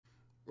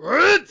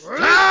It's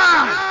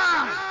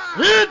time!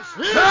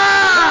 It's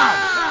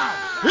time!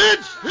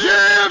 It's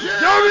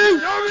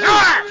JFiW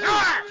time!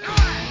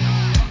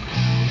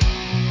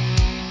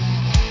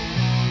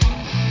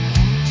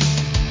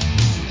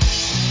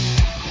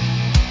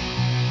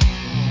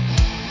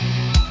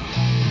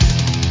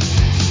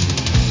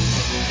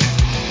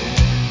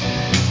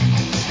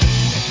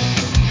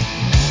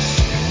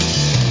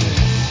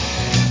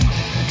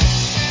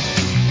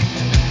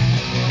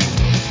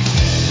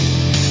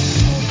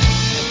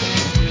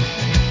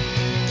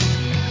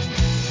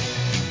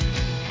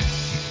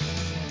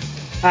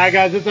 Alright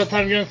guys, it's that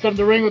time to get into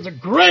the ring with the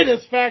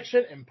greatest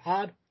faction in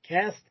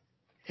podcast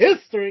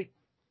history.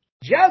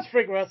 Just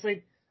Freak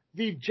Wrestling,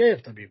 the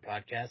JFW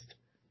podcast,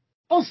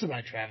 hosted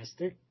by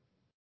Travesty.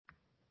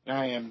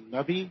 I am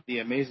Nubby, the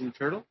Amazing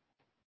Turtle.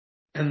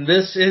 And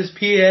this is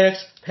PX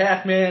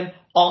Pac-Man,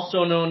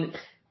 also known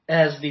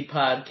as the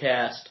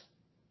podcast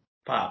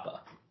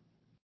Papa.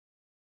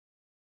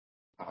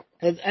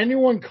 Has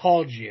anyone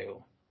called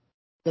you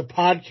the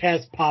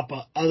podcast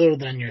Papa other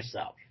than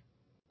yourself?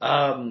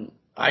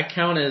 I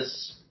count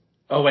as...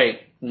 Oh,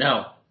 wait.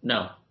 No.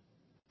 No.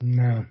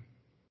 No.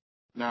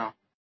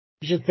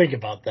 You should think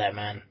about that,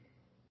 man.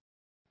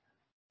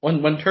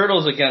 When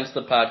Turtle's against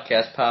the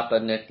podcast Papa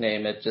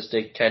nickname, it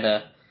kind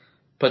of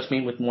puts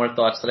me with more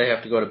thoughts that I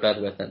have to go to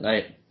bed with at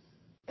night.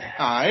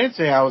 I didn't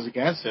say I was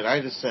against it.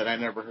 I just said I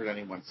never heard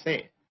anyone say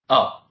it.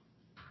 Oh.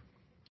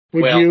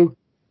 Would you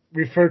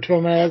refer to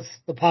him as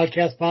the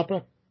podcast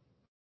Papa?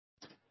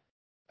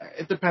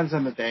 It depends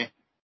on the day.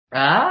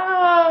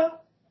 Ah!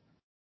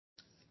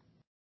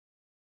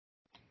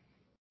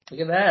 Look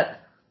at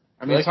that.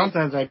 I mean,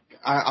 sometimes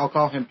I'll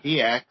call him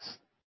PX.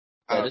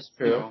 That is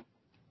true. You know,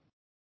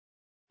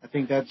 I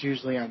think that's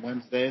usually on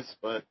Wednesdays,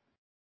 but...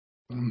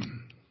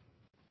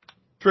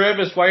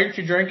 Travis, why aren't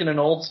you drinking an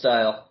old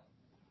style?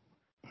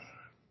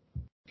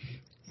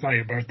 It's not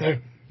your birthday.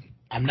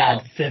 I'm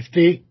not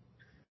 50.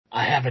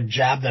 I have a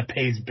job that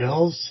pays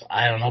bills.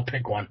 I don't know,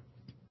 pick one.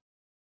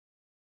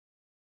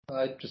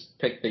 I just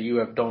picked that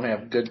you don't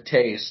have good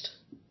taste.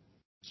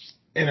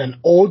 In an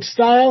old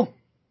style?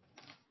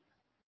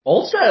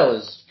 Old style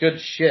is good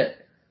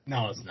shit.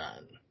 No, it's not.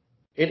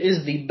 It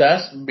is the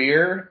best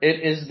beer. It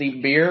is the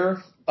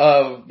beer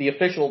of the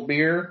official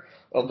beer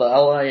of the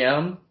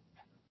LIM.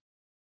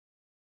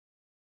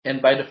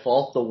 And by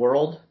default, the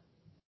world.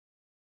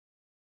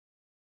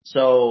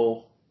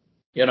 So,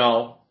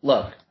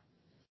 look.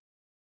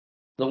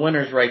 The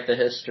winners write the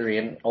history,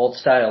 and Old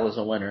Style is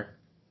a winner.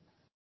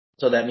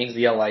 So that means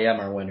the LIM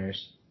are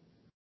winners.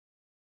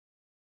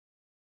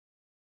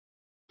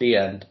 The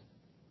end.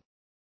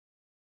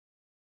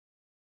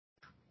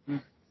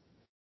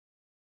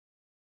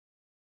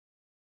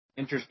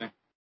 Interesting.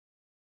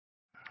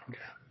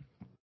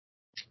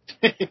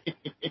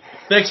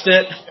 Fixed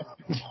it.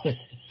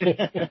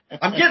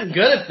 I'm getting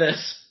good at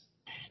this.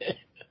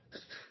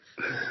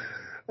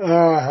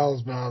 Oh,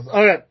 hell's bells.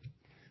 Okay.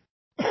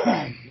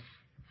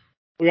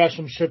 We got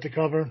some shit to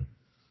cover.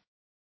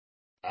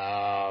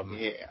 Yeah.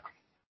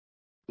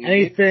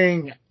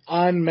 Anything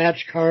on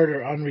match card or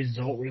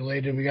unresult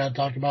related we got to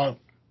talk about?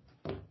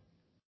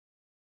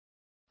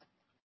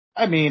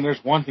 I mean,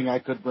 there's one thing I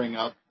could bring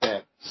up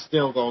that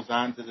still goes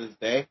on to this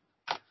day.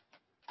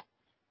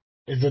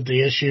 Is it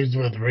the issues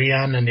with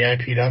Rion and the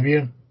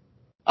IPW?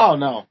 Oh,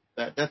 no.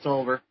 That's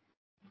over.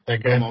 They're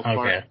For the good? most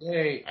part.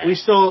 Okay. Hey. We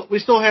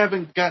still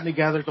haven't gotten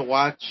together to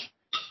watch,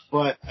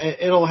 but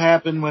it'll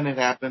happen when it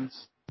happens.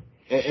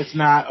 It's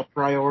not a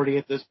priority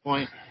at this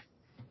point.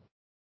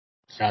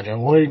 Gotcha.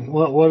 What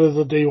is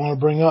it that you want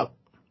to bring up?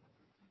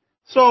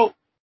 So,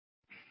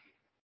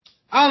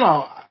 I don't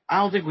know. I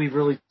don't think we've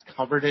really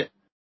covered it.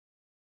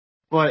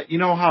 But you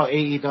know how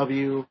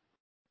AEW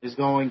is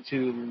going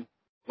to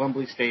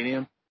Wembley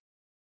Stadium?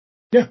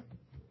 Yeah.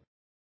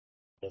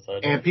 Yes, I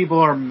do. And people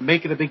are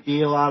making a big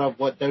deal out of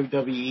what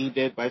WWE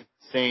did by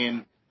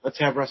saying, let's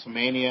have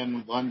WrestleMania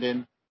in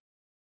London.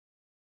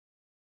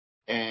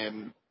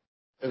 And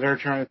they're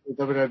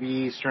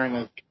WWE's trying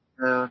to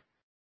counter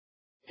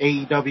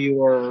AEW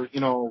or,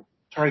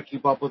 try to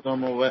keep up with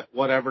them or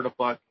whatever the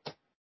fuck.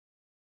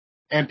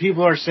 And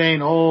people are saying,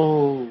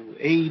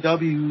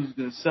 AEW is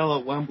going to sell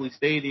at Wembley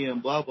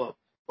Stadium, blah, blah.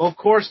 Well, of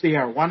course they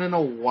are. Want to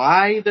know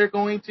why they're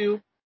going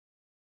to?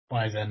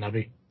 Why is that,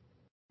 Nubby?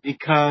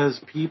 Because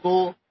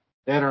people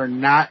that are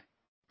not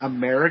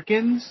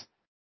Americans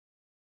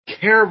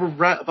care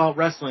about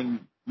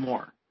wrestling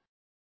more.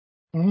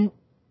 Mm-hmm.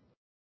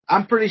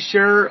 I'm pretty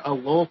sure a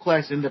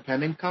low-class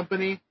independent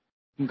company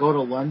can go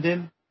to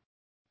London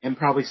and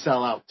probably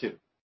sell out too.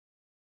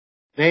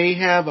 They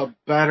have a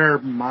better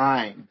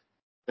mind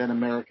than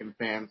American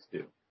fans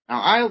do. Now,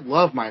 I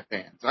love my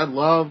fans. I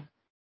love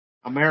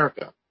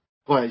America.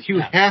 But you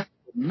have to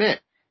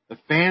admit, the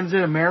fans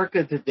in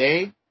America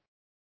today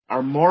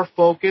are more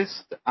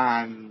focused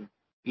on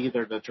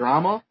either the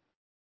drama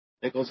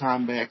that goes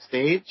on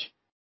backstage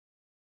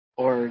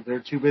or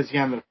they're too busy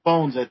on their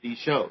phones at these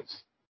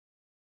shows.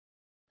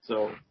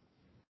 So,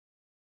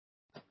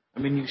 I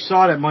mean, you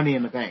saw it at Money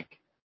in the Bank.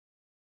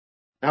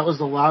 That was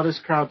the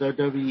loudest crowd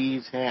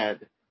WWE's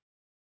had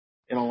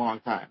in a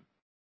long time.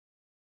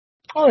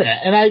 Oh yeah,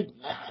 and I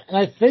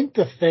think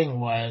the thing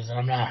was, and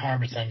I'm not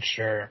 100%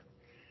 sure,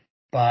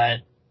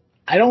 but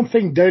I don't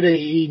think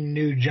WWE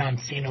knew John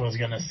Cena was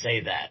going to say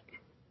that.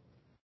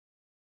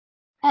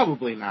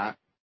 Probably not.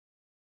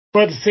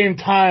 But at the same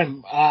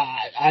time,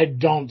 I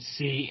don't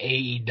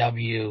see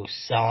AEW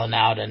selling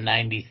out a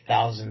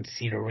 90,000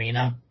 seat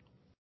arena.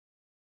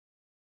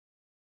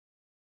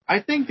 I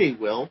think they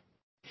will.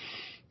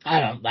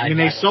 I mean,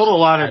 they sold a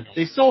lot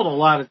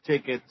of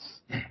tickets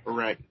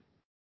already.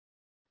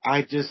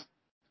 I just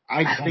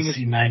don't think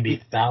see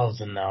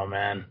 90,000 though,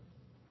 man.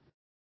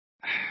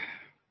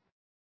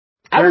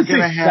 They're I would say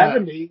gonna have-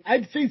 70.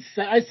 I'd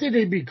say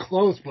they'd be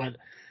close, but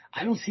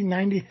I don't see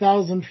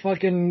 90,000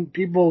 fucking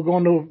people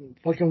going to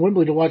fucking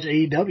Wembley to watch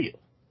AEW.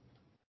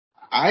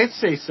 I'd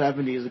say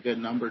 70 is a good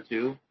number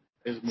too.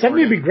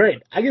 70 would be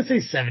great. I can say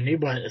 70,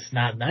 but it's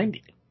not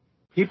 90.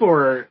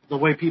 The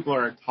way people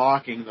are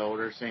talking though,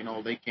 they're saying,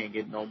 oh, they can't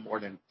get no more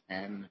than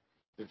 10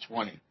 to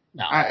 20.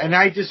 No. And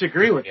I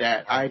disagree with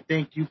that. I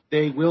think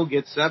they will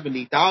get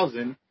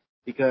 70,000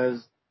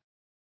 because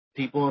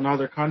people in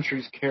other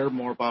countries care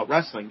more about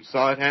wrestling. You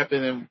saw it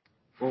happen in,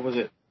 what was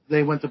it?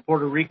 They went to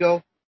Puerto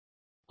Rico.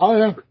 Oh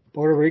yeah,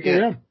 Puerto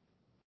Rico,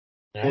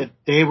 yeah.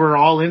 They were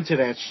all into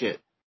that shit.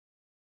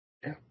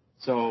 Yeah.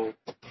 So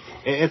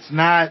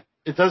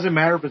it doesn't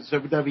matter if it's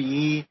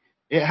WWE.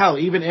 Hell,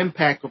 even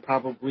Impact will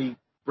probably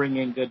bring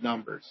in good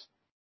numbers.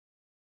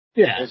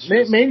 Yeah,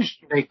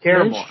 they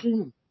care more.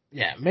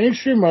 Yeah,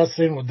 mainstream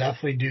wrestling will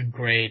definitely do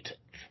great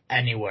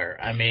anywhere.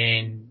 I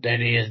mean,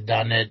 Daddy has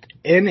done it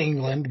in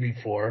England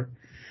before,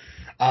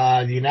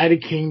 the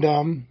United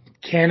Kingdom,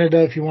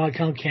 Canada, if you want to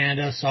count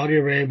Canada, Saudi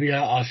Arabia,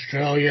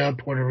 Australia,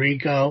 Puerto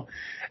Rico.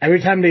 Every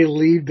time they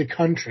leave the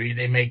country,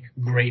 they make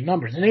great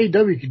numbers. And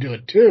AEW could do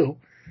it too.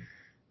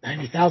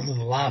 90,000 is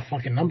a lot of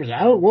fucking numbers.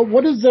 What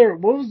was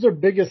their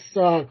biggest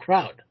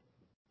crowd?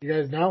 You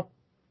guys know?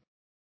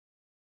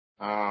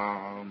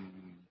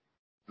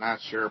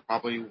 Not sure.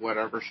 Probably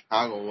whatever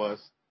Chicago was.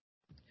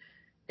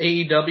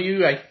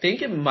 AEW, I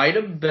think it might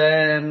have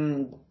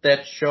been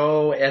that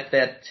show at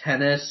that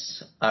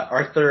tennis,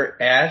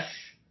 Arthur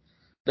Ashe,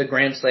 the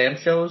Grand Slam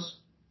shows.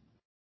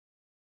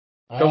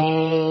 That's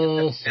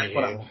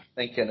what I'm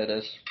thinking it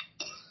is.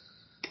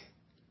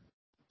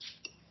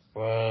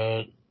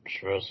 What's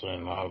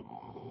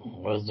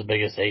the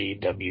biggest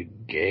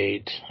AEW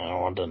gate? I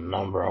don't want the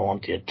number. I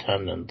want the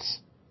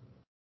attendance.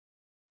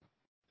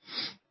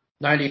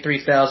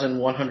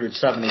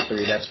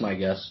 93,173. That's my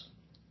guess.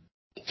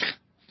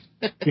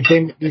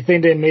 You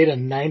think they made a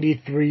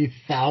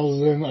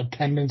 93,000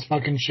 attendance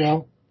fucking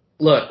show?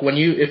 Look,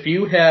 if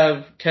you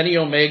have Kenny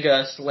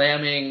Omega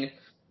slamming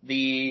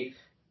the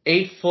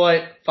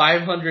 8-foot,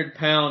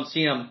 500-pound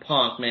CM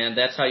Punk, man,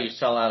 that's how you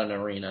sell out an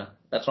arena.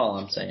 That's all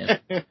I'm saying.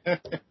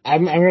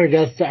 I'm gonna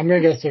guess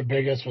their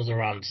biggest was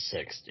around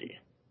 60.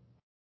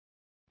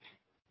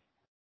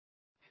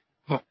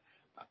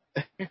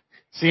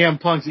 CM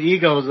Punk's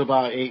ego is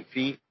about 8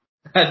 feet.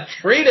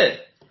 Treat it.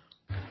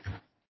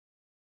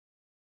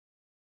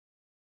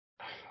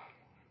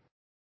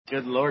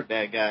 Good Lord,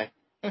 that guy.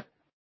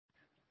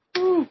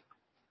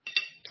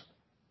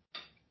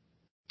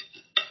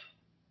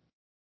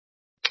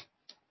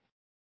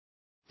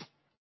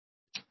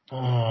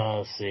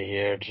 Let's see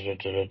here. I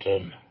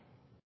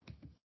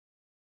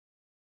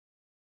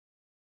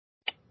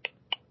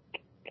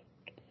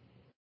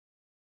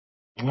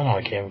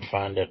can't even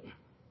find it.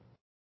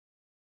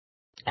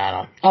 I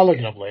don't know. I'll look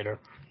it up later.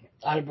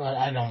 I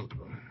don't.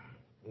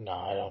 No,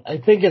 I don't. I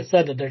think it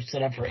said that they're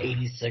set up for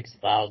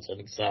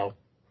 86,000. So,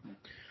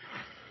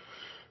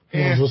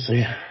 yeah. We'll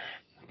see.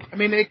 I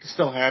mean, it can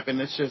still happen.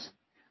 It's just,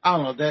 I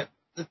don't know, that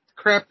the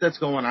crap that's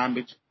going on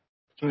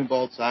between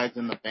both sides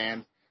and the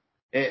fans.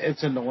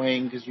 It's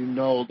annoying because you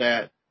know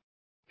that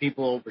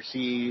people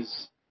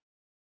overseas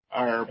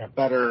are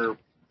better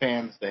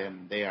fans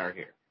than they are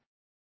here.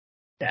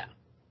 Yeah.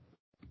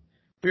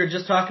 We were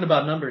just talking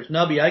about numbers.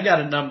 Nubby, I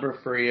got a number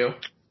for you.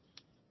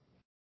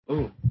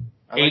 Ooh,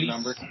 I like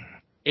numbers.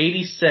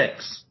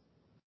 86.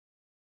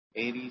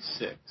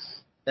 86.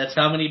 That's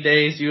how many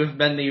days you have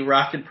been the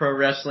Rockin' Pro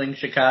Wrestling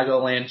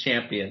Chicagoland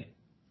champion.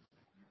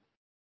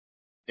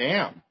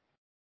 Damn.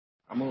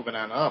 I'm moving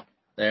on up.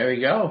 There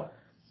we go.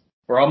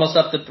 We're almost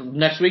up to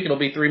next week. It'll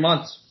be 3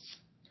 months.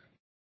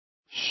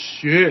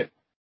 Shit.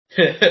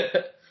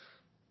 And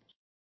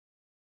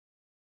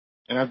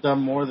I've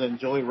done more than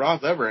Joey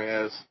Roth ever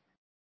has.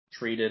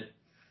 Treated.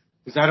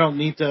 Because I don't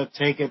need to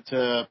take it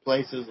to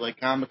places like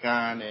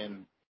Comic-Con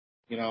and,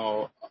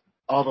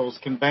 all those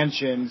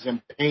conventions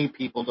and pay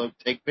people to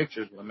take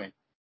pictures with me.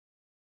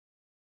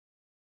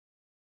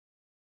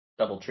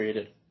 Double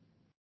treated.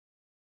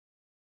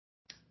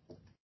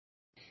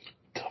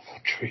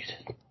 Double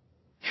treated.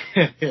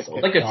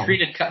 Like a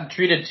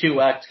treated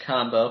 2X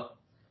combo.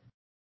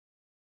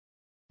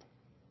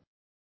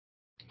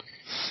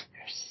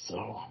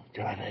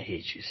 God, I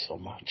hate you so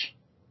much.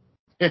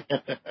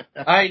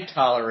 I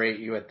tolerate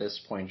you at this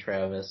point,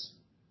 Travis.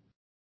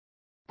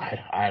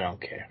 I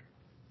don't care.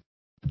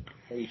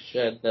 You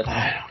should. That's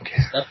I don't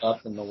care. Step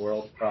up in the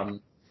world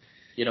from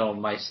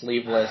my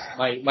sleeveless,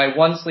 my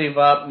one sleeve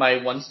up,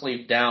 my one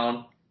sleeve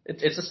down.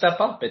 It's a step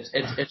up. It's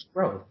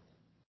growth.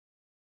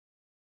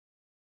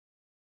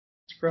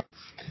 It's growth.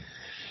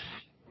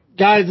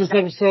 Guys, this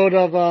episode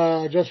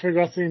of Just for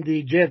Wrestling,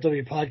 the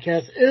JFW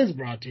podcast, is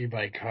brought to you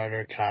by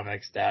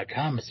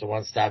CarterComics.com. It's a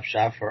one-stop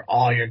shop for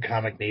all your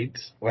comic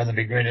needs. Whether it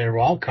be graded or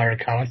raw,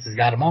 Carter Comics has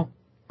got them all.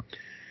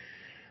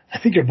 I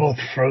think you're both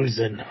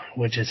frozen,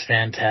 which is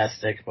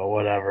fantastic, but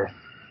whatever.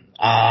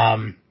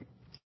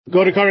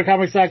 Go to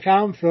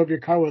CarterComics.com, fill up your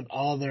cart with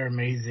all their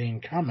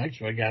amazing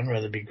comics, again,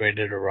 whether it be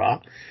graded or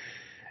raw.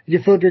 You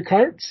can fill up your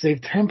cart,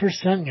 save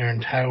 10% in your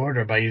entire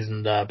order by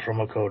using the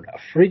promo code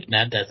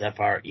FREAKNET, that's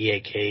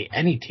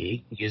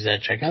FREAKNET. Use that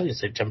at checkout, you'll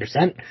save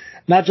 10%.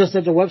 Not just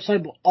at the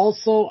website, but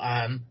also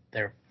on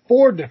their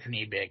 4 different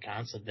eBay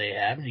accounts that they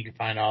have, and you can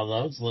find all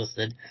those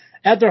listed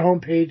at their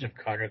homepage of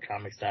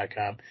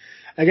CarterComics.com.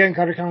 Again,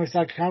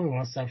 CarterComics.com, a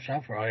one-stop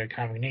shop for all your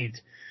comic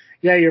needs.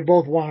 Yeah, you're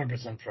both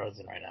 100%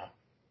 frozen right now.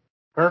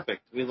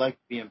 Perfect. We like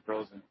being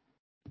frozen.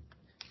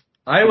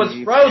 I was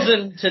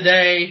frozen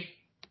today.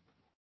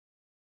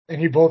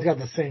 And you both got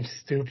the same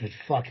stupid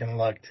fucking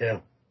look, too.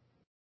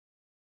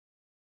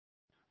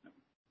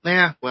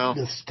 Yeah, well.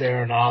 Just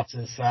staring off to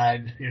the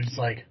side. You're just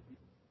like...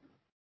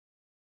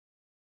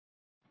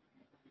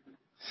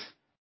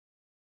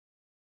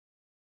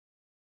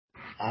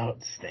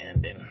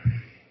 Outstanding.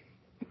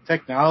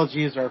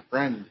 Technology is our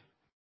friend.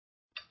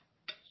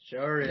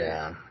 Sure is.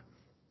 Yeah.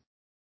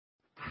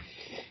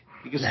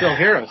 You can still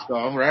hear us,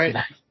 though, right?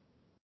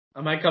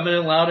 Am I coming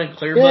in loud and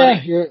clear, Yeah,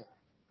 buddy? you're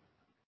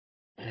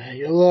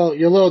a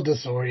little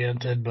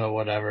disoriented, but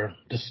whatever.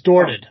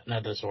 Distorted,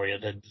 not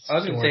disoriented. I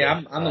was going to say,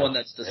 I'm the one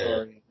that's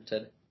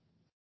disoriented.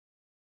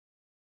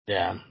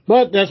 Yeah.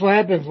 But that's what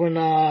happens when,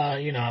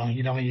 you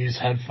don't use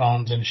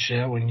headphones and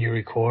shit when you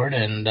record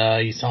and,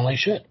 you sound like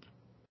shit.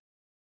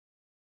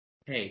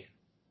 Hey,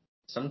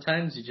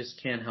 sometimes you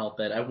just can't help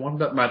it. I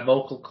warmed up my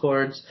vocal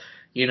cords.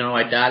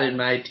 I dotted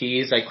my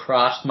T's. I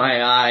crossed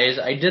my I's.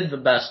 I did the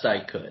best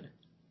I could.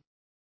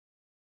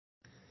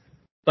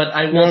 But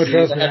I will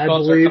say the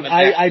headphones are coming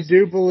back. I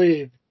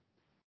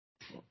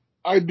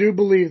do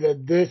believe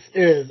that this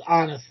is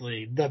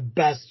honestly the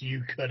best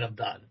you could have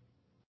done.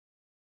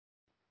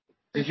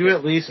 Did you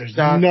at least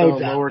dot the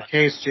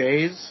lowercase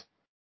J's?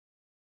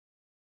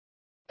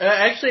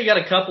 Actually, I got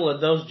a couple of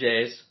those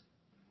J's.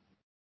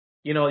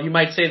 You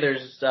might say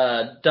there's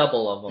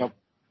double of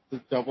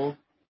them.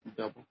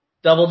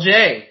 Double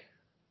J.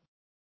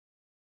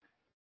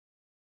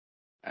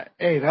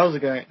 Hey, that was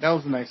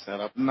a nice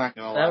setup. I'm not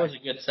gonna lie. That was a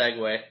good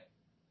segue.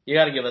 You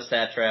got to give us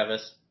that,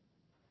 Travis.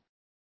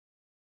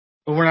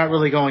 But we're not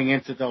really going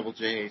into double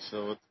J,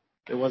 so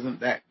it wasn't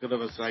that good of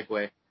a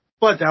segue.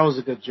 But that was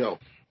a good joke.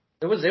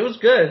 It was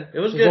good. It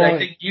was good. I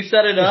think you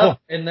set it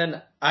up, and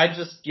then I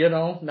just,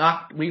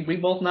 we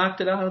both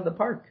knocked it out of the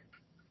park.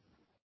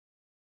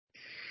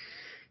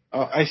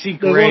 Oh, I see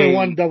There's gray. only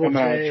one double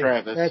J.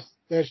 Travis.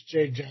 That's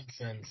Jay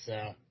Jensen.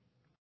 So.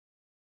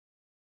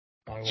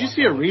 Did you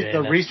see the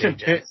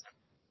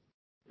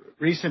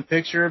recent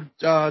picture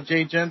of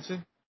Jay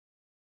Jensen?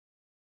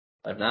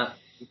 I've not.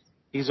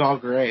 He's all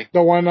gray.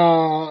 The one,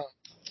 the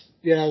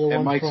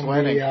one Mike from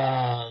Sweating.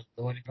 the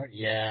one.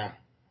 Yeah,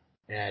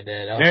 I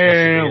did. I was supposed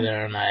to be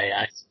there, and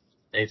I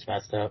dates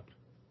messed up.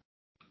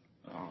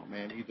 Oh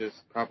man, you just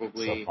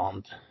probably so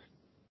bummed.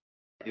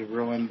 You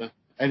ruined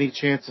any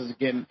chances of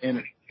getting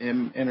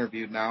him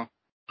interviewed now.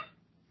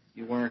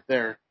 You weren't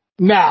there.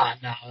 No,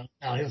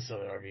 he'll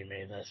still interview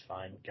me. That's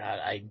fine. God,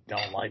 I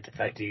don't like the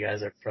fact that you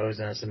guys are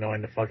frozen. It's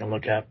annoying to fucking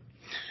look at.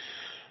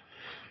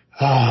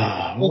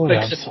 We'll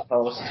fix it in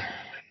post.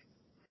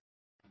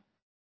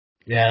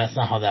 Yeah, that's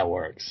not how that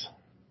works.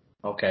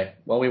 Okay.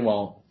 Well, we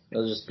won't.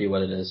 It'll just be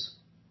what it is.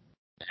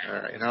 All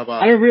right. How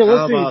about? I mean,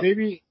 realistically,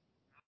 baby.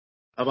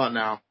 How about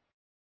now?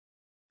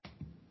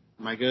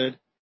 Am I good?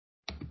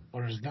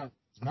 Or there's nothing.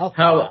 How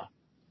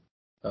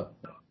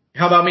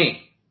about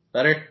me?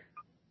 Better?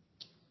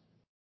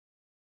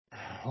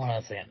 Hold on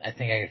a second. I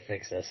think I can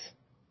fix this.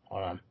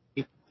 Hold on.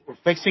 We're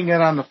fixing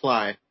it on the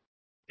fly.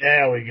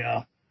 There we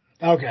go.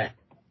 Okay.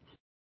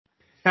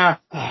 Huh.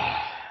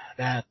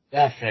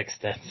 That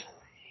fixed it.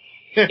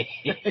 Did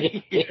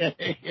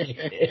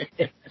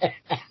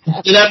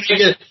that make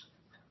it?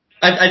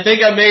 I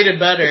think I made it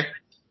better.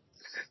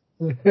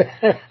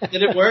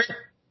 Did it work?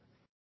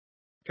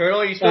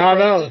 Turtle, you still? I don't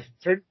know.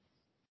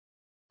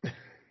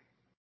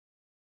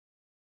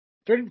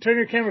 Turn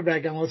your camera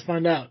back on. Let's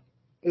find out.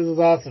 This is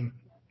awesome.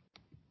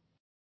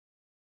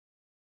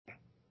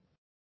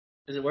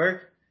 Does it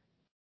work?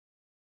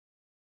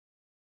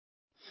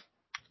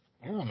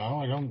 I don't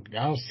know. I don't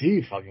see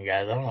you fucking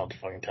guys. I don't know what to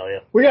fucking tell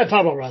you. We gotta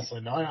talk about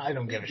wrestling. No, I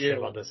don't give a shit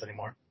about this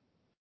anymore.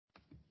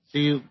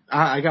 See,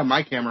 I got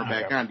my camera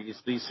back on. Do you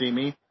see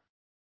me?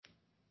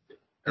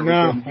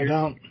 No, I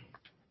don't.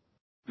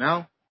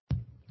 No?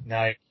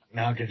 No,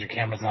 because your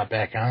camera's not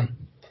back on.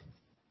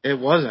 It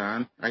was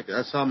on. I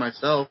saw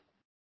myself.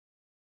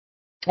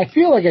 I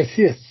feel like I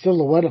see a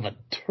silhouette of a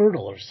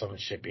turtle or some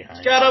shit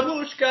behind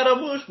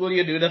Scaramouche, will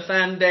you do the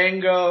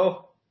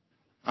fandango?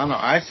 I don't know.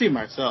 I see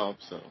myself,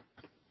 so.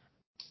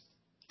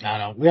 I don't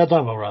know. We gotta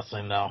talk about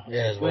wrestling, though. It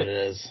is what it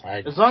is.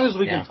 As long as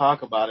we can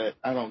talk about it,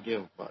 I don't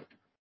give a fuck.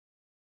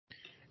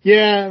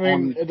 Yeah, I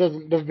mean, it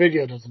doesn't. The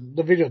video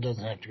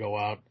doesn't have to go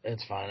out.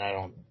 It's fine.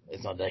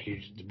 It's not that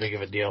big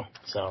of a deal.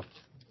 So.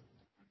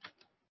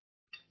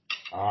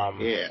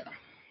 Yeah.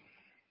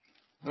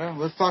 Well,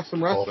 let's talk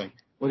some wrestling. Cool.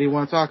 What do you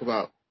want to talk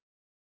about?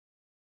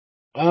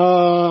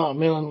 I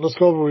mean, let's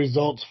go over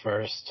results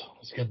first.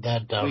 Let's get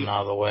that down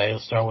out of the way.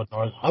 Let's start with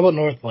North. How about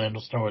Northland?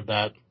 We'll start with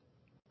that.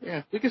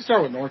 Yeah, we can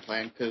start with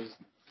Northland because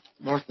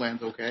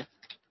Northland's okay.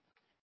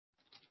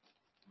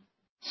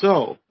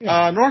 So,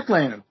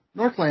 Northland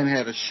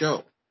had a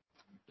show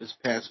this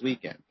past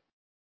weekend.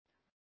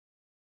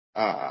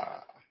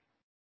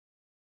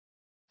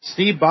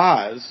 Steve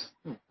Boz,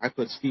 I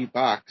put Steve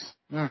Box.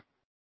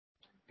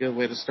 Good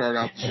way to start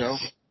out the show.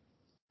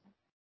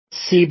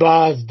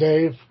 C-Boz,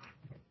 Dave.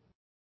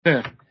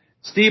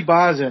 Steve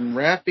Boz and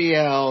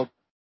Rafael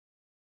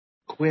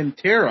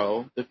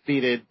Quintero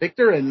defeated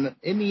Victor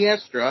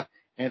Iniestra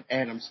and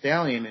Adam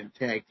Stallion in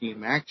tag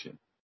team action.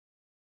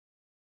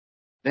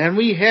 Then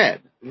we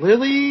had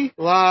Lily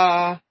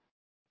La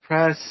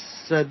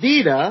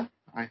Presadita,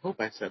 I hope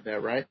I said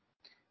that right,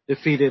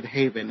 defeated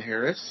Haven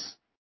Harris.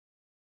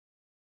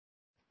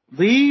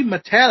 Lee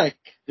Metallic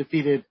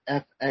defeated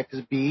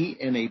FXB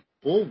in a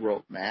bull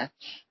rope match.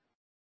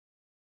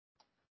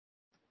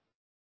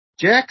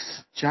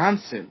 Jax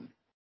Johnson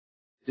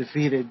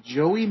defeated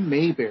Joey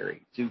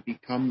Mayberry to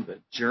become the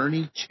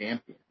Journey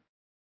champion.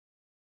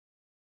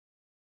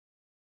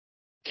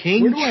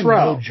 Where do I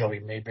know Joey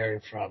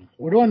Mayberry from?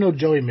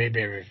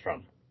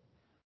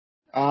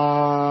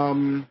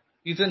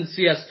 He's in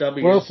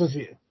CSW. Where else is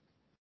he?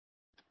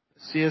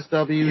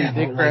 CSW, he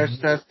did crash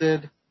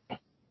tested.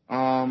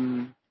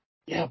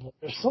 Yeah, but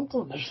there's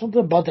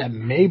something about that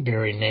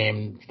Mayberry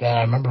name that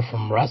I remember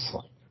from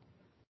wrestling.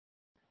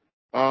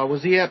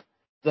 Was he at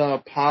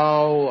the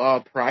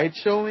POW Pride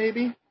show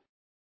maybe?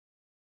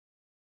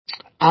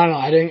 I don't know.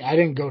 I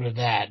didn't go to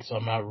that, so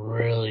I'm not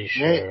really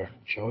sure.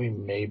 Joey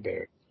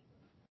Mayberry.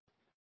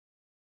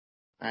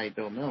 I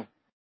don't know.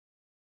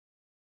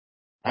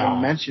 I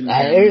mentioned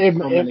him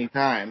so many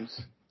times.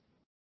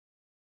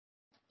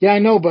 Yeah, I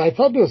know, but I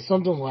thought there was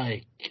something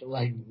like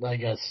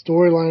a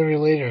storyline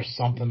related or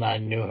something that I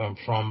knew him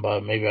from,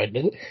 but maybe I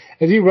didn't.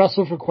 Has he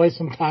wrestled for quite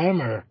some time,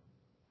 or?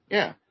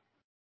 Yeah.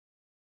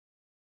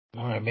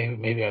 All right,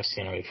 maybe I've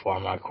seen him before.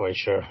 I'm not quite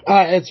sure.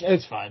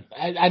 It's fine.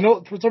 I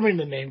know for some reason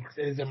the name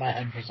is in my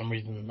head for some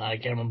reason. I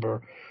can't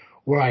remember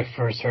where I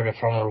first heard it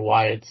from or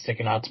why it's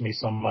sticking out to me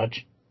so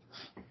much.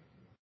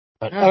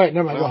 But all right,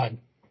 never mind. Go ahead.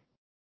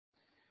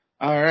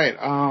 All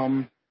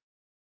right.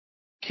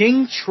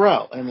 King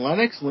Trell and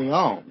Lennox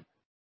Leon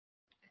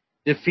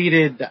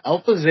defeated the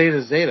Alpha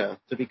Zeta Zeta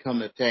to become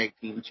the tag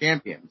team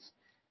champions.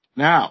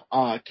 Now,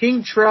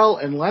 King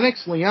Trell and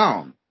Lennox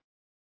Leon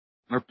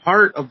are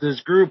part of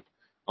this group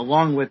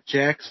along with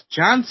Jax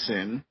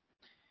Johnson.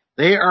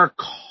 They are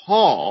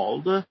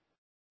called,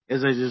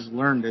 as I just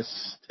learned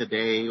this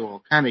today,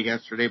 well, kind of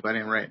yesterday, but I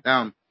didn't write it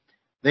down.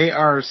 They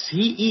are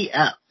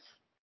CEF,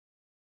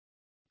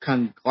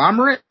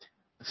 Conglomerate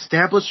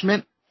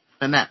Establishment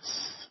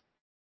Finesse,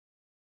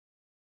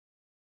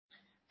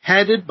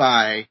 headed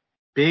by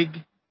Big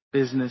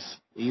Business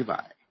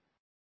Levi.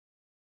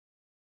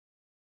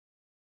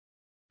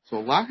 So a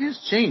lot has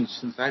changed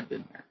since I've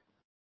been there.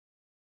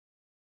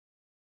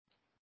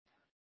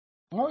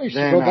 Well, you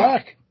should go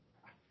back.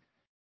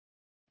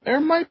 There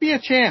might be a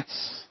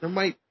chance. There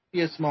might be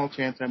a small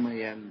chance I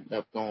might end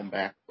up going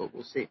back, but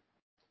we'll see.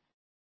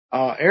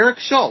 Eric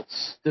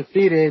Schultz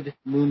defeated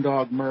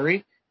Moondog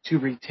Murray to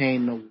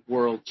retain the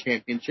World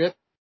Championship.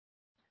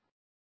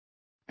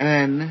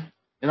 And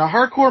in a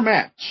hardcore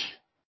match,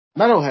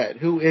 Metalhead,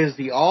 who is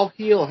the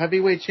all-heel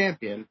heavyweight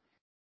champion,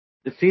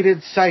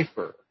 defeated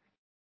Cypher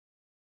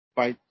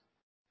by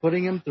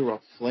putting him through a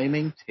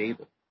flaming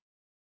table.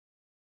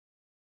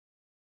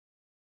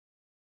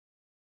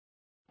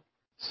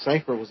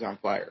 Cypher was on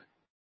fire.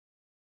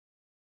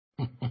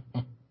 It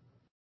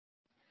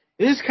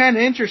is kind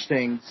of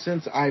interesting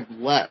since I've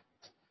left,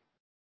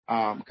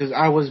 because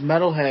I was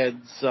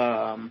Metalhead's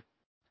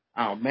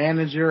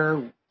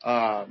manager,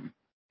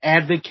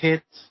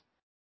 advocate,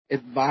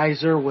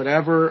 advisor,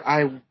 whatever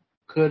I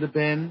could have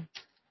been,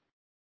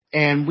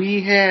 and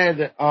we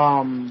had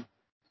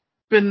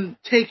been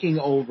taking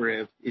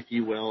over, if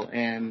you will,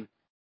 and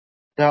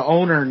the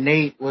owner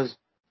Nate was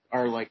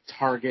our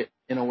target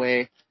in a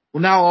way.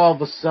 Well, now all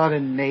of a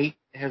sudden Nate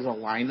has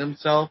aligned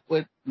himself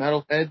with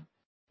Metalhead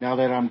now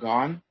that I'm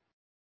gone.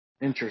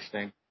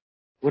 Interesting.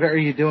 What are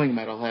you doing,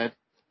 Metalhead?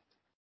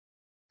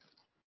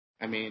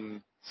 I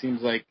mean,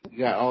 seems like you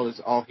got all this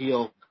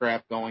all-heel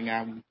crap going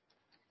on.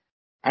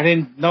 I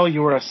didn't know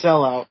you were a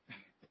sellout.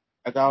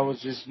 I thought it was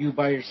just you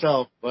by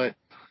yourself, but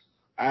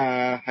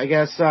I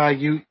guess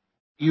you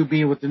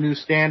being with the new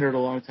standard a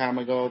long time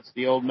ago, it's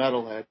the old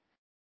Metalhead.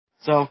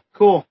 So,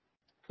 cool.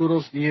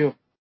 Kudos to you.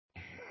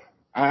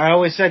 I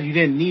always said you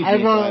didn't need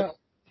me, but...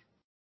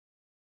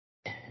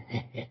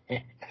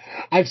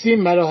 I've seen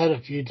Metalhead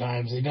a few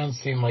times. He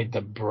doesn't seem like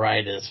the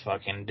brightest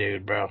fucking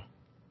dude, bro.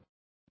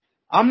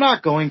 I'm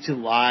not going to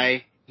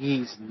lie.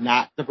 He's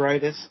not the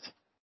brightest.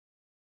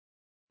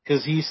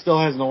 Because he still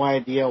has no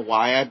idea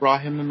why I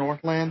brought him to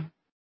Northland.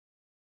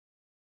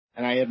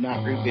 And I have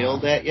not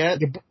revealed that yet.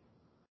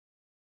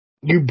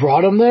 You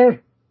brought him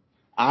there?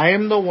 I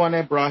am the one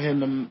that brought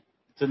him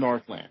to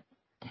Northland.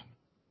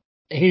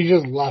 He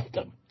just left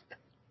him.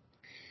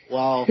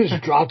 Well,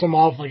 Just dropped him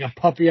off like a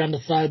puppy on the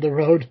side of the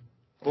road.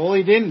 Well,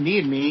 he didn't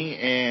need me,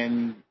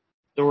 and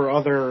there were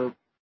other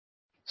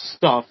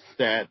stuff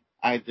that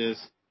I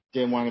just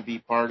didn't want to be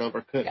part of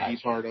or couldn't be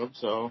part of.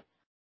 So,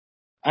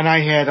 and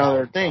I had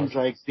other things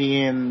like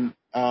being,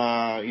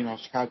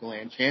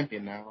 Chicagoland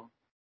champion now.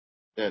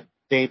 The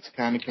dates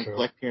kind of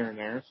conflict here and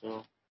there,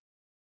 so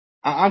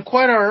I'm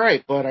quite all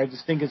right. But I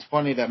just think it's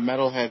funny that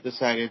Metalhead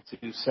decided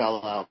to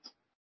sell out.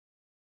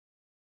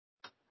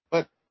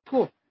 But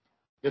cool,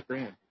 good for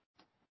him.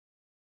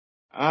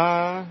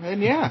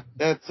 And yeah,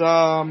 that's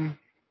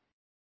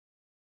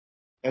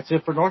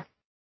it for North.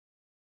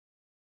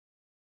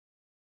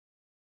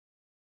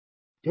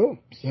 Cool.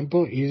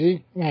 Simple,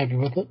 easy. I'm happy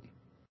with it.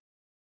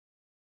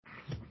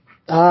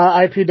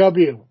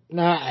 IPW.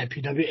 Not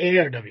IPW,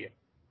 ARW.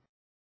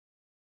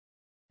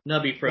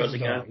 Nubby froze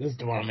again. This is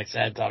the one I'm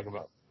excited to talk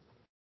about.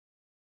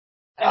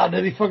 Oh,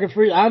 did he fucking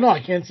freeze? I don't know.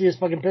 I can't see his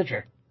fucking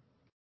picture.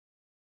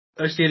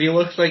 I see it. He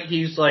looks like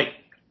he's like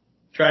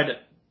trying to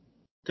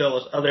tell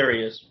us. Oh, there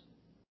he is.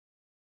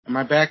 Am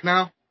I back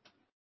now?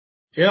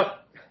 Yep.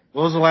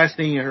 What was the last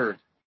thing you heard?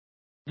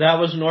 That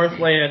was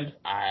Northland.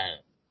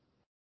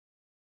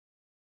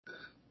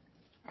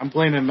 I'm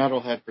blaming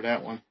Metalhead for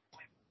that one.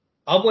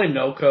 I'll blame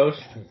No Coast.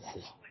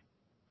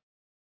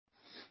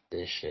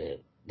 This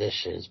shit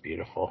is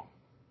beautiful.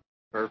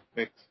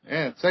 Perfect.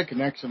 Yeah, it said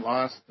connection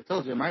lost. I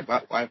told you my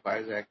Wi-Fi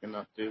is acting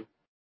up too.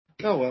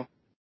 Oh well.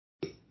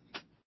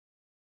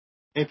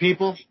 Hey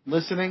people,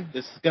 listening,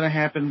 this is gonna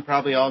happen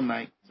probably all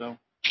night, so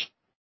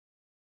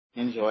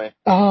enjoy.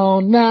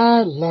 All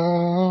night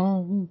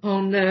long.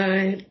 All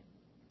night.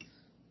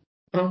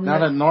 Now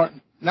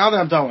that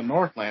I'm done with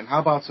Northland,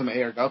 how about some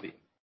ARW?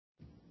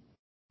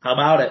 How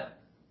about it?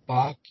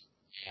 Fuck.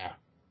 Yeah.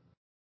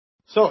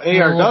 So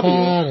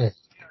ARW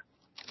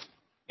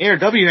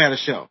had a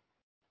show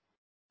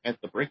at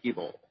the Bricky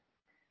Bowl.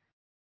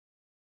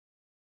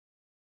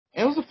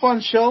 It was a fun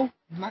show,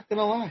 I'm not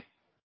gonna lie.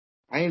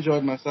 I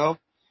enjoyed myself.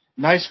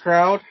 Nice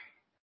crowd.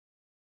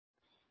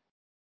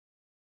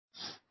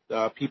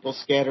 People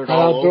scattered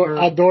all over.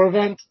 Outdoor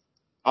event?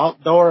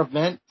 Outdoor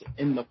event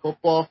in the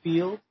football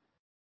field.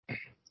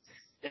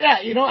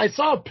 Yeah, I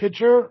saw a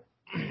picture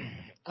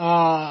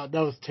that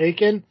was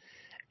taken.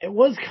 It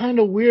was kind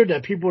of weird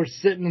that people were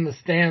sitting in the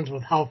stands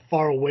with how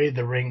far away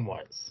the ring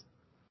was.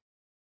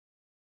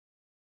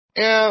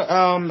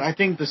 Yeah, I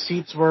think the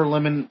seats were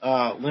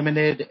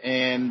limited,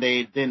 and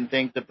they didn't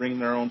think to bring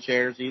their own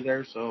chairs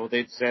either, so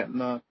they didn't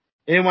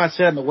want to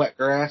sit in the wet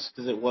grass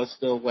because it was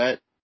still wet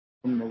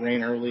from the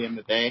rain early in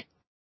the day.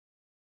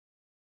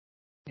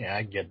 Yeah,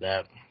 I get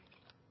that.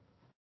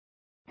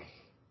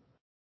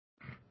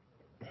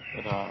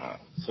 But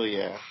so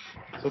yeah,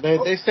 so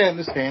they sat in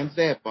the stands,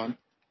 they had fun,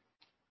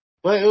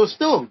 but it was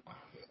still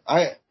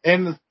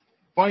and the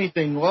funny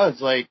thing was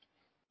like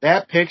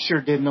that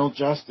picture did no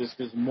justice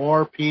because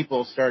more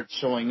people started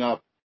showing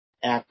up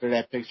after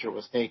that picture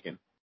was taken.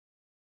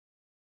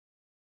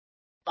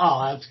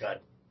 Oh, that's good.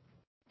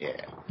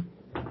 Yeah.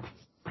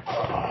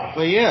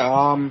 But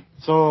yeah,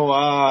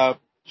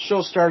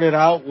 show started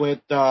out with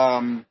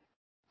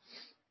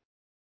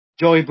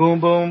Joey Boom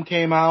Boom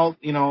came out,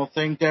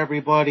 thanked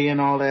everybody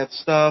and all that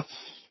stuff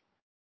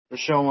for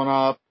showing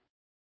up.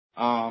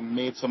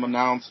 Made some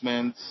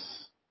announcements.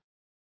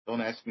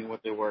 Don't ask me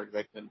what they were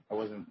because I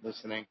wasn't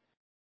listening.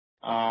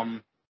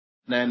 Then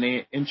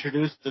they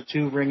introduced the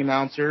two ring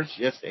announcers.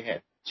 Yes, they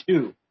had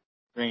two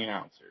ring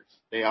announcers.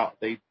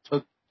 They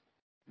took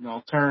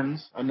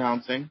turns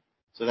announcing,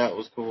 so that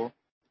was cool.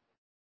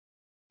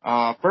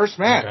 First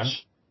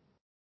match,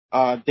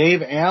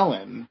 Dave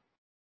Allen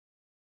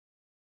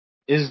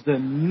is the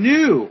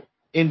new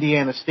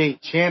Indiana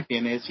State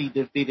champion as he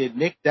defeated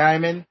Nick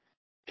Diamond,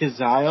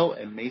 Kazile,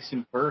 and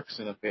Mason Perks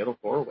in a fatal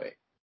four-way.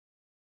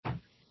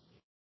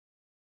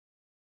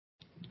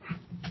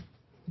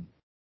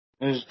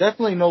 There's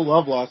definitely no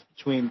love lost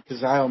between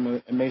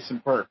Kazile and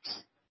Mason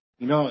Perks.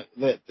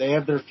 That they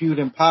have their feud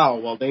in POW.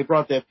 Well, they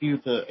brought that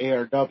feud to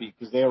ARW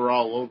because they were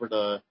all over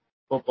the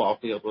football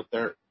field with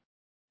their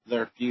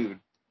feud.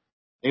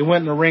 They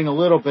went in the ring a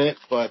little bit,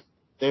 but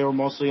they were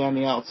mostly on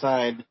the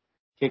outside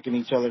kicking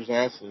each other's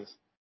asses.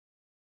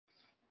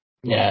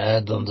 Yeah,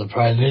 that doesn't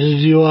surprise me.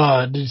 Did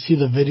you see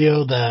the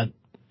video that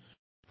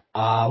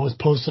was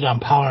posted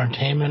on Power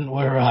Entertainment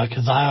where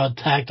Kazile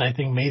attacked, I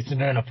think, Mason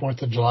during a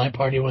 4th of July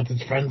party with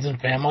his friends and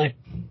family?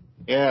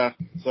 Yeah.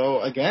 So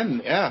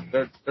again, yeah,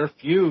 their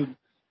feud,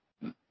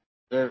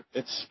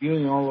 it's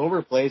spewing all over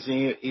the place,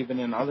 even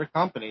in other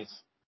companies.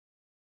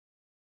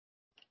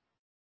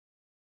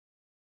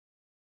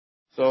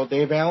 So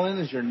Dave Allen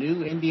is your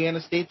new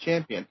Indiana State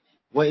champion.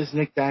 What is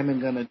Nick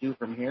Diamond gonna do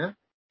from here?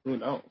 Who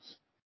knows?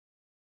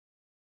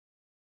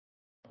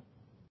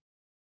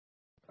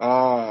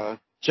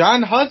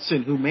 John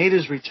Hudson, who made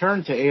his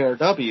return to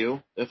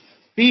ARW,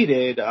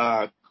 defeated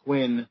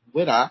Quinn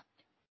Widdock.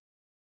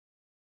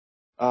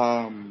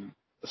 A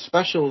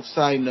special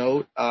side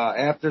note,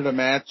 after the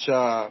match,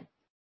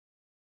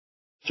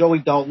 Joey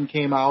Dalton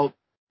came out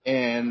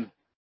and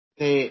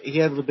he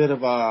had a bit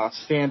of a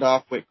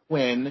standoff with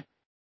Quinn.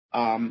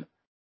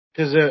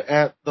 Because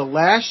at the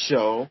last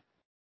show,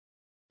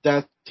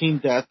 Team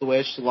Death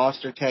Wish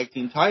lost their tag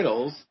team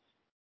titles,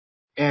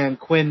 and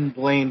Quinn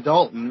blamed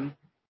Dalton.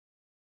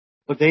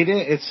 But they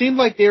didn't. It seemed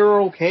like they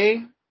were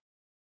okay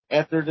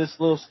after this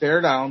little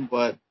stare down,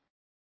 but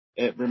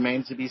it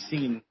remains to be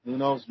seen. Who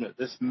knows?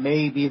 This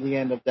may be the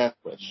end of Death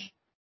Wish.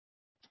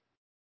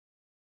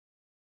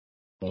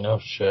 No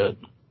shit.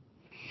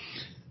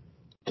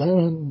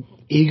 Then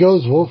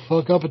egos will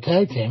fuck up a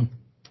tag team.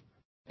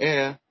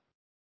 Yeah.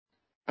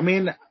 I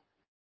mean,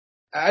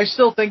 I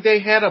still think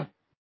they had a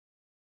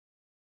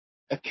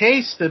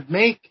case to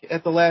make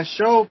at the last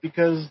show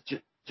because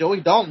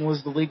Joey Dalton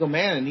was the legal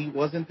man and he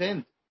wasn't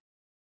pinned.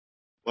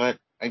 But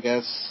I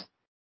guess,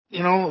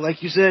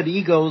 like you said,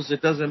 egos,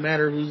 it doesn't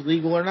matter who's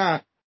legal or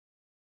not.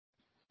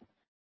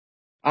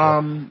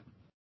 Yep.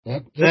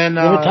 Then,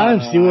 give it time.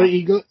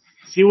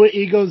 See what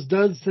egos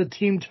does to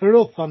Team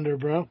Turtle Thunder,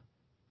 bro.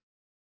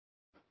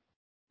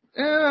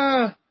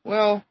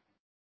 Well,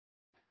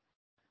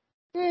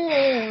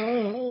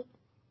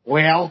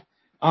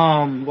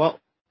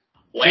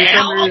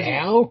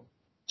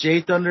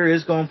 Jay Thunder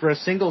is going for a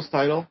singles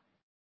title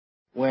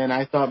when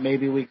I thought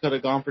maybe we could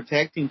have gone for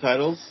tag team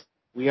titles.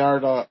 We are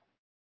the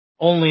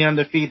only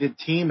undefeated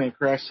team in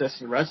Crash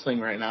Tested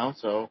Wrestling right now,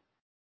 so.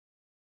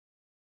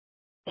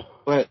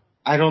 But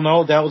I don't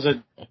know. That was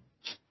a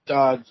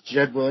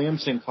Jed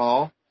Williamson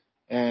call,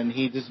 and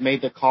he just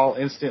made the call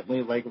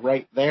instantly, like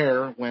right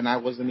there when I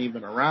wasn't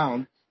even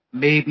around.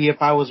 Maybe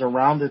if I was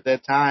around at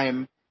that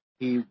time,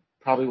 he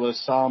probably would have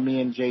saw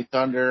me and Jay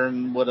Thunder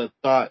and would have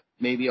thought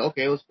maybe,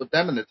 okay, let's put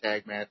them in the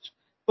tag match.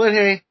 But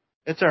hey,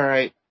 it's all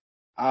right.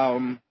 I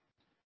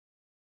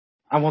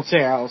won't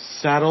say I'll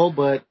settle,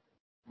 but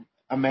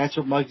a match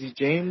with Muggsy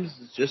James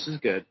is just as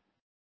good.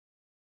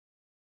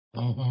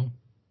 Mm-hmm.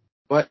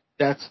 But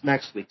that's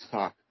next week's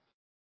talk.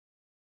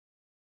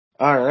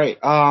 All right.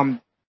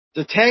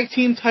 The tag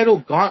team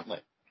title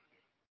gauntlet.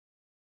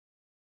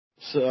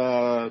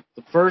 So,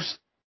 the first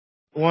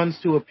ones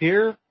to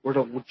appear were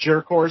the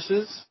Jerk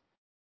Horses.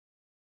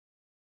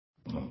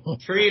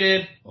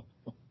 Treated.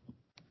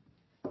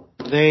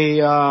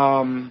 They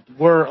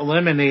were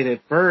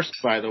eliminated first,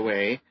 by the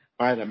way,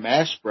 by the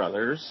Mash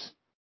Brothers.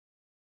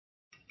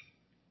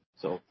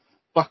 So,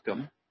 fuck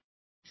them.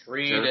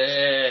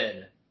 Treated.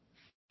 Jerks.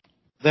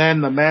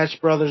 Then the Mash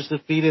Brothers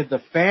defeated the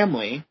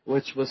Family,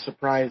 which was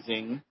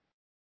surprising.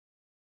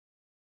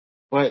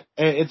 But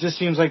it just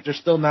seems like they're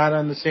still not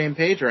on the same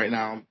page right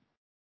now.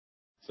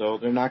 So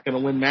they're not going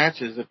to win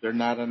matches if they're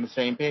not on the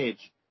same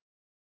page.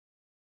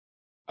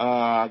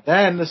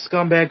 Then the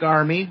Scumbag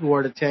Army, who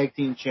are the tag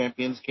team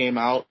champions, came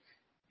out.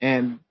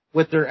 And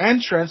with their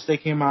entrance, they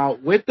came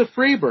out with the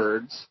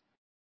Freebirds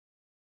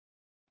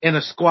in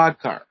a squad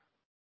car.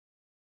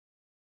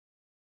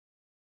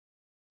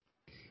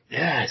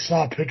 Yeah, I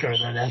saw a picture of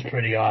that. That's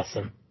pretty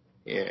awesome.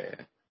 Yeah.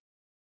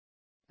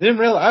 I didn't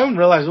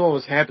realize what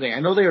was happening. I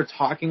know they were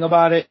talking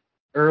about it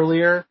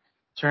earlier,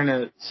 trying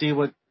to see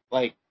what,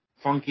 like,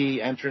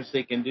 funky entrance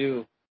they can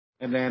do.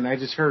 And then I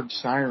just heard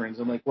sirens.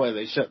 I'm like, what, are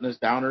they shutting this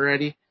down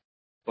already?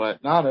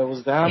 But no, that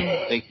was them.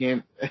 They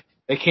came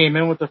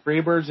in with the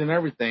Freebirds and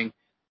everything.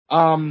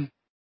 Scumbag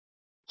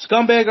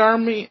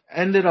Army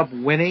ended up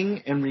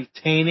winning and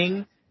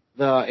retaining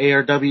the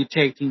ARW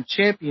Tag Team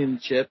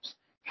Championships.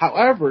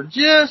 However,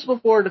 just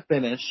before the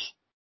finish,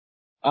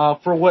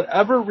 for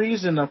whatever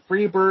reason, the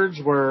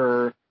Freebirds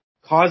were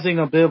causing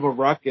a bit of a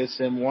ruckus,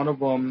 and one of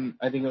them,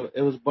 I think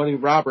it was Buddy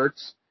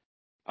Roberts,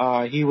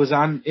 he was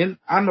on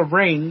the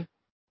ring,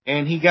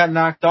 and he got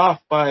knocked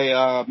off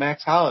by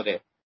Max Holiday.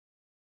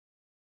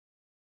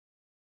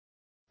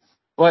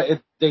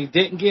 But they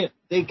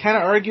kind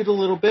of argued a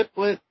little bit,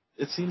 but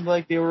it seemed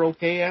like they were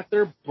okay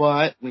after,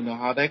 but we know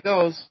how that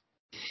goes.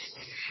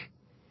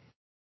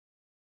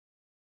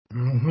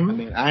 Mm-hmm. I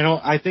mean,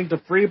 I think the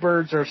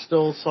Freebirds are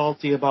still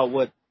salty about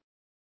what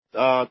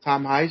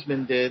Tom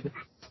Heisman did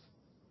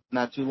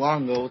not too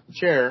long ago with the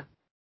chair.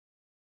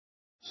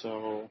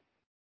 So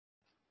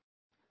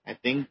I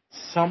think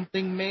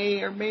something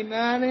may or may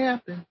not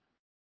happen.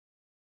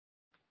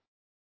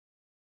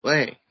 But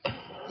hey.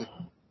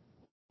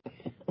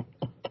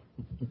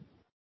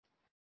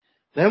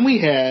 Then we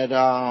had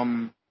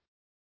Donovan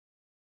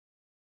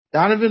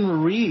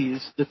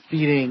Ruiz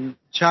defeating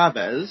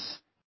Chavez.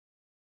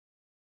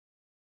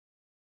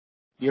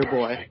 Your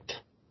boy.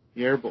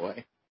 Your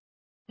boy.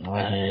 He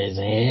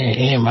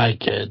ain't my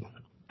kid.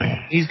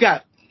 He's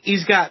got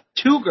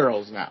 2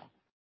 girls now.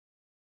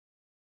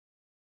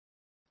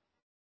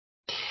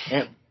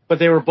 But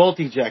they were both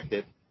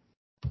ejected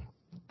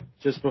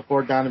just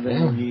before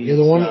Donovan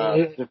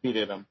Ruiz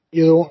defeated him.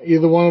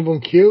 Either one of them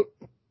cute?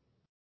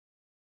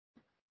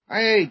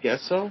 I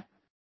guess so.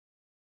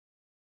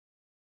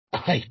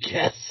 I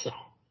guess so.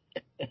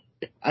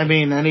 I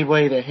mean,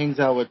 anybody that hangs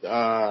out with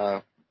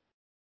a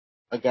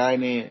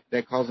guy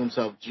that calls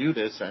himself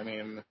Judas, I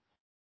mean,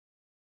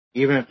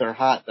 even if they're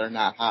hot, they're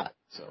not hot.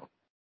 So.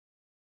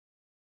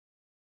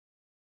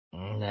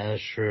 That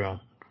is true.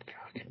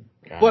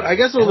 But I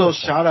guess a little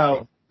shout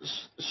out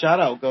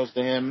goes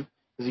to him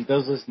because he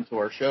does listen to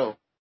our show.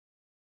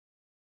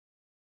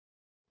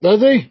 Does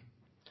he?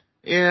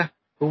 Yeah,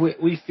 but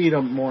we feed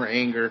him more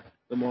anger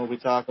the more we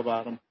talk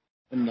about him,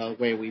 and the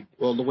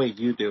way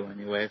you do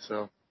anyway.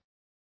 So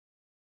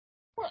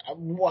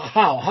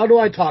How do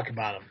I talk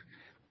about him?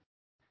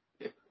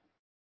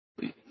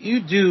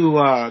 you do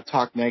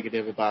talk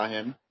negative about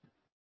him.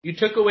 You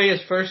took away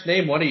his first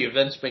name. What are you,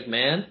 Vince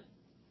McMahon?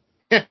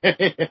 I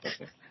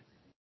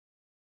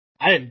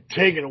didn't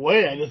take it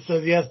away. I just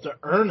said he has to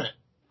earn it.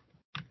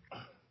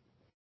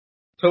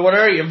 So what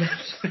are you,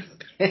 Vince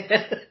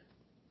McMahon?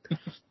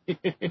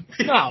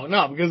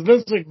 No, because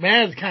Vince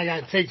McMahon's kind of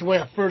guy that takes away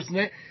a first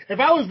name. If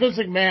I was Vince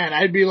McMahon,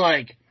 I'd be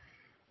like,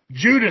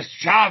 Judas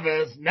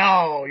Chavez,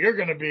 no, you're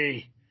going to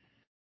be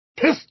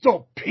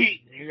Pistol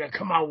Pete. You're going to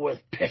come out with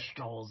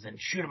pistols and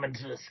shoot them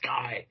into the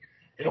sky.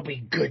 It'll be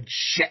good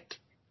shit.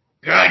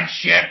 Good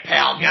shit,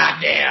 pal,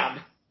 goddamn.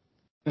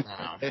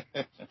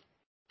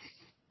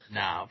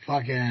 No,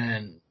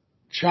 fucking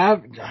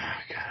Chavez. Oh,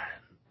 God.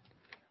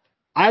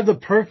 I have the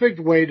perfect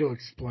way to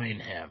explain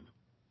him.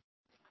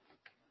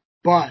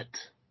 But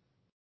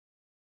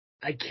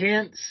I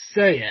can't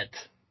say it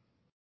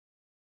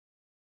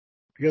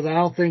because I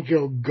don't think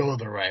it'll go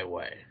the right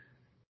way.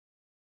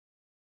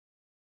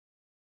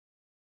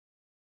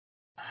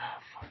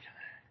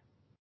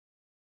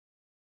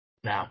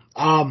 No.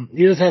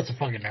 He just has to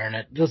fucking earn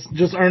it.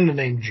 Just earn the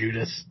name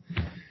Judas.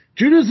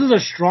 Judas is a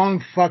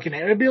strong fucking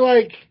name. It'd be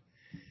like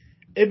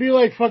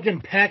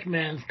fucking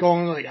Pac-Man's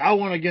going like, I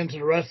want to get into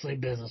the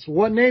wrestling business.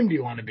 What name do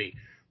you want to be?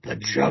 The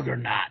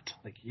Juggernaut.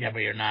 Like, yeah,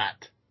 but you're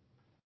not.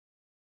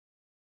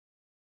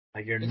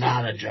 Like, you're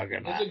not a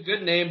juggernaut. It's a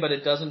good name, but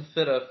it doesn't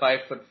fit a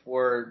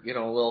 5'4",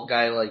 little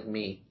guy like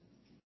me.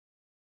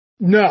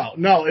 No.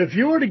 If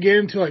you were to get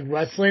into like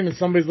wrestling and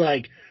somebody's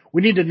like,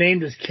 we need to name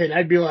this kid,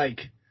 I'd be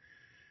like,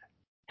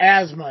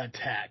 Asthma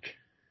Attack.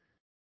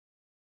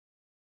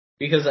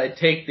 Because I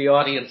take the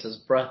audience's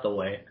breath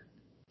away.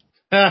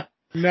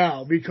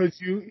 No, because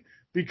you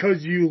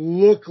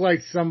look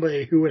like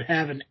somebody who would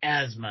have an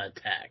asthma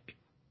attack.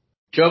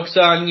 Joke's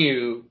on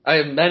you. I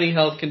have many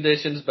health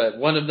conditions, but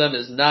one of them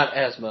is not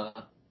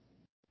asthma.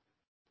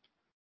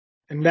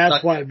 And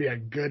that's why it'd be a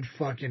good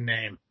fucking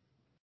name.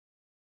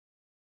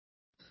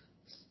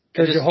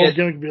 Because your whole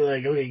gimmick would be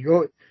like, okay,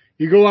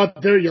 you go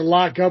out there, you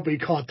lock up, and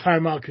you call a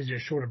timeout because you're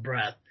short of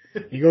breath.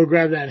 You go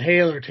grab that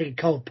inhaler, take a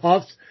couple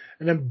puffs,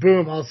 and then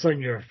boom, all of a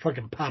sudden you're a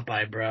fucking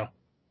Popeye, bro.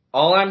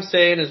 All I'm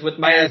saying is with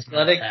my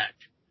athletic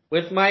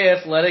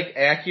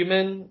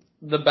acumen,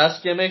 the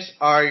best gimmicks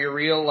are your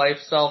real life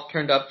self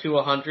turned up to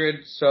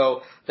 100,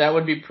 so that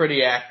would be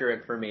pretty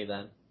accurate for me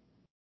then.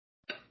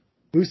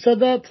 Who said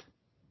that?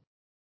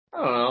 I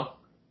don't know.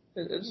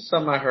 It's just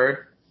something I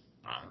heard.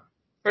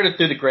 Heard it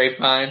through the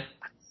grapevine.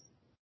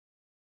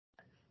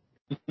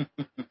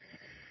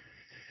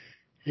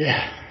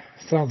 Yeah,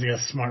 sounds like a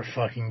smart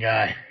fucking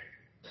guy.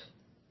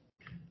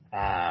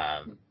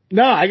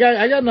 No, I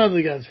got nothing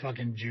against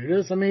fucking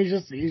Judas. I mean,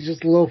 he's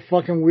just a little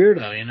fucking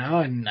weirdo, and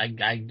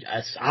I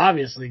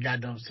obviously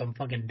got some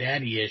fucking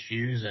daddy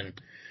issues and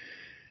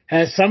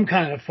has some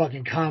kind of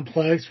fucking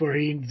complex where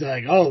he's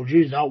like, oh,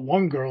 geez, not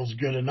one girl's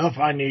good enough.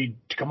 I need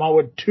to come out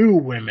with two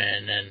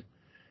women. And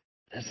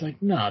it's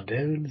like, no,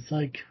 dude. It's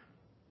like,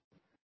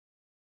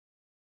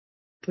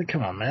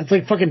 come on, man. It's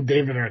like fucking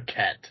David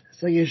Arquette.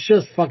 It's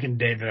just fucking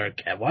David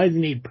Arquette. Why does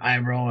he need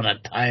pyro and a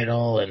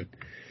title and,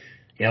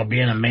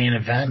 be in a main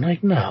event?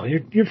 Like, no,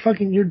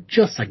 you're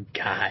just a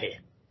guy.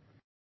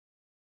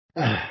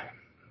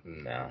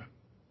 No.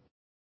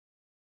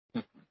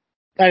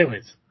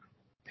 Anyways,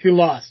 he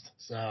lost.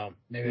 So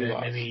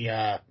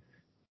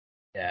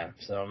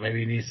so maybe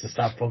he needs to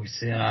stop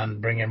focusing on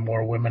bringing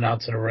more women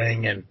out to the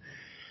ring and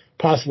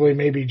possibly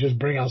maybe just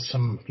bring out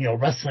some,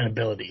 wrestling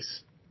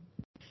abilities.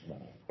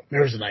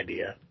 There's an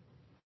idea.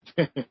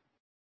 All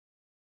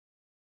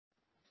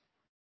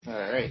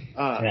right.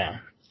 Yeah.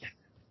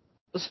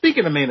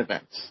 Speaking of main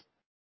events,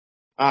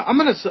 I'm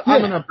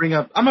gonna bring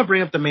up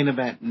the main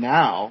event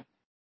now,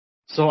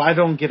 so I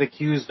don't get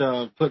accused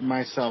of putting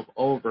myself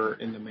over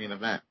in the main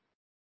event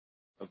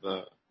of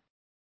the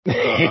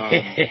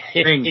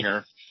thing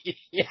here.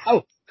 Yeah,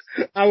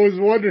 I was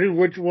wondering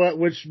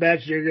which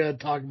match you're gonna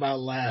talk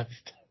about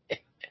last.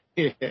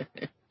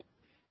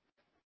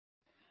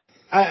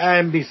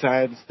 And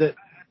besides, the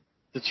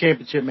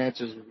championship match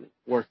is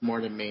worth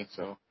more than me.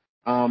 So,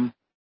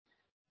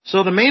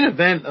 so the main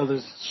event of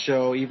this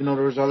show, even though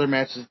there was other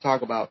matches to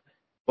talk about,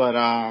 but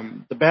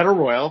the Battle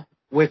Royal,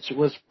 which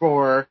was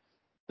for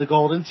the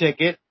golden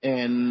ticket,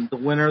 and the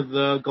winner of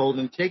the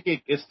golden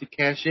ticket gets to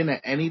cash in at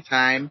any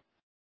time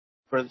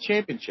for the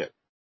championship.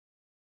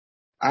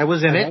 I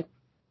was in it.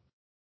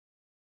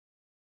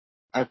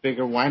 I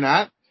figured, why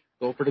not?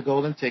 go for the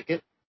golden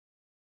ticket.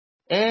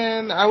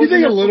 And I Do was you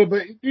think a little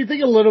bit? Do you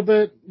think a little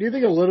bit?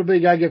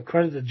 You gotta give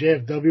credit to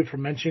JFW for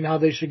mentioning how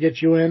they should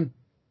get you in?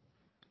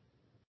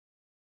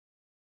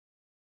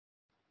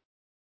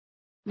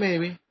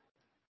 Maybe.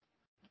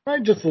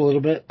 Right, just a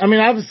little bit. I mean,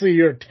 obviously,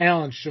 your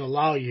talent should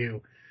allow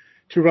you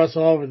to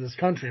wrestle all over this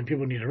country, and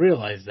people need to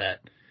realize that.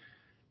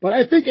 But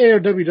I think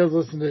ARW does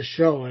listen to this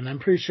show, and I'm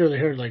pretty sure they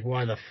heard, like,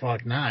 why the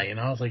fuck not, you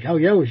know? It's like, hell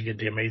yeah, we should get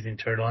the Amazing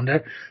Turtle on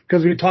there.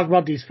 Because we talk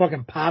about these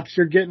fucking pops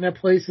you're getting at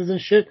places and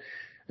shit,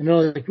 and they're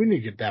like, we need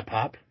to get that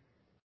pop.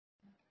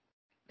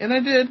 And I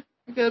did.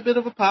 I got a bit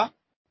of a pop.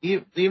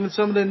 Even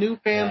some of the new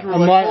fans were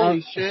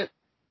holy shit.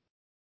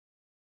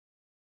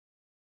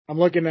 I'm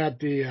looking at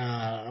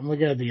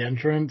the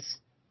entrance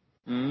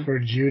for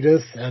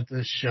Judas at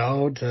this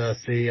show to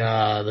see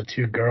the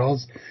two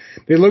girls.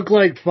 They look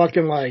like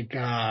fucking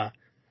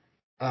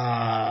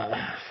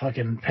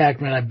fucking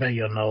Pac-Man. I bet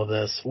you'll know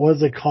this. What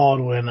is it called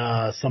when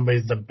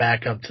somebody's the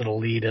backup to the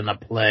lead in a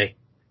play?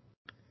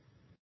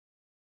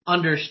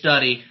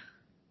 Understudy.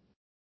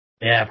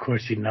 Yeah, of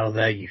course you know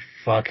that, you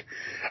fuck.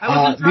 I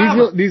was in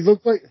drama. These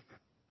look like,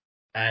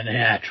 and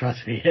yeah,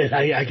 trust me,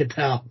 I could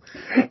tell.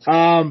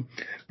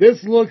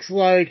 This looks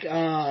like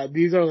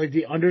these are like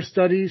the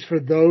understudies for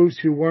those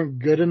who weren't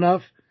good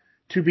enough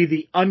to be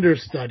the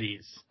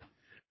understudies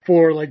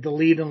for like the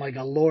lead in like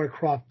a Lara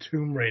Croft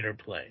Tomb Raider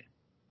play.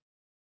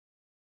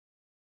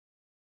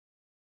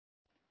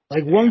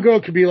 Like one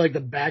girl could be like the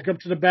backup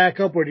to the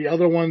backup, or the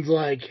other one's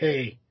like,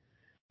 hey,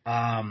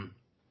 can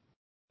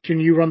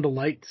you run the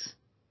lights?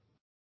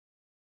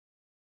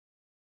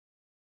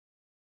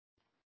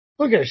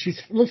 Look at her.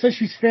 Looks like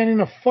she's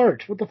fanning a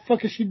fart. What the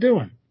fuck is she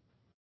doing?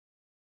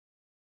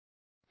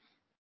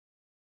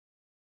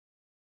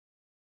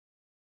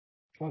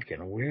 Fucking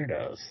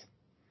weirdos.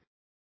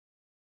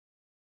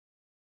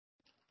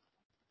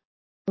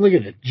 Look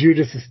at it.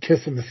 Judas is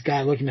kissing the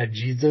sky looking at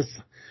Jesus.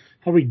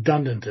 How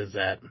redundant is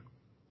that?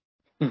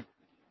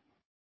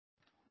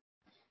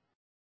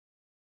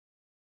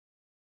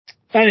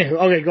 Anywho,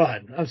 okay, go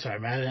ahead. I'm sorry,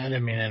 man. I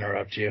didn't mean to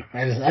interrupt you.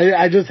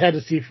 I just had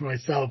to see for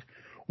myself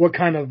what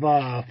kind of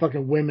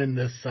fucking women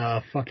this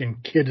fucking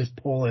kid is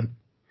pulling.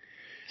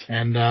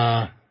 And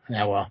yeah,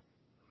 well.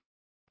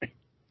 I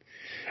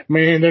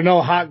mean, they're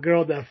no hot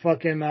girl that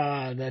fucking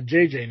that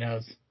JJ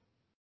knows.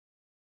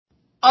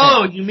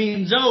 Oh, you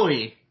mean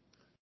Zoe?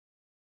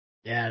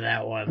 Yeah,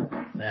 that one.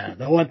 Yeah,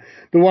 the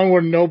one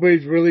where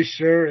nobody's really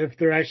sure if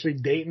they're actually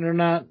dating or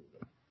not.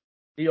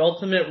 The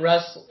ultimate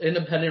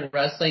independent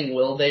wrestling,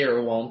 will they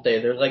or won't they?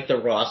 They're like the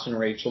Ross and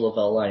Rachel of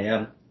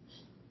LIM.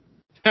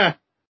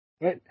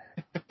 Right?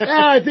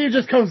 Yeah, I think it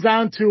just comes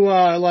down to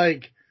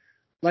like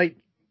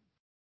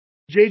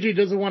JJ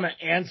doesn't want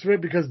to answer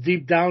it because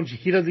deep down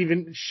she doesn't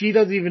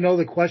even know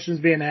the question's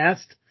being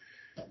asked.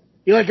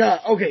 You're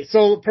like, okay,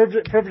 so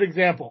perfect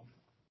example.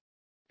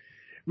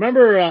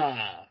 Remember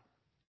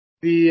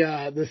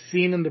the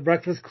scene in the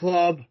Breakfast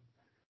Club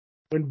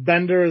when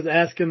Bender is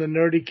asking the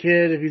nerdy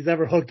kid if he's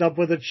ever hooked up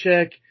with a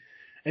chick,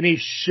 and he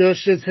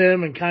shushes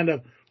him and kind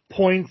of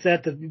points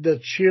at the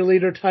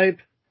cheerleader type?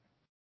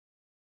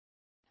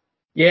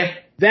 Yeah.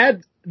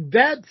 That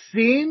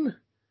scene,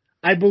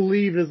 I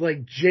believe, is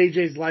like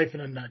JJ's life in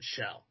a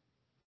nutshell.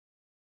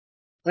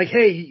 Like,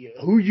 hey,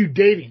 who you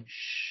dating?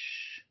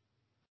 Shh.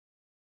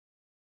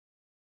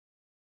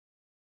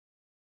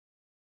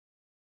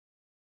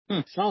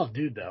 Solid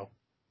dude, though.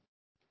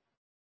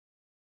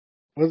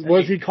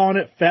 Was he calling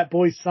it Fat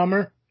Boy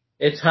Summer?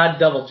 It's Hot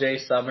Double J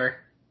Summer.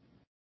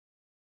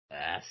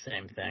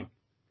 Same thing.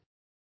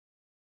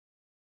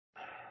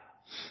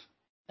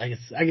 I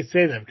can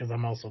say that because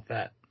I'm also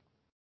fat.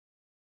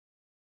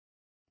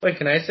 Wait,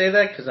 can I say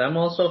that? Because I'm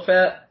also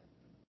fat?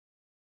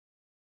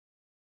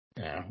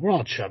 Yeah, we're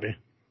all chubby.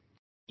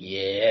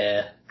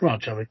 Yeah. We're all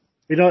chubby.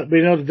 We know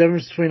the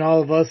difference between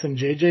all of us and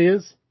JJ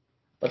is?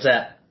 What's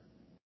that?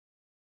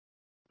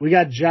 We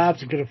got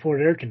jobs and could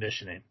afford air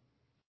conditioning.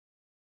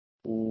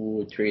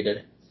 Ooh,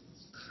 treated.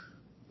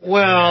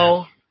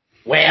 Well.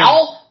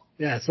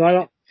 Yeah, so I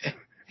don't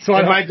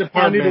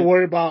need to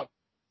worry about.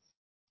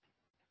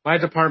 My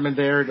department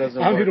there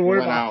doesn't. I don't need to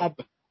worry about.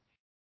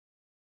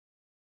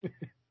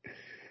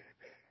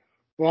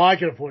 Well, I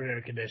can afford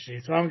air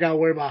conditioning, so I don't got to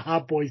worry about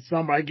Hot Boy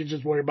Summer. I can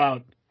just worry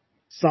about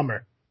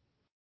summer.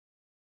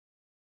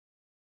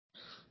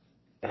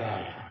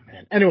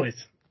 Man.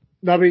 Anyways,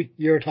 Nubby,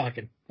 you were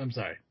talking. I'm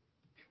sorry.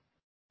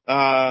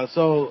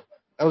 So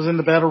I was in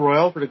the Battle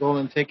Royal for the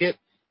golden ticket.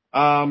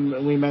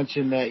 And we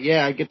mentioned that,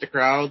 yeah, I get the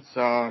crowds.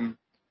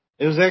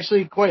 It was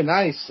actually quite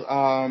nice.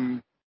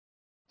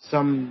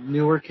 Some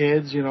newer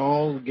kids, you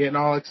know, getting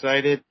all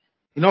excited.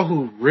 You know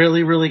who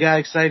really, really got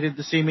excited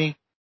to see me?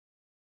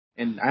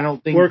 And I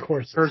don't think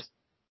Workhorses.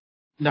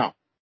 No.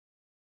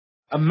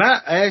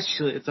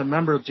 Actually, it's a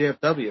member of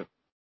JFW.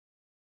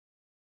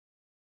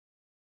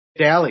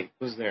 Dally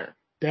was there.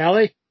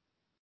 Dally?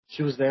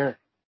 She was there.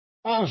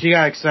 Oh. She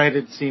got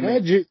excited to see me.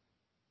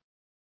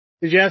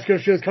 Did you ask her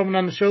if she was coming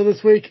on the show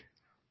this week?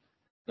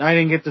 I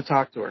didn't get to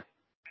talk to her.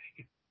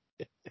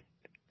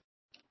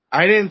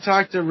 I didn't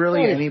talk to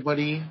really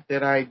anybody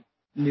that I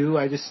knew.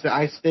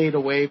 I stayed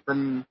away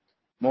from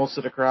most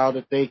of the crowd.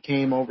 If they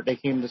came over, they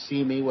came to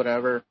see me,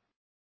 whatever.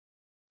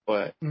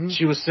 But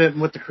she was sitting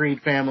with the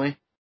Creed family,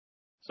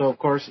 so of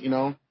course,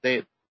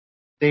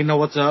 they know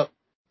what's up.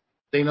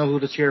 They know who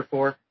to cheer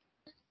for.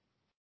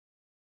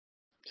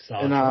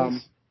 Solid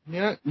And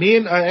me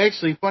and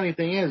actually, funny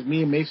thing is,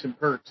 me and Mason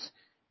Perks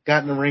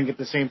got in the ring at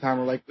the same time.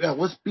 We're like, yeah,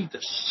 let's beat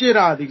the shit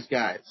out of these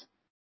guys.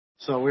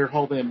 So we were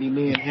hoping it'd be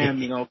me and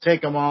him,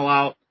 take them all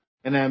out,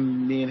 and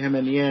then me and him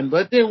in the end.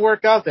 But it didn't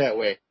work out that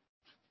way.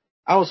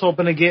 I was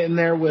hoping to get in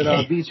there with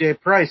BJ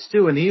Price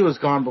too, and he was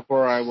gone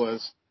before I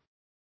was.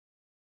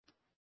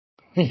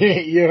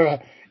 You're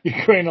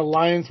creating an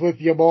alliance with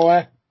your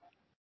boy.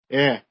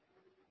 Yeah,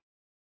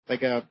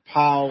 like a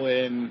POW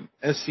and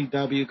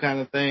SCW kind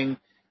of thing.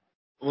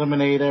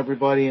 Eliminate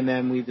everybody, and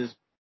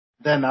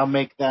then I'll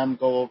make them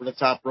go over the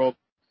top rope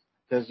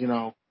because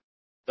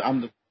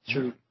I'm the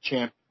true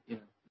champ.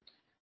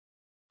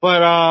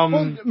 But Well,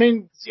 I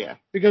mean, yeah,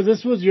 because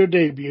this was your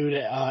debut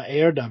at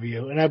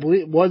ARW, and I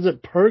believe was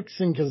it Perks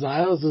and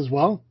Kazaios as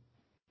well?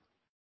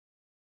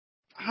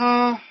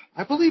 I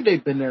believe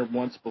they've been there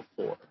once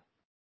before.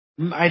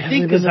 I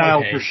think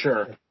Kazile for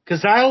sure.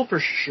 Kazile for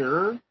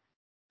sure.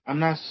 I'm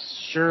not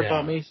sure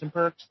about Mason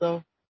Perks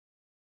though.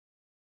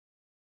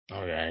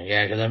 Okay,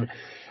 yeah,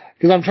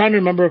 because I'm trying to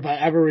remember if I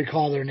ever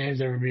recall their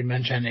names ever being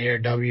mentioned in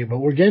ARW, but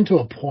we're getting to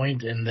a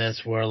point in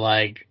this where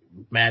like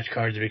match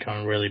cards are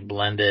becoming really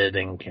blended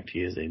and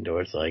confusing. To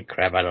where it's like,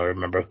 crap, I don't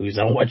remember who's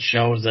on what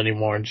shows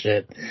anymore and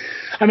shit.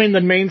 I mean,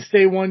 the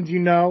mainstay ones,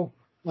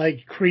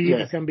 like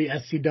Creed is going to be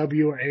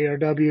SCW or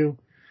ARW.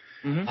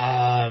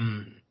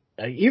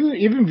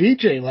 Even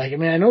VJ, like, I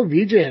mean, I know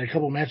VJ had a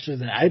couple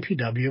matches in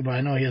IPW, but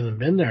I know he hasn't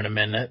been there in a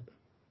minute.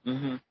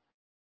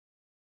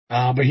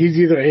 But he's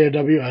either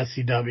ARW or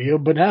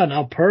SCW. But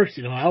now Perks,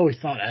 I always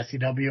thought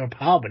SCW or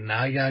POW, but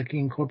now you got to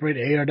incorporate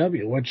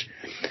ARW, which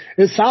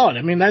is solid.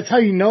 I mean, that's how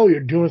you know you're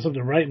doing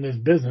something right in this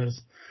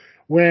business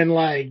when,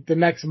 like, the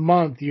next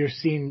month you're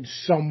seen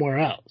somewhere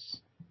else.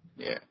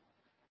 Yeah.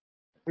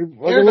 Look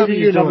at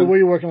you, what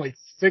you're working, like,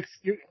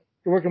 you're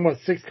working,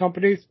 6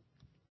 companies?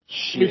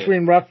 Shit.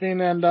 Between roughing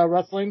and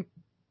wrestling?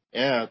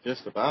 Yeah,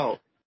 just about.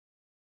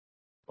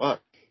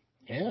 What?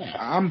 Yeah.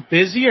 I'm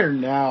busier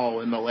now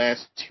in the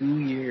last 2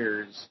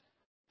 years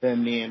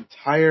than the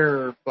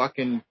entire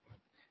fucking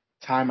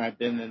time I've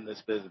been in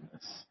this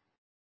business.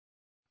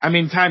 I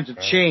mean, times have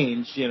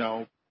changed,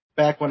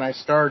 Back when I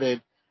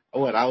started, I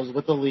was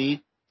with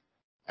Elite.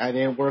 I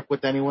didn't work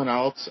with anyone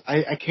else.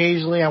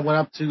 Occasionally I went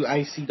up to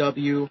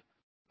ICW,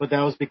 but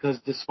that was because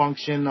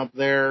Dysfunction up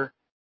there,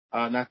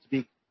 not to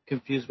be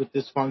confused with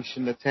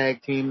Dysfunction, the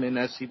tag team in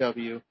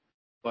SCW,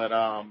 but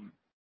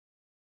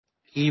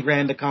he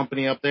ran the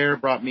company up there,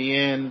 brought me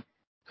in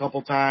a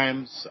couple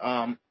times.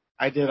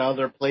 I did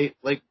other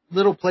like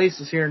little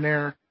places here and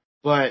there,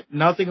 but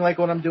nothing like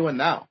what I'm doing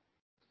now.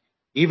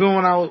 Even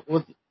when I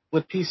was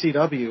with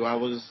PCW, I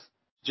was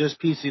just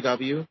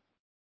PCW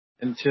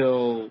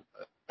until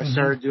I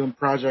started doing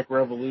Project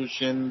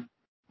Revolution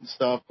and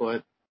stuff.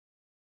 But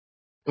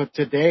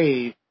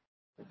today,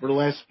 for the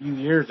last few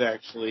years,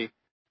 actually,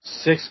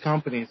 6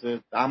 companies.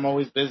 I'm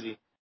always busy.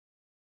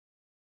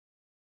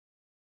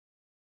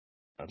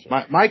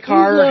 My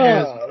car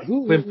has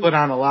been put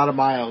on a lot of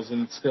miles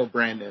and it's still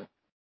brand new.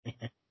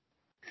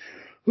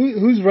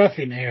 Who's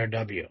roughing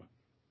ARW?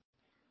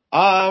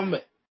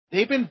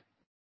 They've been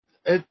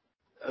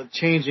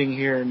changing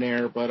here and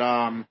there,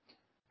 but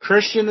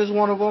Christian is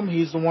one of them.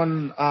 He's the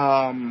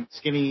one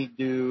skinny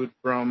dude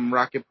from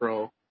Rocket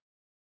Pro.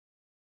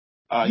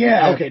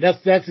 Okay,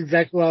 that's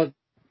exactly what.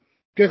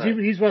 Because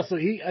he's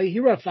wrestling. He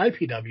refs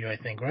IPW, I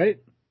think, right?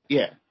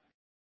 Yeah.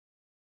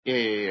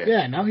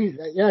 Yeah, now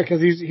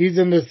because he's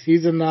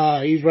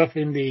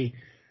roughing the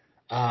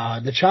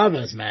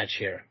Chavez match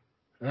here.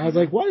 And I was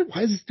like, why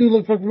does this dude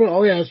look fucking real?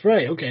 Oh yeah, that's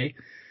right. Okay.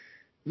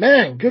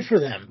 Man, good for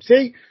them.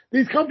 See,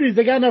 these companies,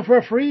 they got enough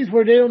referees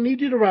where they don't need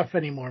you to ref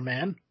anymore,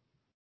 man.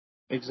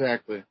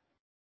 Exactly.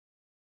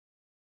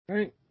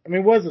 Right? I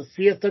mean, what is it?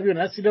 CSW and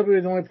SCW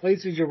are the only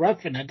places you're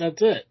roughing it.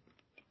 That's it.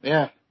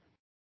 Yeah.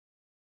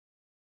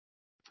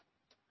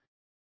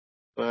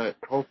 But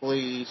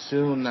hopefully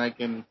soon I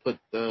can put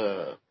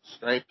the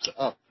stripes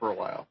up for a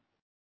while.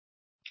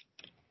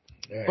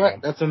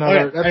 But that's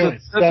another.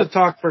 That's a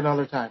talk for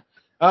another time.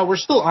 We're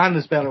still on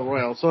this battle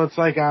royal, so it's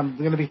like I'm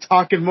going to be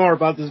talking more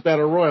about this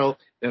battle royal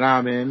than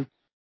I'm in.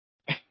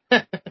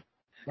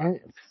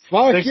 Right.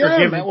 Fuck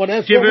yeah, man. Well,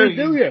 that's what we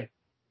do here.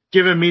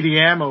 Giving me the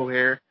ammo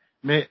here,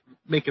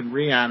 making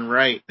Rion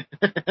right.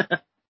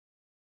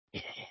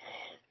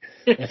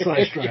 That's what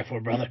I strive for,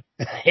 brother.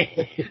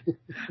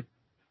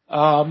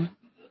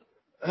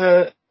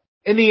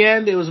 In the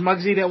end, it was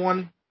Muggsy that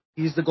won.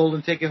 He's the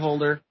golden ticket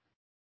holder.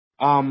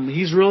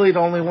 He's really the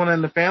only one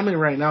in the family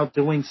right now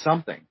doing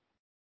something.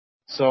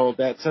 So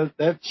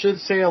that should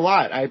say a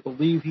lot. I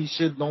believe he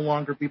should no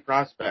longer be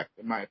prospect,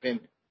 in my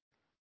opinion.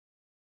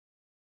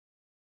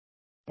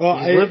 Well,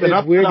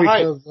 it's weird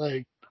because,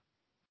 like,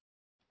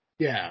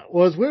 yeah.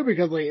 Well, it's weird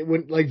because, like,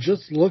 when, like,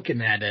 just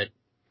looking at it,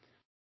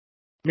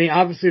 I mean,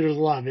 obviously there's a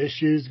lot of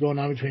issues going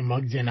on between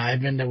Muggsy and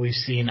Ivan that we've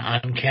seen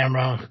on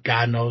camera.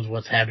 God knows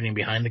what's happening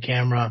behind the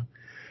camera.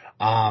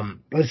 But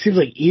it seems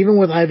like even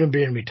with Ivan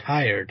being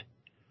retired,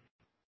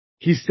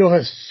 he still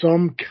has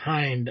some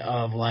kind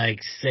of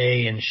like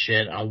say and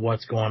shit on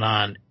what's going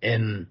on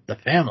in the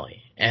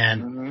family.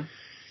 And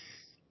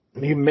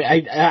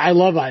I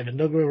love Ivan.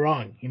 Don't get me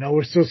wrong. You know,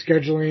 we're still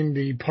scheduling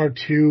the part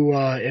 2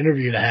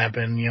 interview to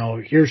happen. You know,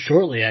 here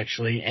shortly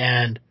actually.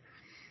 And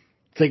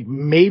it's like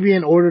maybe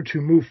in order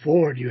to move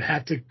forward, you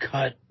have to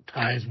cut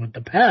ties with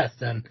the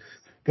past. And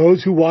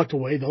those who walked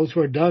away, those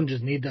who are done,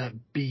 just need to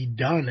be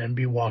done and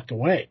be walked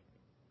away.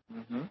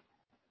 Mm-hmm.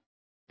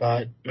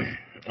 But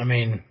I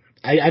mean,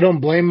 I don't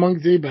blame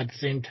Muggsy, but at the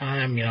same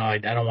time, you know, I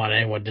don't want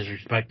anyone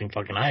disrespecting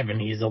fucking Ivan.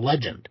 He's a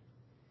legend.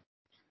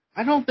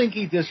 I don't think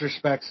he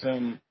disrespects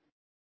him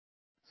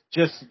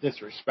just to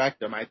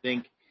disrespect him. I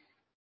think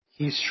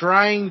he's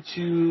trying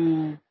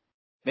to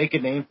make a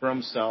name for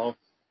himself,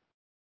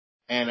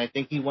 and I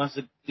think he wants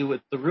to do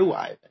it through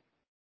Ivan.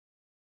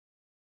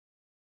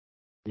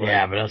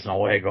 Yeah, but that's no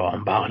way to go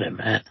about it,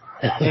 man.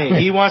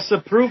 Hey, he wants to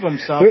prove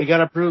himself. You got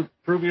to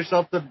prove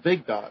yourself to the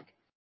big dog.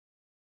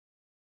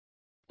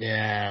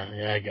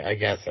 Yeah, I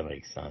guess that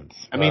makes sense.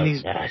 I mean,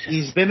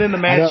 he's been in the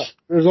match.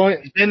 He's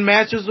been in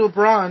matches with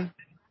Braun.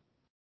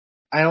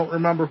 I don't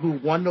remember who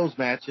won those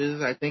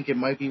matches. I think it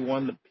might be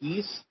one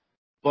apiece,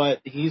 but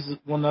he's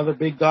one other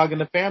big dog in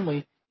the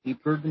family. He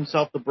proved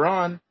himself to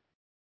Braun.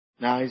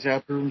 Now he's got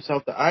to prove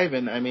himself to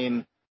Ivan. I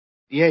mean,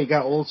 yeah, you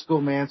got old school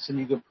Manson.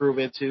 You could prove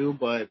it too,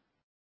 but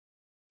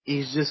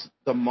he's just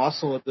the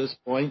muscle at this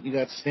point. You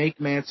got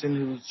Snake Manson,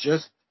 who's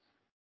just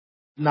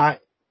not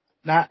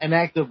an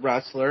active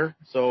wrestler,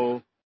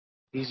 so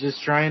he's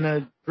just trying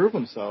to prove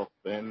himself.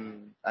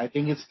 And I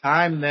think it's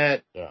time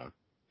that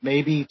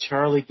maybe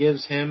Charlie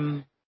gives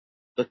him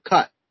the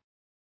cut,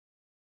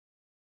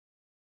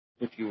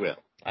 if you will.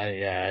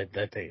 I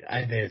think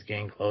it's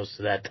getting close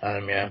to that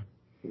time. Yeah.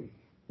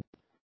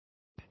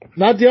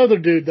 Not the other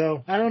dude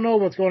though. I don't know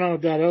what's going on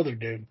with that other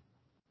dude.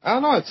 I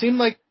don't know. It seemed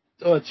like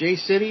Jay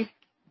City,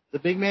 the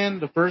big man,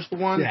 the first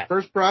one,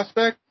 first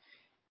prospect.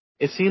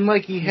 It seemed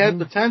like he had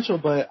potential,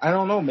 but I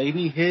don't know.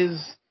 Maybe his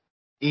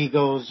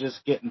ego is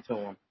just getting to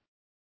him.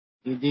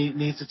 He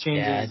needs to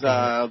change his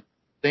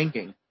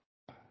thinking.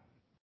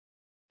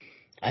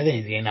 I think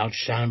he's getting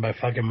outshined by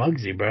fucking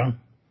Muggsy, bro.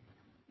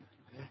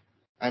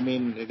 I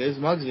mean, it is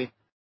Muggsy.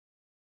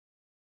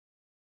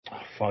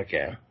 Oh, fuck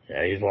yeah.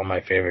 Yeah, he's one of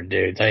my favorite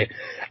dudes. I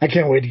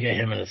can't wait to get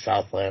him in the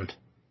Southland.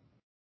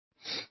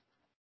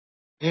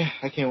 Yeah,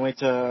 I can't wait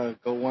to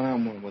go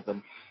one-on-one with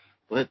him.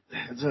 But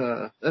that's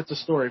a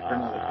story for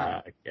another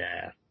time.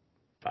 Yeah.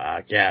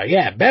 Fuck yeah.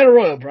 Yeah, Battle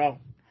Royal, bro.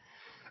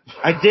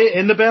 I did,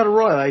 in the Battle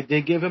Royal, I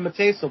did give him a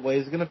taste of what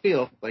he's going to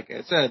feel, like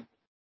I said.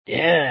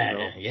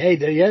 Yeah,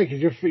 because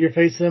you're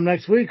facing him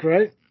next week,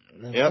 right?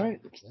 That's right.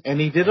 And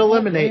he did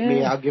eliminate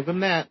me. I'll give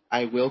him that.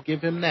 I will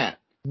give him that.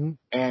 Mm-hmm.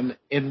 And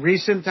in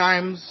recent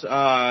times,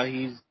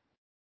 him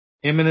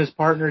and his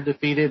partner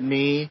defeated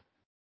me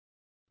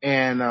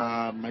and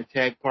my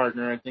tag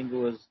partner. I think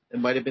it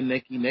might have been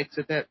Nikki Nix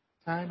at that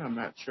time. I'm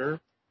not sure.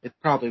 It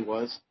probably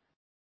was.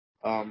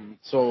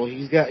 So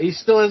he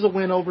still has a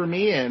win over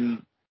me,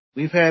 and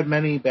we've had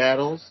many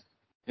battles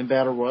in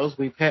Battle Royals.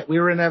 We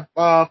were in that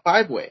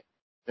 5-way,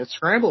 that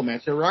scramble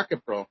match at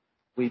Rocket Pro.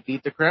 We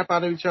beat the crap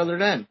out of each other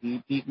then.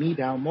 He beat me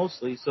down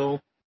mostly, so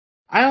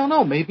I don't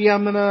know. Maybe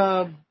I'm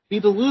gonna be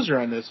the loser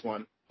on this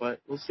one, but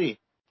we'll see.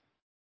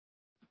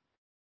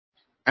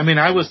 I mean,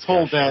 I was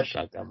told that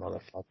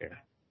motherfucker.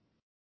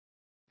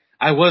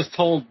 I was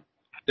told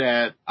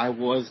that I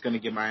was gonna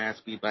get my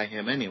ass beat by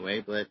him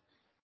anyway, but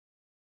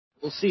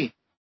we'll see.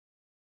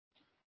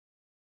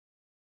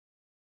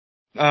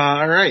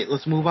 All right,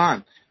 let's move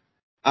on.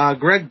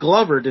 Greg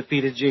Glover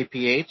defeated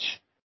JPH.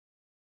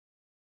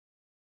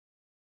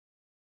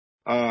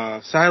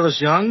 Silas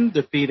Young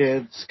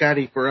defeated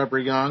Scotty Forever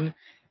Young,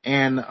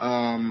 and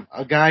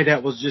a guy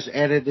that was just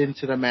added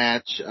into the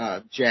match,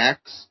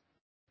 Jax.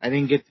 I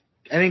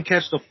didn't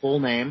catch the full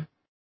name.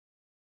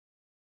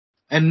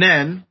 And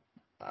then,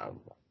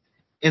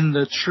 in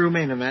the true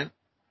main event,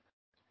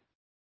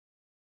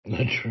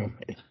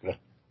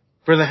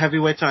 for the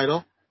heavyweight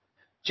title,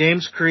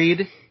 James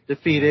Creed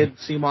defeated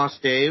C-Moss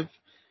Dave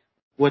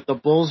with the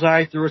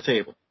bullseye through a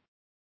table.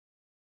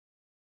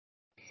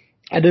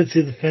 I did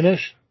see the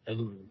finish.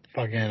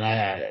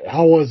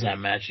 How was that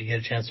match? You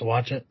get a chance to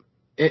watch it?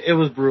 It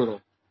was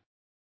brutal.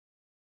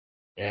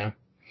 Yeah.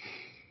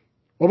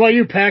 What about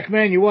you,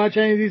 Pac-Man? You watch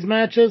any of these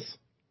matches?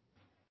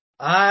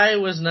 I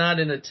was not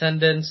in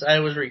attendance. I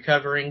was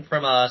recovering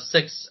from a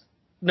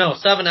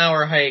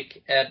 7-hour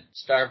hike at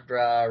Starved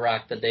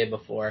Rock the day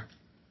before.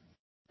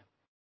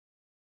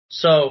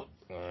 So,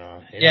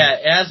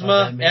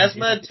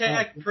 asthma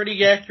attack,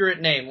 pretty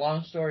accurate name.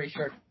 Long story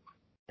short.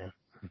 Yeah.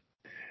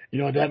 You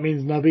know what that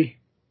means, Nubby?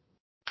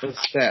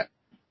 What's that?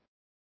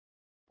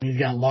 He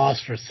got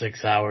lost for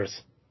 6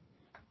 hours.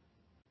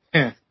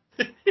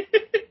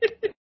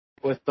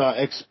 With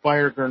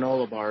expired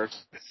granola bars.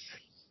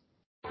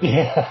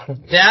 Yeah.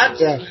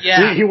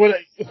 He would.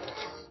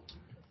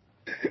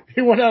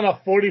 He went on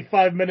a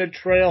 45-minute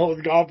trail,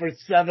 was gone for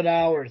 7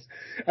 hours.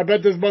 I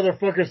bet this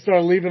motherfucker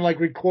started leaving like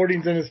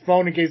recordings in his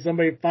phone in case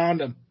somebody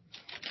found him.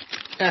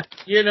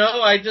 You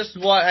know, I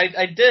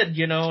did,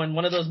 you know, and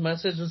one of those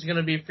messages is going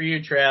to be for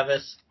you,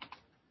 Travis.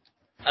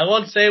 I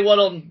won't say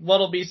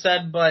what'll be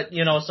said, but,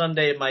 you know,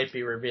 someday it might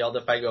be revealed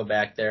if I go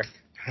back there.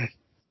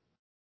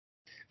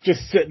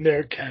 Just sitting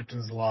there,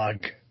 captain's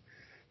log.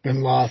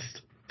 Been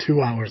lost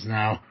 2 hours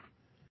now.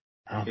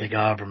 I don't think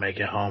I'll ever make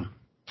it home.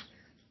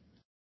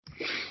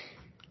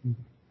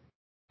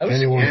 If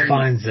anyone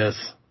finds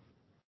this.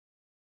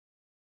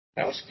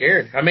 I was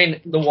scared. I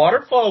mean, the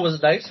waterfall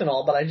was nice and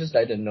all, but I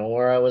didn't know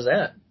where I was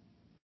at.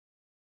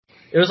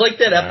 It was like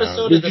that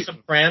episode of The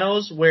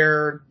Sopranos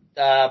where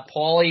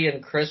Paulie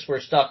and Chris were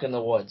stuck in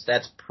the woods.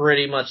 That's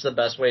pretty much the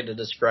best way to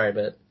describe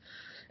it.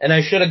 And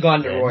I should have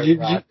gone to Roy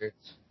Rogers.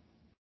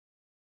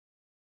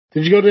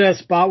 Did you go to that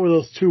spot where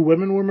those 2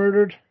 women were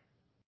murdered?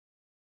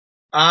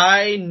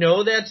 I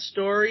know that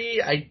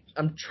story.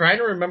 I'm trying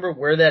to remember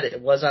where that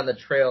it was on the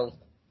trail.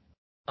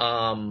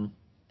 I'm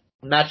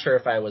not sure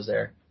if I was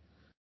there.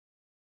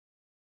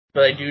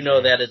 But I do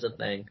know that is a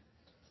thing.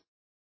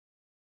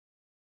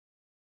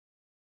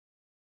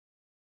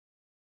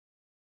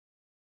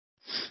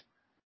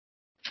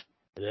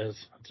 It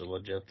is. It's a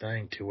legit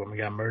thing. 2 women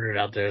got murdered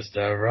out there at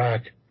Starved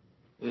Rock.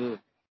 I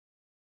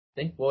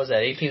think, what was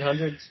that,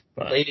 1800s?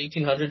 Late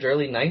 1800s,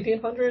 early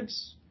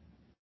 1900s?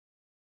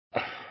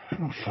 I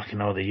don't fucking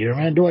know the year,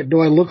 man. Do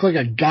I look like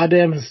a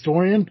goddamn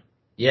historian?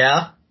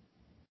 Yeah.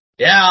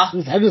 Yeah.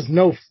 I just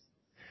know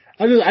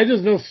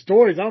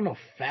stories. I don't know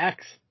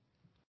facts.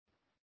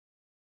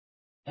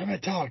 Let me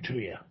talk to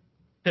you.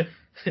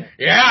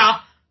 Yeah.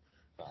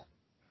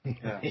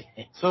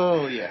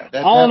 So yeah,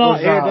 all in all,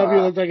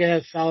 ARW looked like it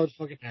had a solid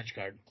fucking match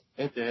card.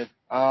 It did.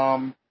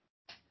 I'm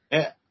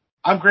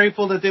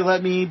grateful that they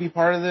let me be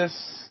part of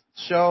this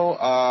show.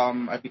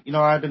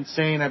 I've been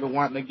saying I've been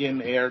wanting to get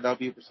in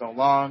ARW for so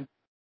long.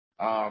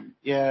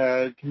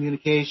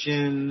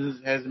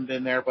 Communications hasn't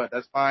been there, but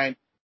that's fine.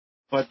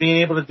 But being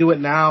able to do it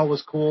now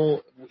was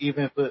cool,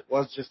 even if it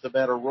was just a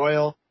battle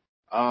royal.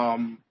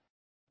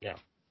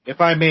 If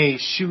I may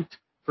shoot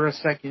for a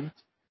second,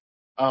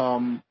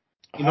 the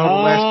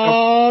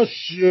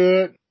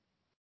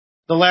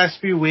last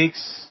few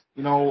weeks,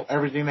 you know,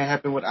 everything that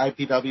happened with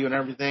IPW and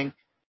everything,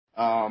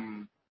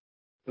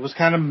 it was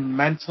kind of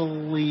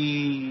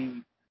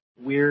mentally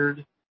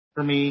weird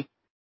for me.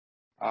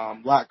 A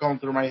lot going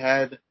through my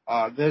head.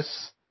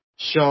 This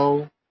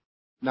show,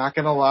 not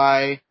gonna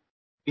lie,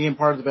 being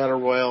part of the Battle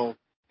Royal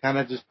kind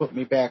of just put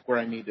me back where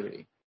I need to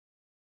be.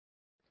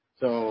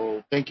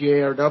 So thank you,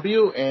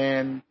 ARW,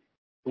 and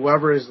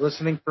whoever is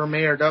listening from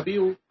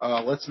ARW,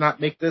 let's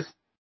not make this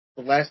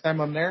the last time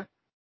I'm there.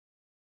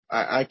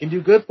 I can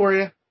do good for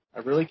you. I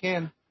really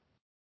can.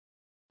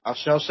 I'll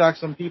shell shock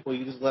some people.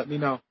 You just let me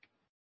know.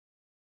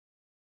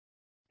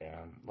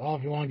 Yeah. Well,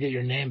 if you want to get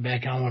your name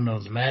back on one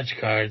of those match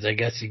cards, I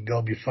guess you could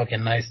go be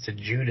fucking nice to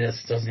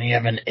Judas. Doesn't he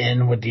have an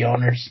in with the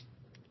owners?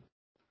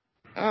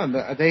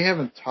 They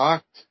haven't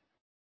talked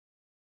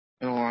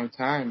in a long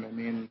time. I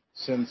mean,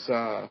 since,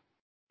 the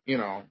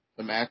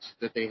match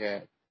that they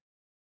had.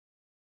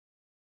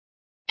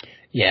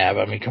 Yeah,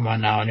 but I mean, come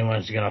on now.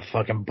 Anyone's gonna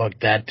fucking book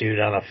that dude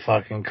on a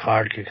fucking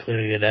card could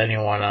clearly get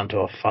anyone onto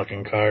a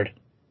fucking card.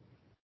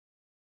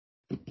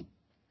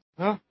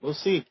 Well, we'll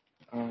see.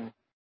 We'll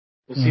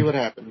see what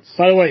happens.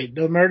 By the way,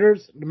 the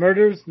murders,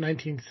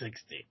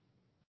 1960.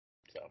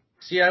 So.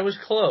 See, I was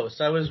close.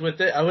 I was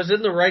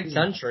in the right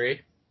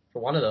century for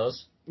one of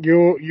those.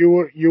 You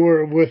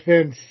were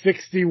within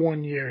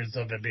 61 years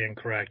of it being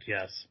correct.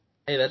 Yes.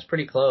 Hey, that's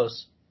pretty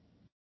close.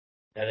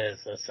 That is.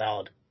 That's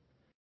solid.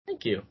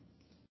 Thank you.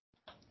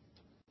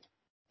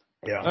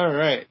 Yeah. All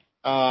right.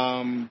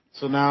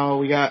 So now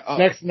we got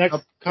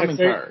upcoming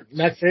cards.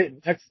 Next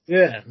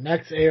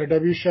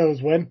ARW shows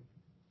when?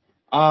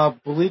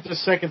 Believe the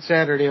second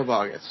Saturday of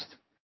August,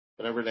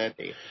 whatever that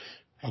date is.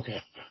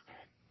 Okay,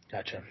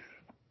 gotcha.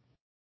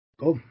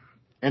 Cool.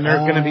 And they're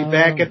going to be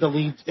back at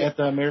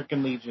the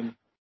American Legion.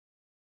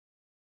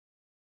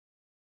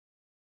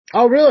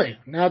 Oh, really?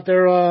 Not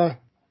their own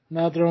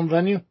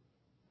venue?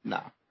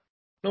 No.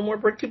 No more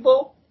Bricky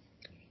Bowl?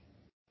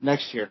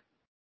 Next year.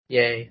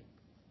 Yay.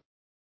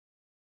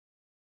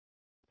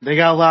 They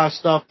got a lot of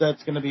stuff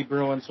that's going to be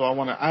brewing, so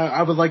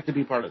I would like to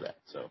be part of that.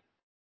 So.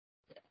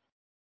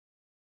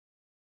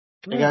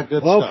 They got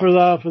good stuff.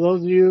 Well, for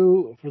those of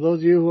you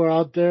who are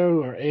out there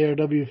who are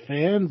ARW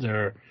fans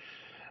or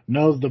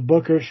knows the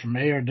bookers from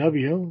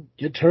ARW,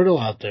 get Turtle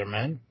out there,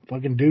 man.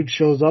 Fucking dude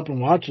shows up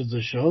and watches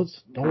the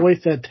shows. Don't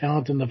waste that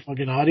talent in the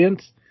fucking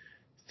audience.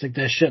 Stick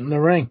that shit in the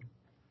ring.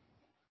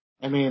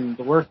 I mean,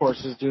 the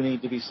workhorses do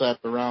need to be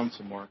slapped around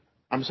some more.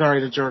 I'm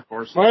sorry, the jerk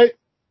horses.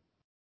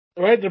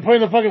 Right, they're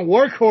putting the fucking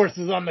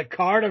workhorses on the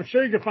card. I'm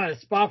sure you can find a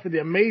spot for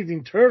the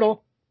amazing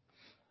Turtle.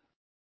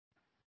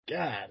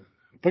 God.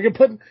 Fucking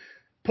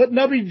put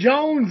Nubby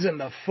Jones in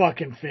the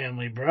fucking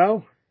family,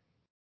 bro.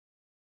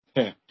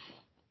 Yeah.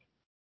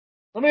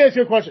 Let me ask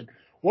you a question.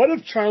 What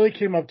if Charlie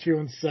came up to you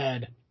and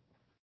said,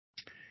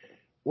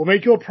 we'll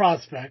make you a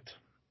prospect,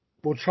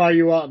 we'll try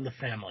you out in the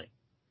family.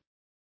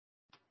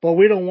 But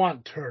we don't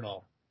want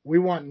Turtle. We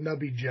want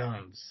Nubby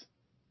Jones.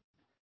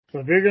 So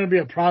if you're going to be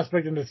a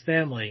prospect in this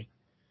family,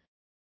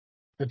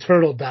 the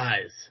Turtle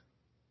dies.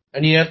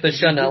 And you have to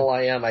shun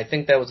LIM. I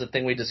think that was a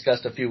thing we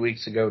discussed a few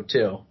weeks ago,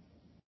 too.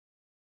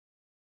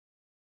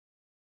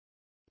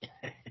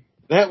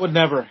 That would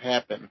never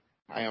happen,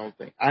 I don't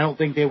think. I don't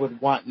think they would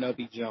want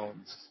Nubby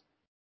Jones.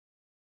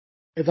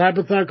 It's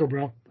hypothetical,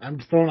 bro. I'm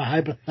throwing a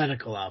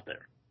hypothetical out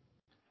there.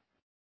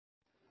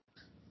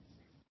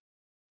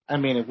 I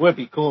mean, it would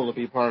be cool to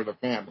be part of the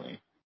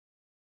family.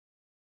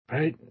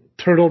 Right?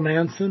 Turtle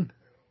Manson?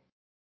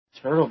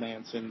 Turtle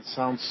Manson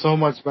sounds so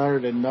much better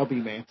than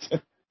Nubby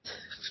Manson.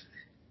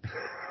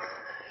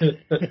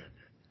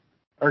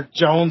 Or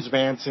Jones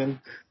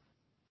Manson.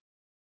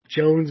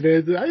 Jones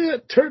Manson. Yeah,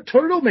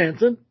 Turtle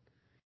Manson.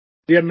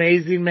 The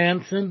Amazing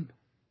Manson.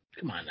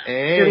 Come on now.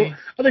 Hey.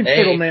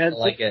 Turtle Manson.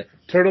 I like it.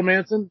 Turtle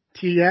Manson.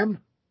 TM.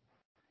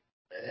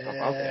 How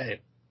about that?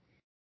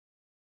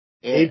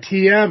 Yeah.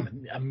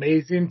 ATM.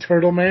 Amazing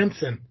Turtle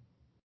Manson.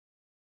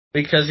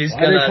 Because he's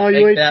going to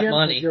make that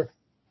money.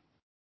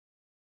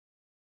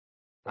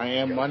 I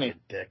am money.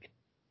 Dick.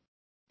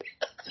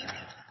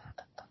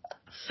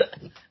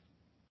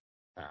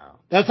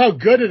 That's how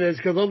good it is,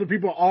 because other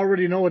people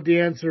already know what the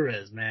answer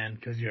is, man.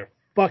 Because you're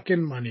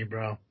fucking money,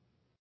 bro.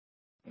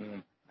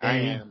 I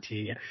am.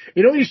 You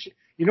know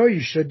what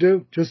you should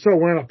do? Just start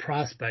wearing a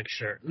prospect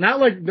shirt. Not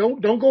like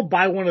don't go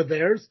buy one of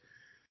theirs.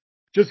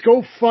 Just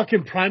go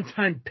fucking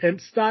primetime pimp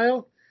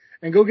style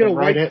and go get a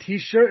white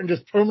T-shirt and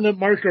just permanent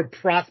marker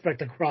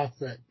prospect across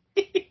it.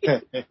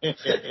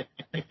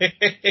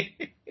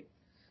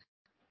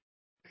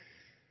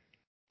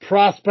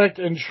 Prospect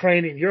and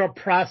training. You're a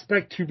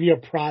prospect to be a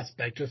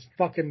prospect. Just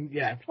fucking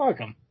fuck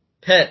them.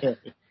 Pitt.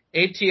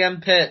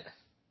 ATM Pitt.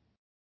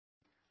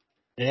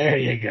 There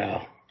you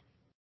go.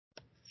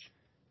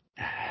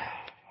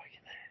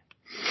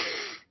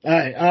 All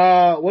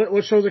right.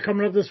 What shows are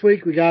coming up this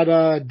week? We got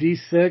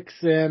D6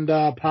 and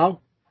POW.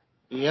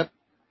 Yep.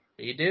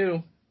 You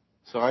do.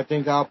 So I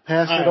think I'll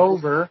pass it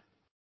over.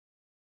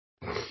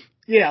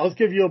 Yeah, let's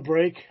give you a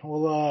break.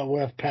 We'll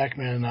have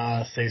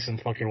Pac-Man say some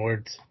fucking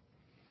words.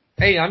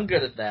 Hey, I'm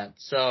good at that.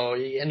 So,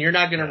 and you're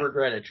not going to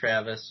regret it,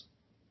 Travis.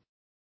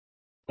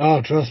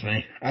 Oh, trust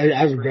me.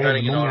 I regret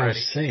it the moment I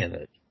was saying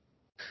it.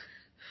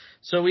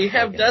 So we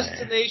have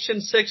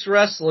Destination 6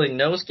 Wrestling,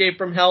 No Escape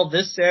from Hell,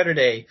 this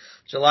Saturday,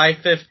 July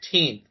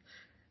 15th.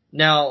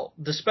 Now,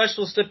 the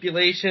special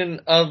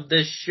stipulation of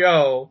this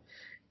show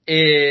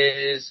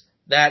is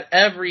that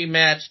every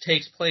match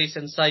takes place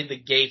inside the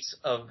gates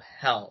of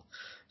hell.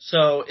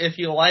 So if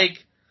you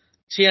like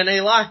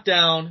TNA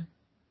Lockdown,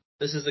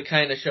 this is the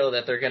kind of show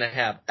that they're going to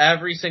have.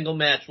 Every single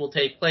match will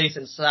take place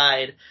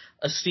inside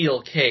a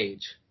steel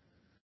cage.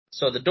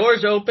 So the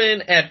doors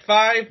open at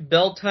 5,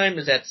 bell time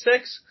is at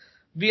 6.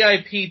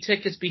 VIP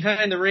tickets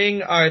behind the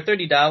ring are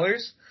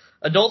 $30.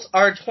 Adults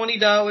are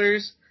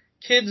 $20.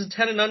 Kids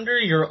 10 and under,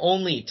 you're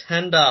only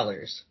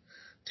 $10.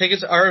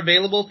 Tickets are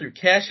available through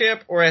Cash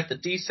App or at the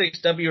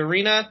D6W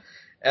Arena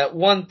at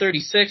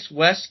 136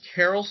 West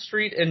Carroll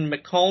Street in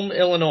Macomb,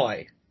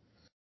 Illinois.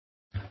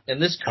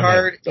 And this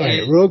card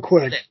is real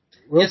quick.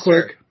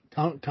 Sir.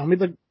 Tell me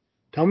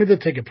the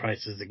ticket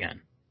prices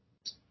again.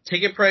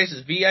 Ticket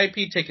prices,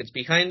 VIP tickets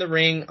behind the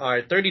ring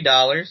are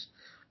 $30.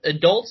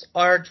 Adults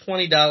are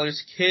 $20.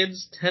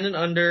 Kids 10 and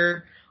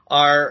under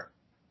are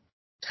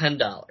 $10.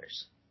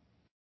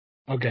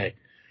 Okay.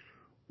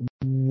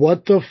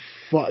 What the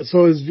fuck?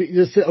 So is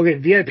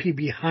VIP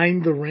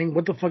behind the ring?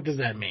 What the fuck does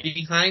that mean?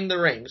 Behind the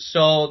ring.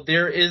 So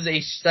there is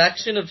a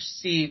section of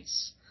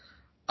seats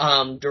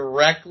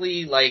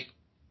directly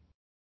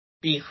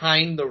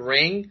behind the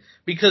ring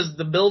because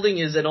the building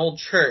is an old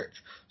church.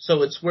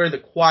 So it's where the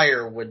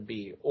choir would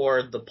be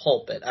or the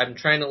pulpit. I'm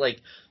trying to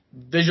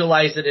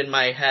visualize it in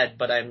my head,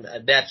 but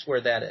that's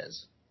where that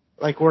is.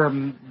 Like where a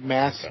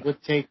mass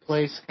would take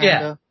place,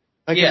 kinda?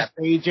 Yeah. A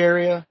stage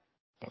area?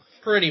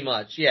 Pretty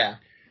much, yeah.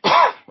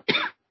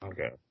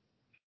 Okay.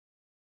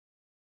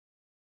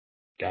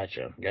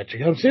 Gotcha.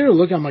 I'm sitting here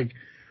looking, I'm like,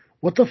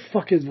 what the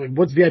fuck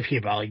what's VIP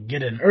about?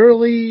 Get in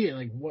early?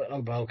 What?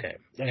 Okay.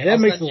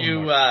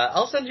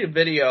 I'll send you a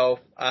video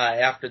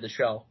after the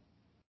show.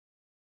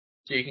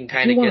 So you can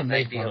kind of get an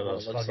idea of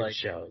what it looks like.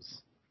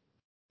 Shows.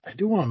 I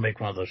do want to make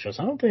one of those shows.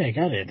 I don't think I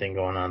got anything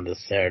going on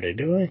this Saturday,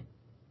 do I?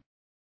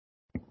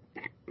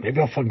 Maybe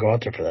I'll fucking go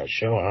out there for that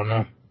show. I don't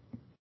know.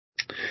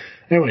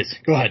 Anyways,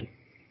 go ahead.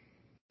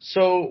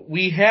 So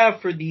we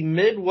have for the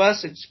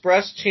Midwest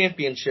Express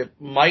Championship,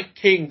 Mike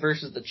King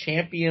versus the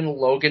champion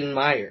Logan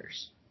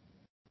Myers.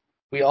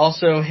 We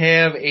also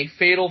have a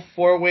fatal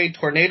 4-way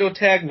tornado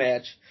tag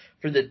match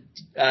for the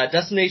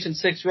Destination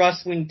 6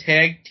 Wrestling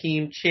Tag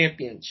Team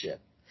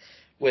Championship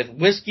with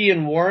Whiskey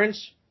and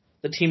Warrants,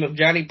 the team of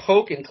Johnny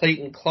Poke and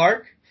Clayton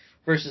Clark,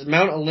 versus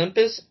Mount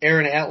Olympus,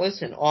 Aaron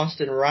Atlas and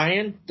Austin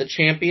Ryan, the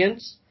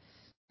champions,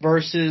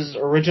 versus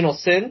Original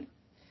Sin,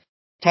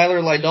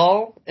 Tyler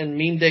Lydall and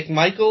Mean Dick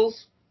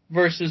Michaels,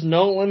 versus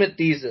No Limit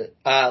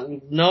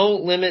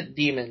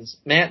Demons,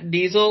 Matt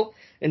Diesel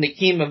and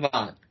Akeem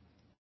Avant.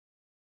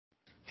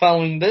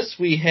 Following this,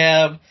 we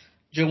have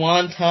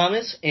Jawan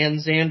Thomas and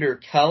Xander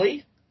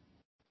Kelly.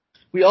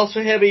 We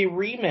also have a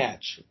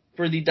rematch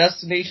for the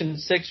Destination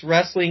 6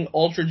 Wrestling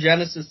Ultra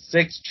Genesis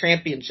 6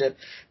 Championship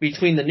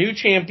between the new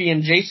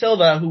champion, Jay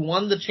Silva, who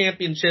won the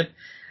championship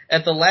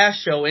at the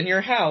last show in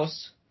your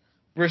house,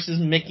 versus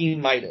Mickey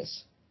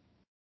Midas.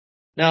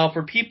 Now,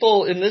 for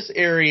people in this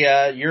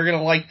area, you're going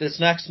to like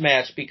this next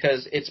match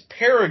because it's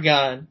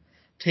Paragon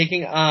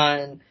taking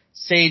on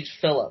Sage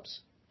Phillips.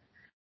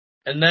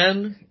 And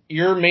then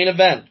your main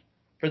event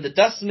for the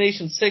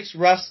Destination 6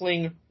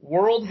 Wrestling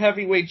World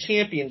Heavyweight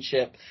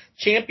Championship,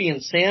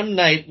 champion Sam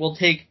Knight will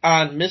take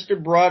on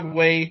Mr.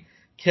 Broadway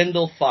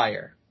Kendall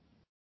Fire.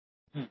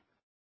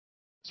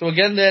 So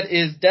again, that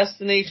is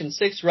Destination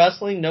 6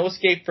 Wrestling, No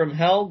Escape from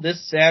Hell,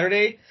 this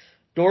Saturday.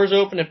 Doors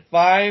open at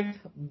 5.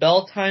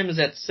 Bell time is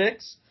at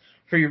 6.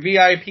 For your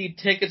VIP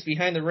tickets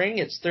behind the ring,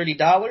 it's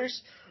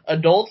 $30.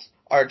 Adults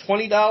are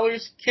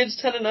 $20. Kids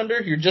 10 and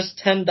under, you're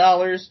just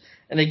 $10.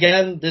 And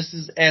again, this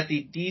is at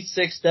the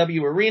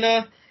D6W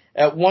Arena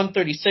at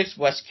 136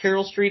 West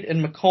Carroll Street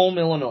in Macomb,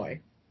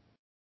 Illinois.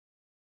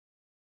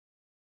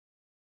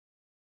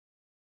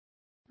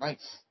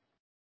 Nice.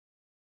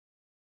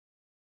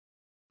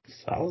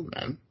 Solid,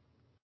 man.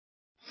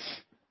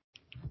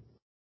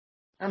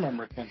 I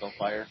remember Kendall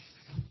Fire.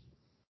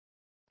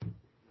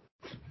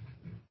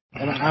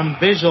 And I'm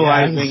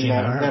visualizing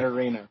that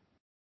arena.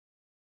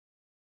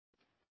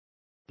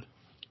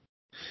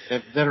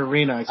 That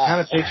arena. I'm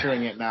kind of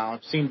picturing it now.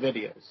 I've seen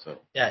videos. So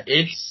yeah,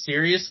 it's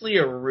seriously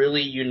a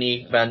really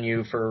unique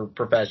venue for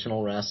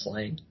professional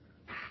wrestling.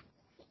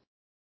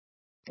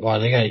 Wow,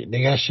 they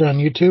got shit on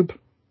YouTube?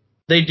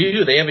 They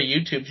do. They have a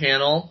YouTube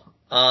channel.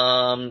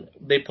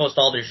 They post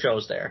all their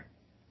shows there.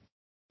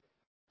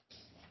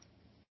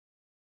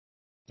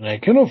 Yeah,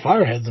 Kendall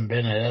Fire hasn't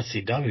been at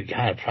SCW.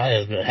 God,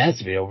 it has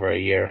to be over a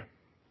year.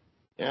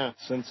 Yeah,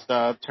 since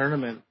the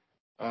tournament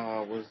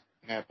was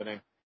happening.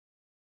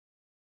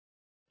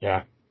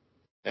 Yeah.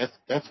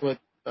 That's what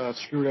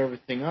screwed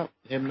everything up.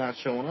 Him not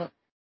showing up.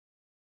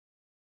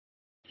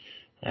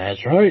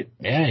 That's right.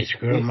 Yeah, he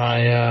screwed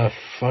my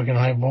fucking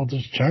high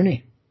voltage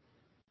tourney.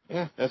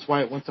 Yeah, that's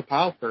why it went to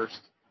POW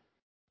first.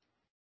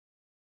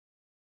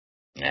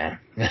 Yeah.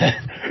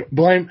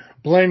 blame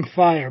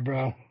Fire,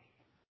 bro.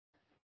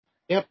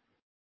 Yep.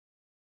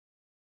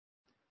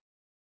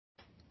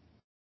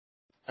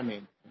 I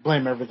mean,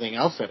 blame everything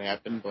else that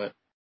happened, but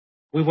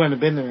we wouldn't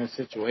have been in a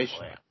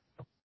situation.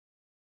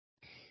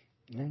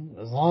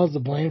 As long as the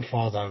blame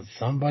falls on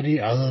somebody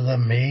other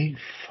than me,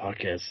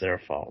 fuck it, it's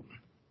their fault.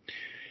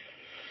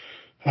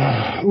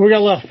 We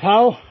got left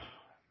POW?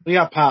 We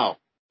got POW.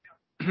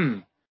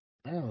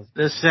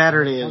 This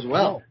Saturday as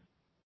well. POW.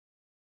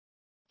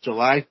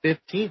 July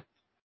 15th.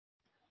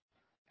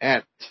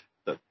 At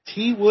the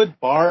T-Wood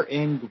Bar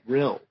and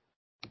Grill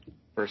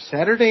for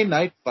Saturday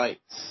Night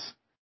Fights.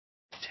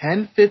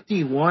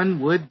 1051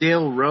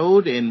 Wooddale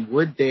Road in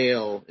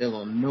Wooddale,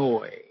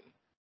 Illinois.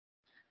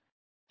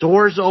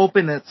 Doors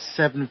open at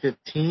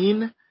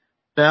 7:15.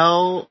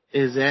 Bell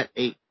is at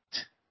 8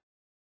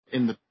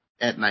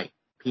 at night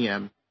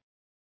p.m.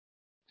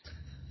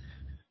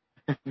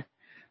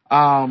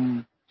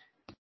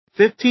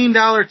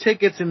 $15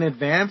 tickets in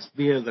advance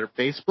via their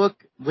Facebook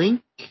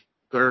link,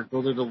 or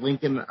go to the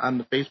link on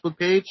the Facebook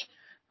page.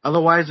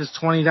 Otherwise, it's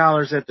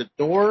 $20 at the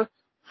door.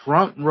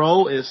 Front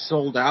row is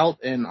sold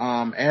out, and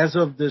as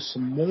of this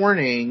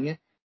morning,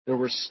 there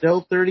were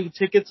still 30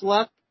 tickets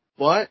left,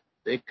 but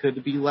it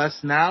could be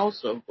less now,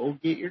 so go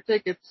get your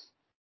tickets.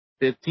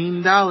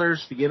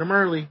 $15 to get them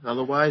early.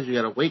 Otherwise, you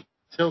got to wait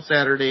till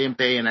Saturday and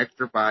pay an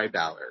extra $5.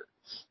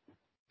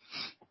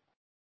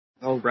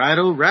 All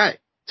right.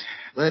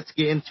 Let's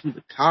get into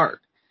the card.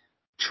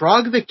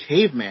 Trog the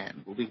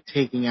Caveman will be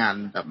taking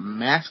on the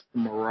Masked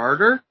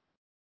Marauder.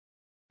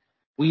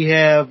 We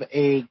have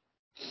a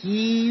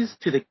Keys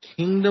to the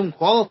Kingdom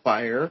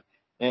qualifier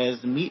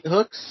as Meat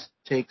Hooks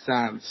takes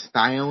on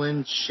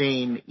Stylin'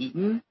 Shane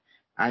Eaton.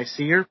 I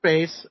see your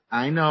face.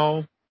 I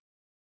know.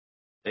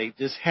 They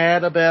just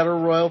had a battle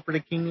royal for the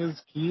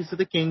Keys to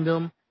the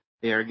Kingdom.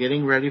 They are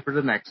getting ready for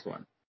the next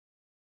one.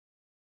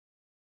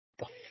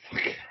 The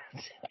fuck?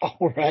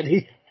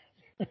 Already?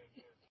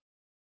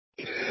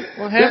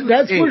 Well,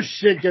 that's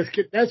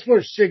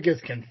where shit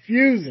gets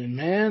confusing,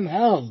 man.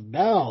 Hell's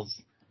bells.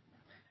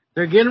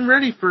 They're getting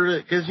ready for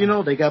it because,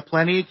 they got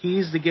plenty of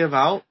keys to give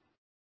out.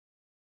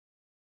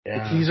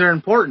 Yeah. The keys are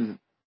important.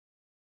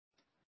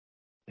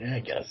 Yeah, I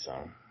guess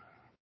so.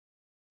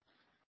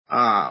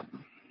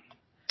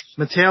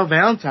 Mateo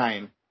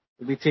Valentine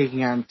will be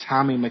taking on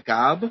Tommy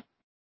McGobb.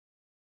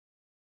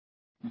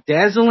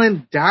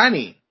 Dazzlin'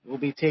 Donnie will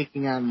be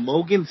taking on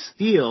Logan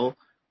Steele,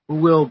 who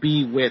will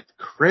be with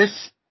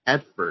Chris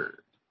Edford,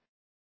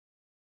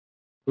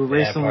 who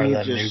recently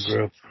just new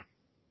group.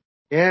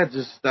 Yeah,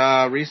 just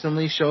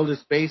recently showed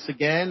his face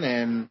again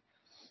and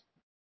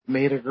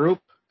made a group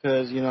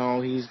because,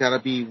 he's got to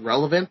be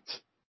relevant.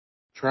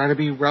 Try to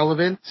be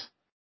relevant.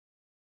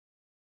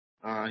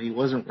 He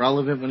wasn't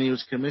relevant when he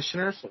was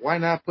commissioner, so why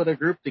not put a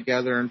group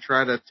together and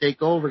try to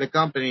take over the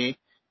company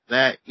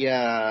that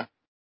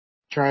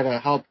try to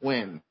help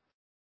win.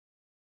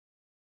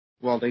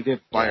 Well, they did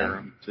fire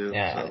him too.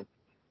 Yeah. So.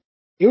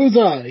 He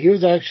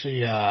was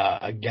actually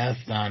a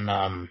guest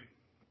on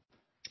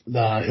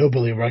the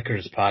Hillbilly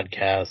Records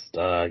podcast.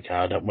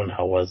 God, when the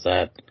hell was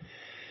that?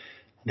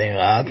 I think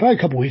probably a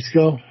couple weeks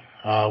ago.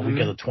 Week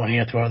of the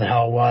 20th, whatever the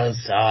hell it was.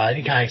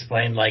 He kind of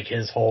explained like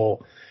his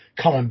whole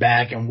coming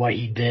back and what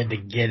he did to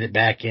get it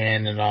back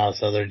in and all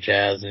this other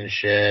jazz and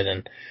shit.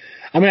 And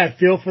I mean, I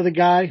feel for the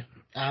guy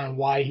on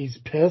why he's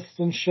pissed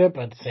and shit,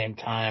 but at the same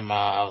time,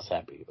 I was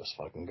happy he was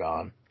fucking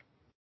gone.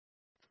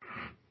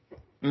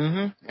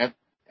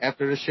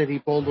 After the shit he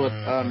pulled with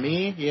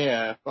me,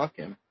 yeah, fuck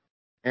him.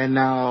 And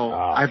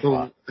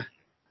now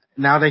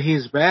now that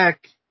he's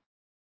back,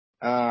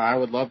 I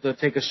would love to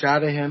take a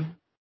shot at him,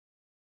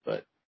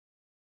 but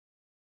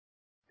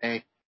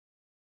hey,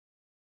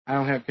 I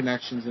don't have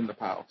connections in the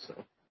POW,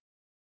 so.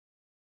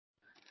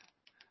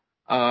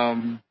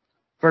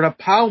 For the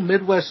POW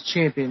Midwest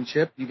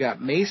Championship, you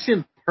got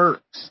Mason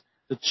Perks,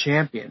 the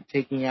champion,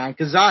 taking on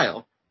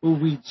Kazile, who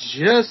we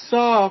just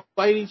saw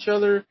fight each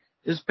other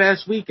this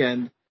past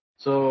weekend,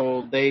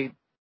 so they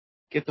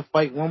get to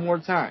fight one more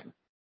time.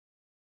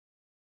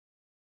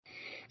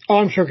 Oh,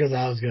 I'm sure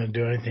Kazile's going to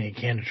do anything he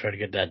can to try to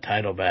get that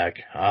title back.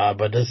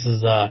 But this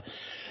is, I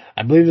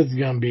believe this is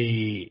going to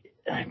be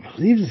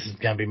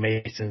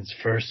Mason's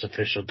first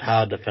official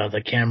title defense.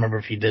 I can't remember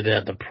if he did it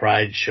at the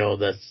Pride show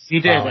this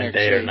following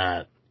day or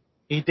not.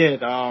 He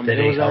did.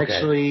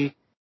 Actually,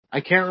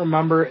 I can't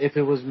remember if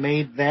it was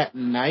made that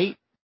night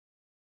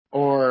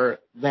or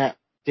that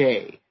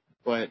day,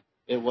 but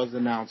it was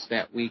announced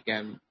that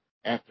weekend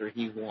after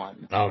he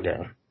won.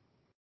 Okay.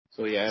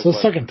 So yeah. So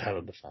second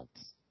title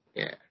defense.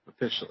 Yeah,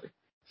 officially.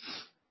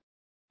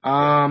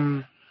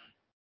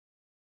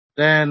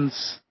 Then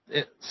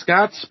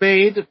Scott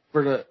Spade,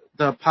 for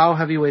the POW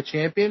Heavyweight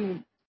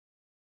Champion,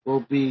 will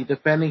be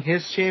defending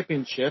his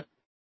championship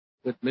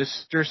with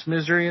Mr.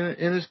 Smisery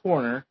in his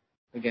corner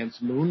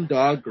against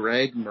Moondog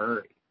Greg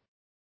Murray.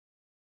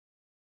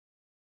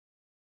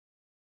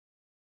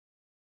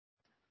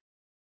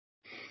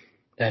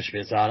 That should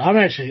be solid. I'm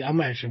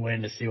actually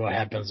waiting to see what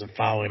happens the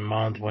following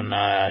month when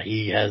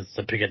he has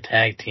to pick a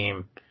tag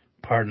team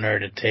partner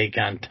to take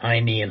on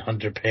Tiny and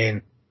Hunter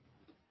Payne.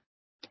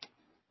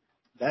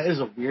 That is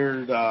a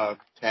weird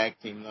tag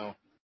team, though.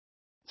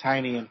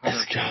 Tiny and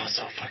Hunter Payne.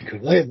 So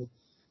fucking good.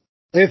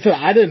 Like I said,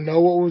 I didn't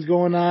know what was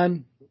going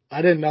on.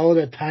 I didn't know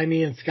that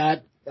Tiny and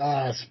Scott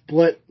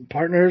split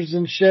partners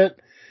and shit.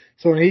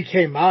 So when he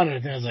came out, I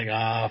was like,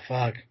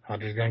 fuck,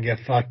 Hunter's gonna get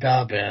fucked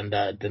up, and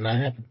it did not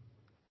happen.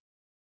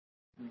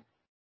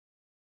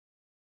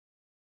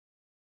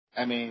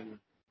 I mean,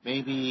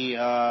 maybe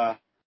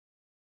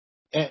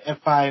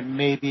if I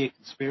may be a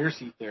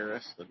conspiracy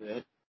theorist a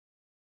bit.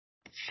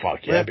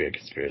 Fuck yeah, I'd be a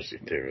conspiracy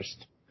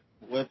theorist.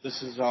 What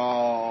this is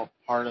all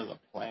part of the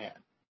plan.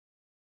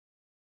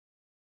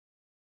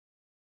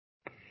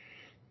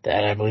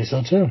 That I believe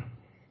so too.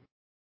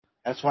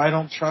 That's why I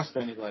don't trust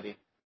anybody.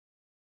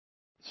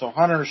 So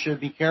Hunter should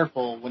be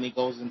careful when he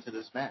goes into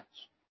this match.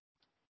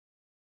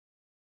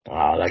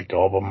 Oh, that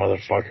gullible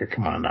motherfucker!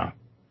 Come on now.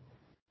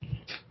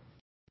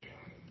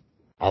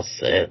 I'll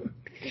say it,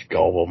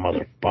 gullible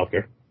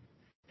motherfucker.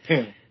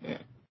 Yeah.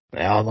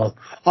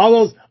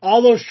 All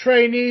those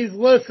trainees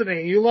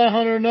listening, you let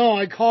Hunter know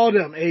I called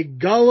him a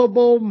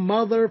gullible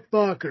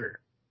motherfucker.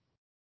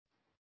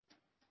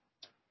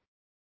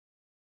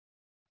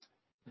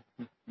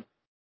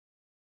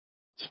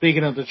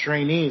 Speaking of the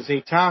trainees,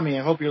 hey Tommy,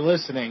 I hope you're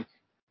listening.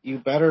 You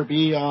better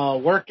be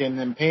working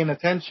and paying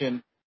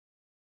attention.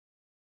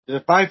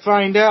 If I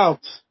find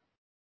out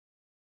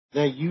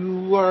that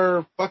you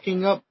are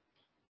fucking up,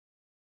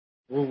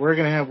 well, we're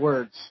gonna have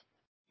words.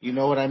 You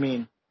know what I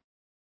mean.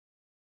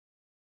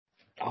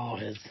 Oh,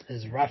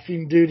 his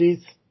roughing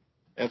duties.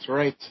 That's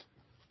right.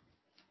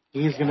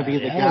 He's gonna be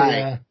the guy.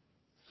 Yeah.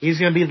 He's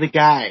gonna be the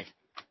guy.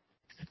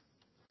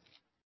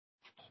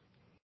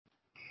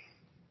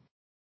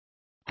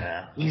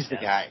 Yeah, he's the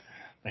guy.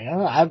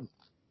 Yeah,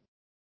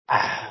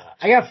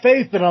 I got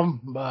faith in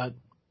him, but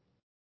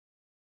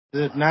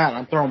if not,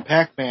 I'm throwing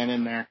Pac-Man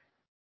in there.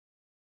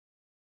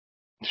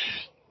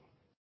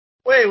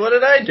 Wait, what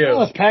did I do?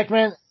 Oh, is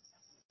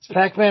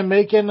Pac-Man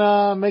making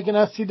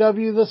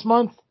SCW this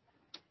month?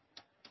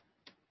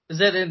 Is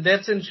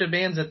that's in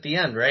Shaban's at the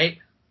end, right?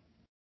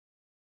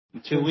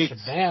 In 2 weeks.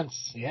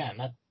 Shaban's, yeah,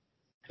 not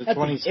the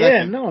 22nd.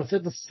 Yeah, no, it's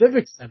at the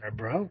Civic Center,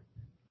 bro.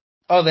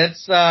 Oh,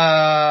 that's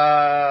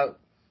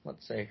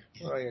let's see.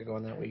 Where do I gotta go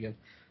on that weekend?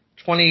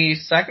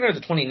 22nd or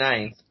the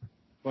 29th?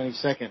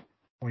 22nd.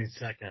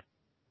 22nd.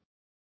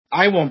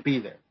 I won't be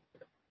there.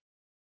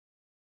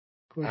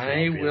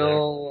 I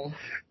will.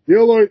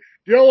 The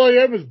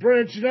LIM is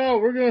branching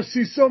out. We're gonna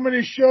see so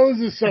many shows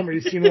this summer.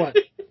 You seen what?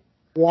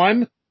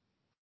 One?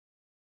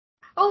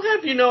 I'll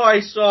have you know I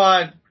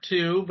saw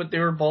 2, but they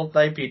were both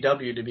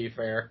IPW, to be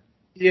fair.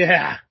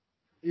 Yeah.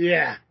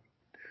 Yeah.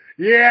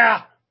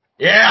 Yeah.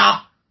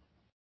 Yeah.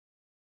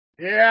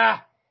 Yeah.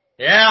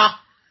 Yeah.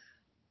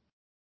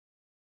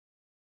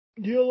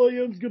 the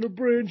LAM's gonna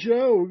branch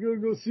out. We're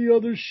gonna go see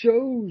other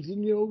shows,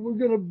 and we're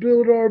gonna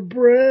build our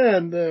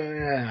brand.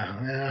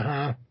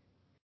 And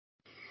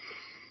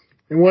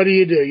what do?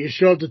 You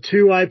show up to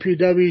 2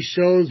 IPW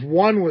shows.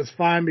 One was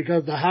fine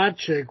because the hot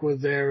chick was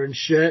there and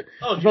shit.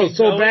 Oh, I felt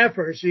so bad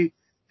for her.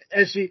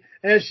 As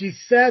she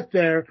sat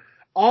there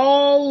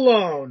all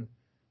alone,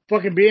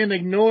 fucking being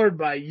ignored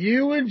by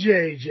you and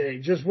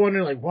JJ, just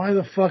wondering like, why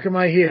the fuck am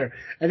I here?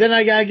 And then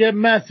I gotta get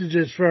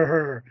messages for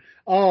her.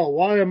 Oh,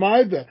 why am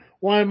I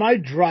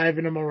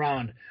driving him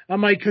around?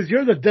 I'm like, 'cause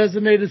you're the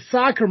designated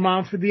soccer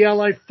mom for the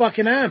LA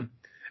fucking M.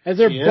 As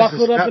they're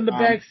buckled up in the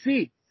back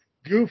seat,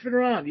 goofing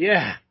around.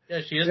 Yeah.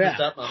 Yeah, she is the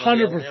stepmom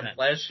 100%.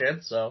 Flash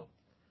shit, so.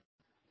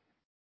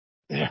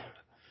 Yeah.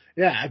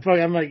 Yeah,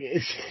 I'm like,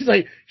 she's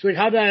like,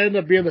 how did I end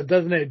up being the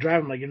designated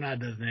driver? I'm like, you're not a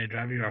designated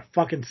driver. You're a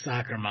fucking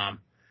soccer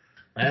mom.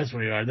 That's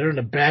what you are. They're in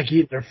the back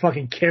eating their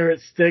fucking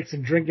carrot sticks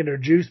and drinking their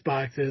juice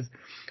boxes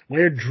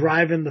while you're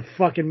driving the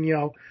fucking,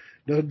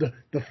 the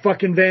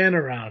fucking van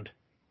around.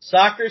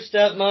 Soccer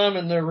stepmom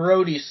and the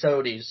roadie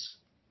sodies.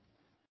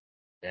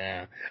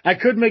 Yeah. I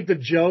could make the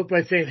joke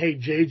by saying, hey,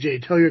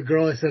 JJ, tell your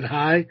girl I said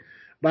hi,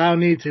 but I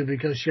don't need to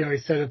because she already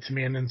said it to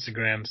me on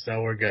Instagram,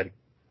 so we're good.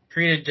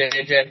 Treat it,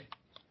 JJ.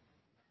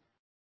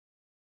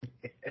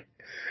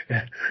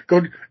 Yeah.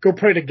 Go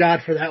pray to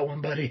God for that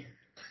one, buddy.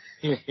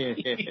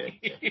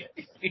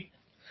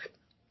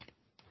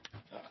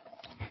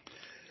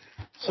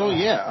 So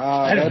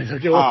yeah, that's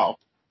POW.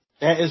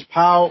 That is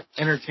POW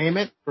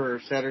Entertainment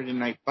for Saturday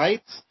Night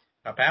Fights.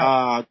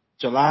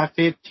 July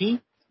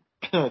 15th,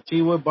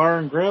 T-Wood Bar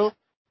and Grill,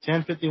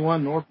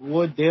 1051 North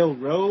Wooddale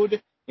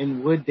Road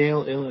in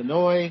Wooddale,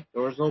 Illinois.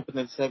 Doors open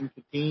at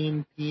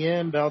 7:15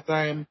 p.m. Bell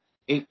time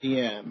 8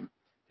 p.m.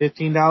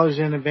 $15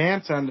 in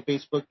advance on the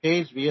Facebook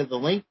page via the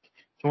link.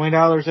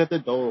 $20 at the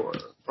door.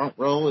 Front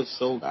row is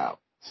sold out.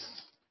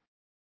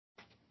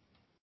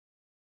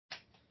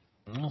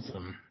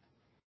 Awesome.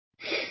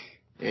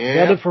 Yeah. Is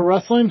that it for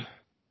wrestling?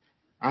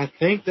 I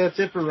think that's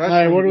it for wrestling.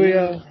 All right, what do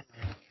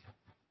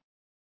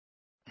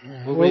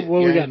we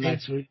what we got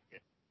next week?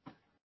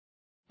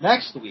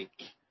 Next week,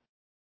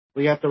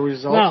 we got the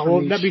results. No,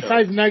 well,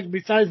 besides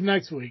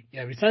next week.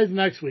 Yeah, besides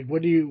next week,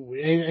 what do you?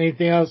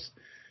 Anything else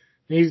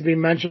needs to be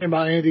mentioned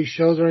about any of these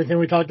shows or anything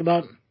we talked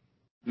about?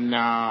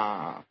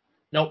 Nah.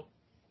 Nope.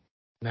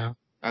 No.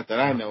 Not that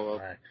I know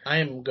of. Right. I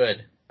am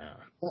good.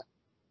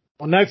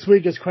 Well, next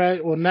week is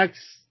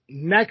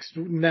next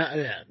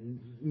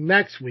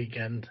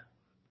weekend.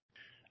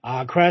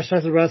 Crash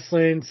Tested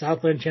Wrestling,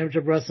 Southland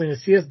Championship Wrestling,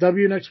 is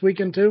CSW next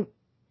weekend too?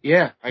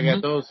 Yeah, I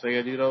got those. I got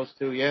to do those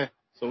too. Yeah.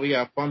 So we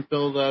got a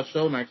fun-filled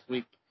show next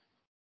week.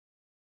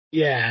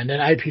 Yeah, and then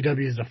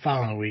IPW is the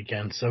following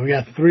weekend. So we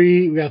got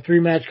three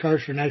match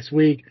cards for next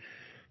week,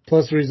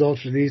 plus the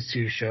results for these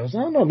two shows. I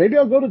don't know. Maybe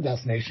I'll go to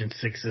Destination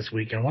 6 this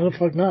weekend. Why the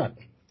fuck not?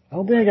 I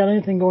don't think I got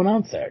anything going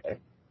on Saturday.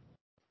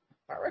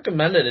 I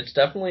recommend it. It's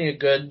definitely a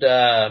good.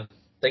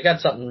 They got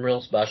something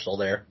real special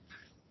there.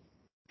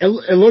 It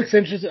looks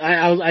interesting.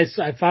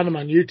 I found them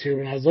on YouTube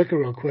and I was looking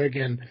real quick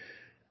and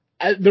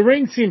the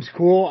ring seems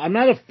cool. I'm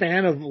not a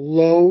fan of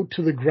low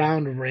to the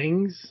ground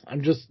rings. I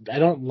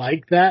don't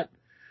like that.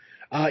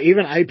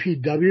 Even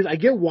IPWs, I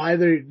get why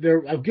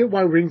I get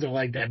why rings are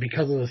like that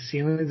because of the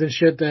ceilings and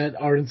shit that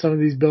are in some of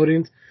these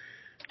buildings.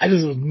 I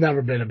just have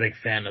never been a big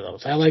fan of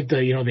those. I like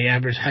the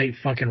average height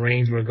fucking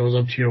rings where it goes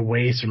up to your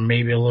waist or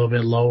maybe a little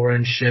bit lower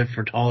and shit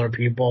for taller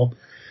people.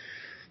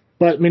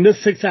 But I mean,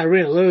 this 6-side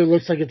ring, it literally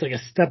looks like it's like a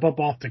step up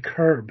off the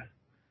curb.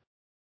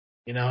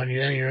 And then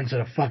you're into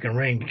the fucking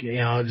ring. It'd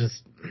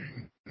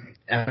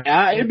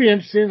be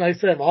interesting. Like I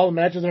said, if all the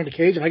matches are in the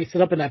cage, if I could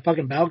sit up in that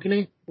fucking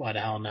balcony, why the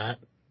hell not?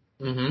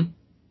 Mm-hmm.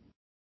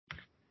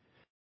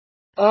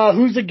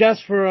 Who's the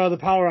guest for the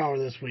Power Hour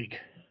this week?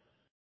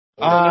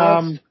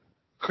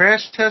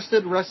 Crash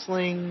Tested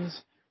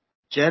Wrestling's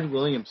Jed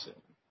Williamson.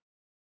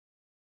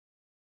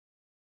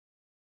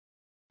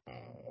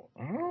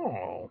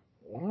 Oh.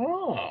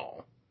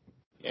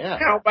 Yeah.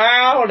 How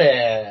about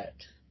it?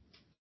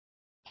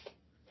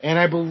 And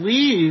I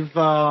believe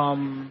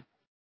LAM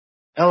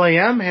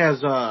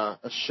has a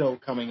show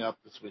coming up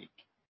this week.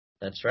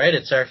 That's right.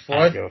 It's our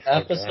 4th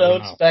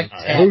episode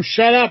spectacular. Who?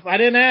 Shut up. I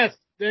didn't ask.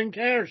 Didn't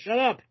care. Shut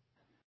up.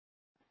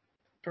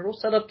 Turtle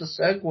set up the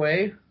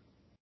segue.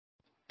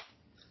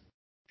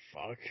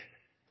 Fuck.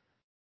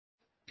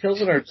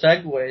 Kills in our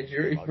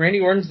segues.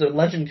 Randy Orton's the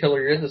legend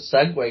killer. You're the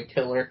segue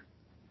killer.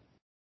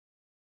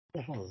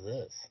 What the hell is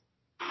this?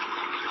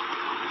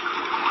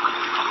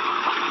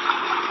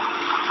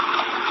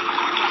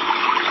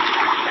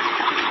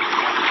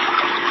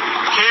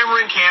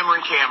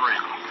 Cameron.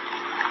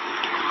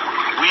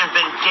 We have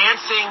been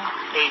dancing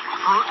a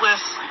fruitless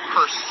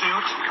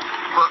pursuit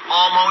for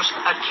almost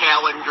a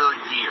calendar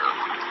year.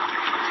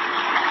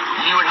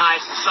 You and High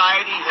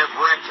Society have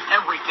wrecked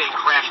everything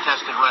Crash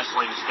Tested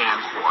Wrestling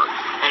stands for,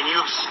 and you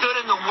have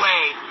stood in the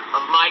way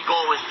of my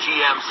goal as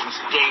GM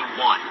since day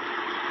one,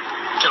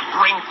 to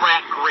bring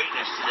frat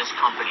greatness to this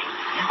company.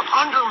 You've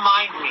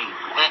undermined me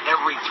at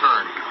every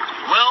turn.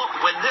 Well,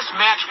 when this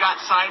match got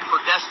signed for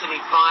Destiny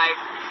 5,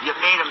 you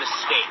made a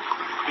mistake,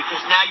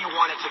 because now you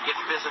want it to get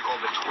physical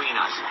between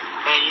us,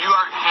 and you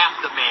aren't half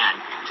the man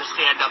to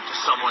stand up to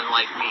someone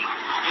like me.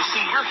 You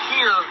see, you're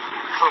here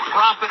for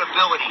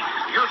profitability.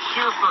 You're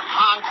here for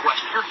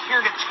conquest. You're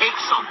here to take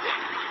something.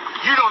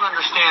 You don't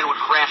understand what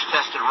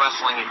crash-tested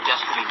wrestling and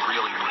Destiny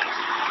really means.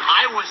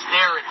 I was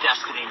there at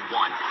Destiny 1.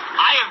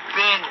 I have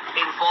been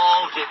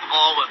involved in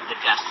all of the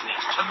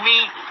Destinies. To me,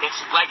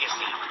 it's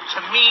legacy.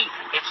 To me,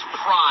 it's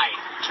pride.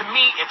 To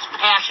me, it's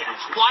passion.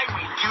 It's why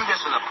we do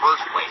this in the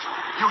first place.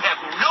 You have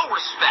no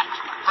respect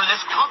for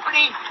this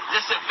company,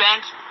 this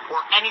event,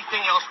 or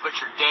anything else but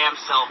your damn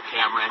self,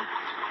 Cameron.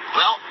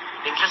 Well,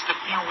 in just a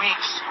few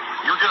weeks,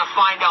 you're going to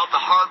find out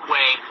the hard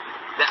way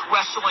that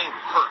wrestling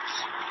hurts.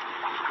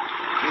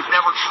 You've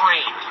never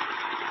trained.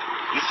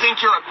 You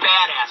think you're a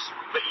badass,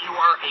 but you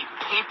are a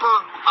paper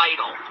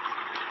idol.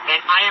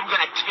 And I am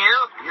going to tear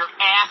your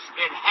ass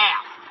in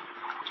half.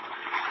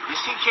 You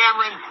see,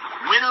 Cameron,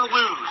 win or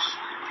lose,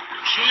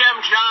 GM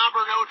job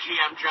or no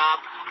GM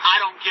job, I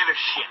don't give a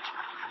shit.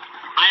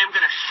 I am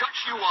going to shut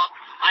you up.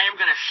 I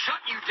am going to shut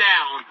you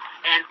down.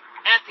 And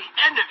at the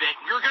end of it,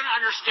 you're going to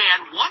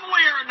understand one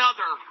way or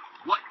another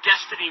what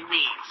Destiny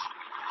means.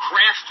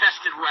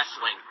 Crash-tested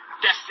wrestling.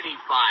 Destiny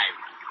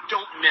 5.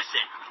 Don't miss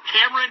it.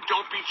 Cameron,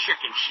 don't be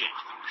chicken shit.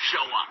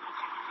 Show up.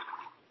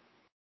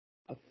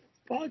 The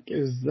fuck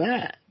is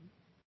that?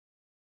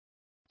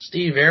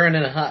 Steve Aaron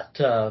in a hot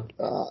tub.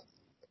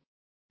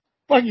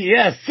 Fucking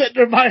yeah, sitting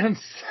there by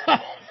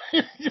himself.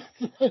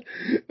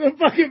 The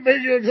fucking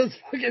video just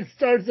fucking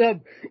starts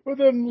up with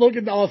him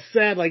looking all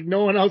sad like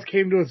no one else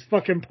came to his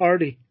fucking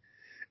party.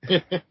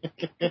 Poor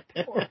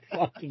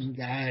fucking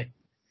guy.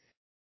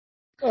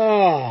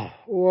 Oh,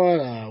 what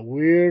a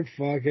weird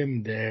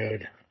fucking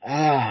dude.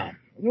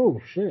 Oh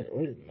shit.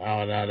 Wait,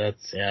 no,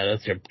 that's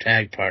your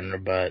tag partner,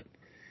 but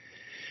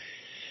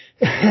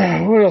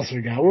what else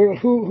we got?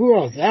 Who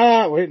else?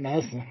 Wait,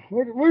 no,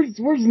 where's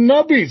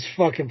Nubby's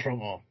fucking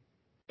promo?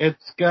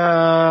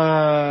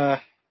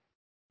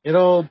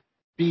 It'll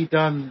be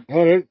done.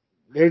 Oh,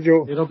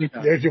 It'll be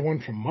done. There's your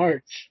one from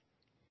March.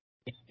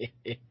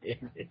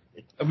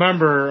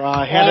 Remember,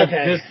 I had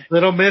this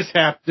little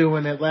mishap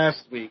doing it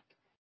last week.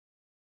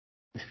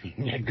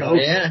 Yeah, Ghost. Oh,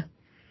 yeah.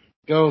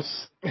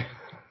 Ghost.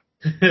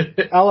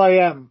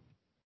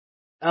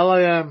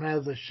 LIM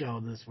has a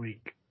show this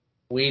week.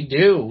 We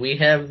do. We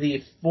have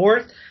the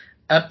 4th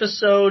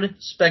episode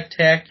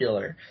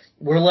spectacular.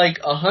 We're like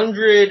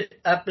 100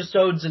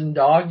 episodes in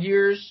dog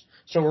years,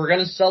 so we're going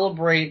to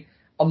celebrate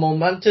a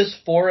momentous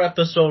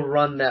 4-episode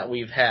run that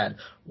we've had.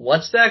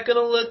 What's that going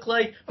to look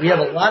like? We have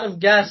a lot of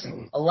guests,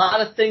 a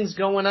lot of things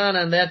going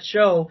on that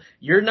show.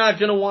 You're not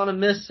going to want to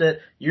miss it.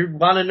 You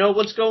want to know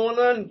what's going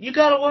on? You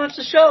got to watch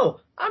the show.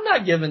 I'm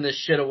not giving this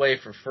shit away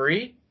for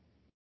free.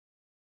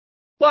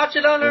 Watch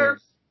it on our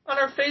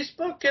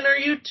Facebook and our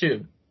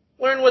YouTube.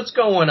 Learn what's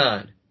going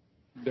on.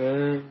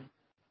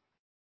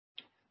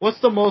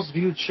 What's the most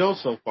viewed show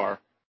so far?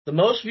 The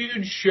most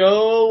viewed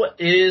show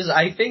is,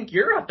 I think,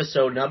 your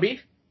episode, Nubby.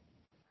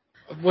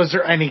 Was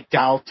there any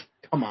doubt?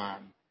 Come on.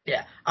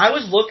 Yeah. I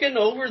was looking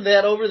over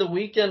that over the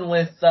weekend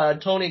with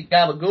Tony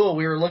Gabagool.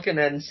 We were looking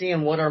at and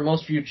seeing what our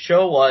most viewed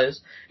show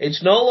was.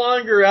 It's no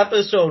longer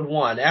episode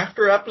 1.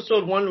 After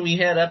episode 1, we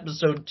had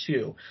episode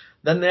 2.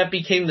 Then that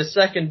became the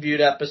second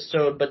viewed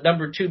episode, but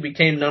number 2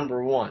 became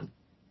number 1.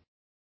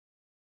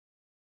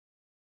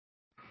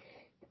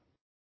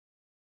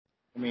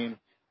 I mean,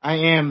 I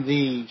am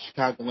the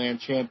Chicagoland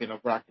champion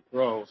of Rocket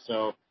Row,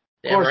 so of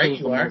course right,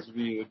 it was the most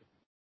viewed.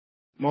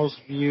 Most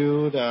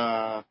viewed,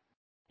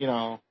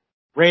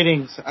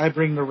 ratings. I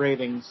bring the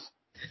ratings.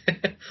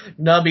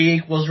 Nubby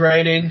equals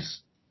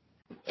ratings.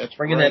 That's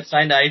bringing right. that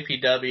sign to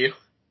IPW.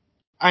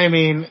 I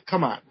mean,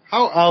 come on.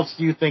 How else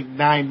do you think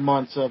 9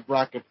 months of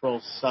Rocket Pro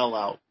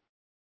sellout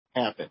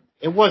happened?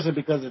 It wasn't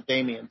because of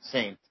Damian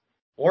Saint.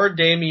 Or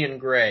Damian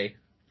Gray,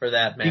 for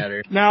that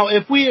matter. Now,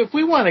 if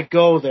we want to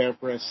go there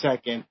for a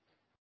second,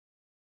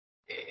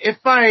 if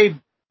I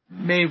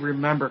may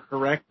remember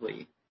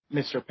correctly,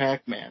 Mr.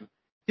 Pac-Man,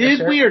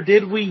 did we or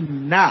did we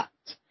not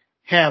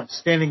have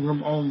standing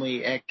room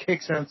only at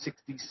Kicks on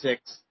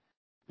 66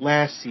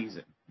 last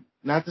season?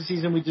 Not the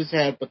season we just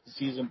had, but the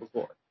season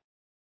before.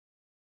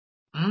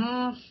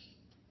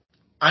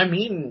 I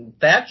mean,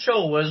 that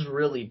show was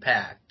really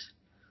packed.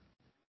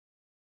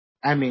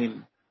 I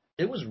mean,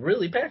 it was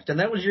really packed,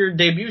 and that was your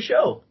debut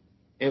show.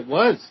 It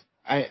was.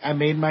 I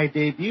made my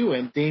debut,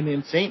 and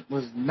Damian Saint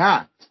was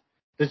not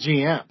the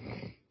GM.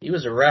 He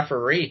was a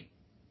referee.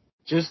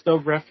 Just a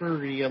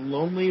referee, a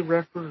lonely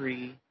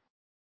referee.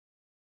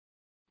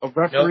 A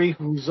referee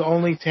whose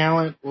only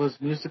talent was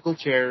musical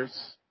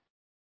chairs.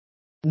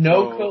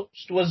 No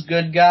coach was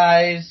good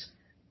guys.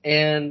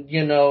 And,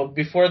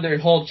 before their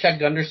whole Chuck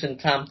Gunderson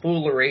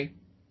tomfoolery,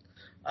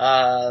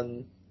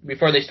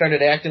 before they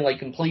started acting like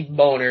complete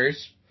boners,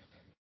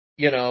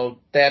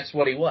 that's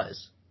what he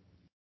was.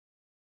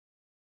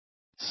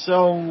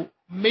 So,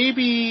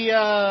 maybe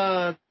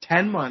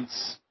 10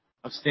 months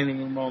of standing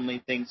room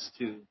only thanks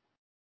to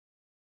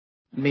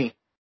me.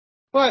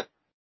 But,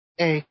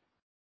 hey,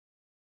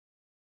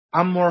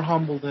 I'm more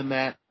humble than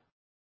that.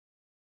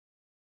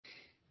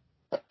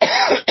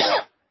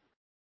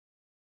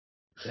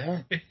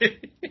 Yeah.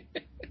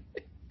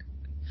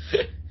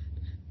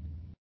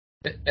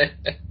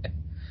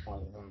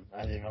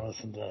 I didn't even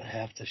listen to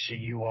half the shit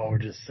you all were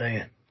just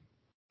saying.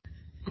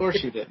 Of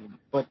course you didn't,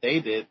 but they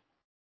did.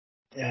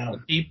 Yeah. The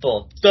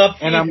people. The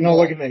people. And I'm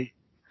looking at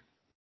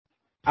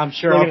I'm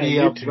sure I'll be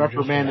YouTube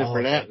reprimanded just for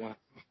for the hell that of it. one.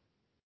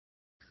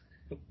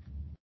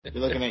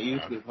 You're looking at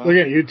YouTube, huh?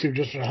 Looking at YouTube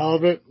just for the hell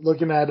of it.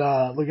 Looking at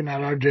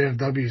our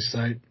JFW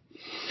site.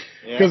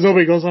 Yeah. Because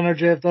nobody goes on our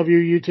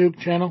JFW YouTube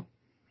channel.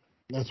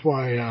 That's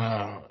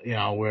why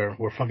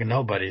we're fucking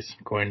nobodies,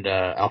 according to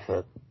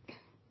Alpha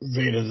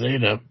Zeta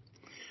Zeta.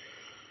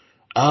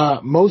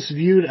 Most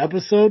viewed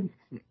episode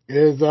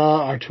is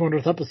our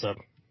 200th episode.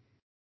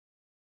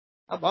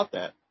 How about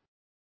that?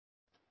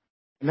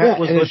 And that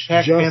was with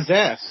Pac-Man's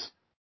ass.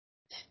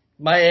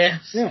 My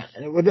ass. Yeah.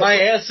 My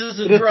ass is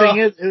a the drop.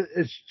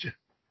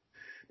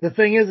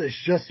 thing is,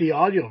 it's just the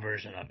audio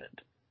version of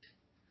it.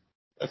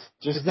 That's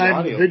just it's the not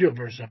audio. even the video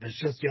version of it. It's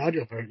just the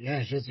audio version. Yeah,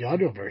 it's just the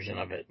audio version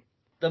of it.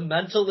 The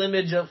mental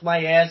image of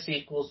my ass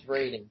equals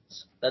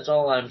ratings. That's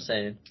all I'm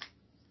saying.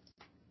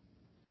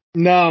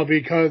 No,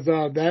 because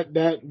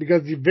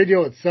because the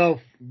video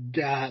itself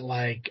got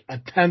like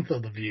 1/10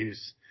 of the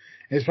views.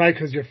 It's probably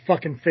because your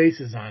fucking face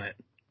is on it.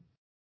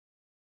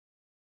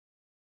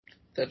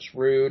 That's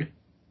rude.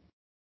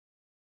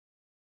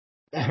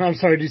 I'm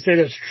sorry, did you say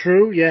that's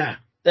true? Yeah.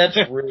 That's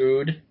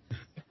rude.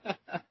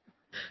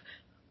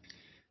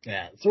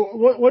 Yeah. So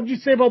what did you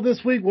say about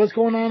this week? What's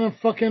going on in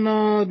fucking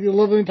the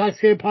Lovely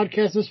Intoxicated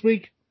podcast this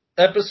week?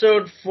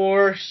 Episode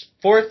 4,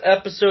 fourth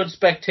episode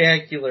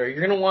spectacular.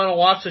 You're going to want to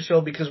watch the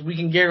show because we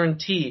can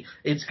guarantee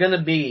it's going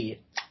to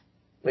be,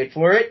 wait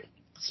for it,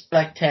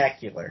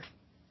 spectacular.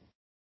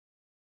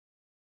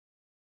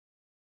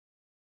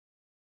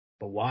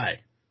 But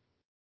why?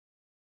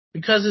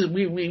 Because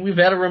we've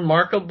had a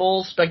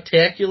remarkable,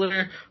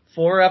 spectacular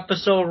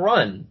 4-episode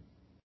run.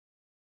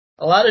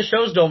 A lot of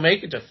shows don't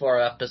make it to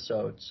 4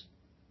 episodes.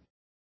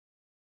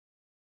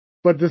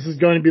 But this is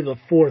going to be the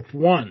 4th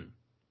one.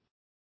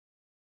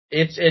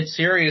 It's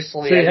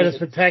seriously. So you had a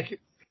spectacular.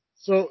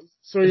 So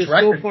you're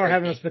so far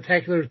having a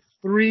spectacular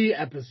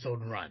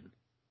 3-episode run.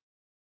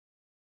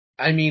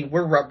 I mean,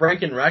 we're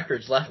breaking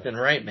records left and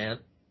right, man.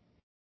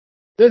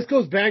 This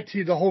goes back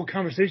to the whole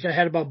conversation I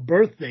had about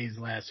birthdays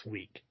last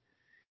week.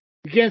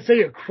 You can't say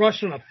you're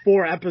crushing a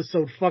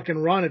 4-episode fucking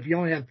run if you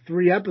only have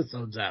 3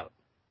 episodes out.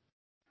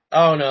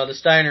 Oh no, the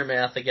Steiner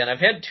math again. I've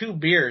had 2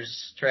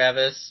 beers,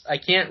 Travis. I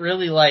can't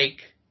really I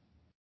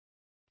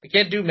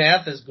can't do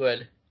math as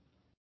good.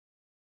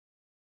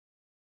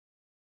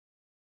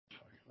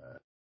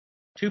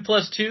 2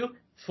 plus 2,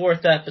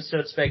 4th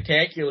episode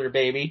spectacular,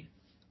 baby.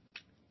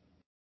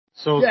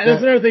 So yeah,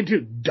 that's another thing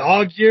too.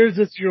 Dog years,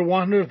 it's your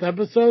 100th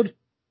episode?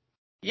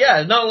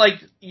 Yeah, not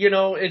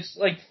it's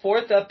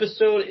 4th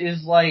episode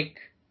is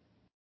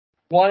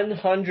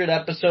 100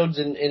 episodes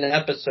in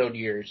episode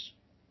years.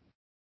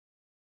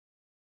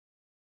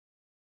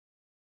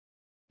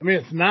 I mean,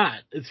 it's not.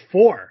 It's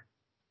 4.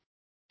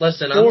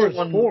 Listen, 4 is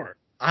 4.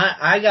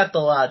 I got the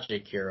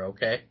logic here,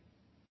 okay?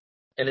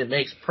 And it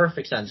makes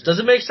perfect sense. Does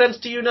it make sense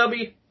to you,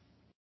 Nubby?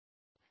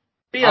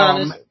 Be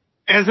honest.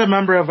 As a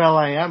member of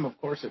LIM,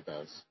 of course it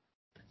does.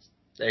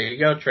 There you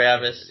go,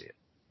 Travis.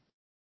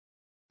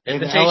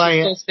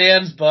 Invitation still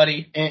stands,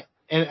 buddy. In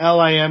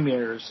LIM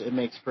years, it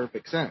makes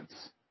perfect sense.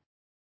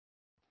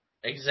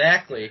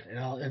 Exactly.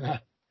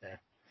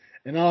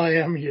 In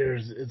LIM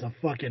years, it's a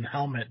fucking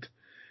helmet.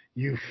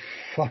 You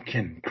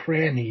fucking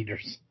crayon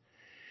eaters.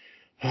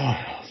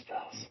 Oh, those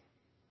bells.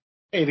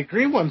 Hey, the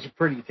green ones are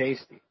pretty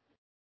tasty.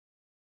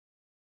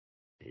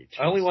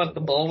 I only want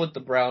the bowl with the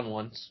brown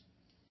ones.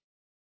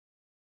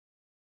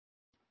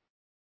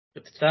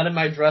 If it's not in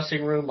my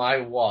dressing room,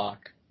 I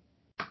walk.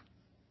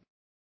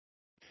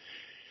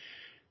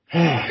 Oh,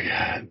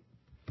 God.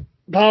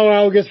 Power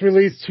Hour gets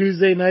released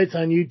Tuesday nights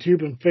on YouTube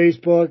and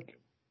Facebook.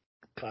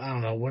 I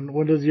don't know.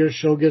 When does your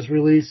show get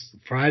released?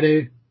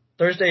 Friday?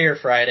 Thursday or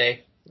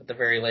Friday, at the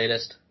very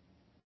latest.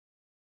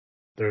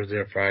 Thursday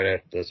or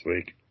Friday this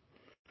week.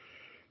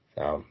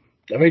 I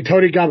mean,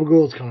 Tony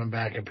Gabagool's coming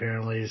back,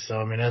 apparently, so,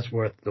 I mean, that's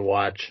worth the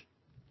watch.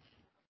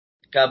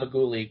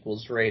 Gabagool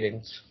equals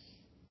ratings.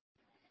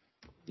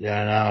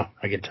 Yeah, I know.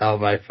 I can tell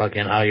by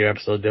fucking how your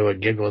episode did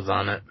with giggles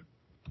on it.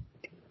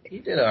 He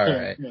did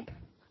alright. Yeah.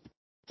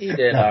 He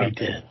did No, he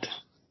didn't.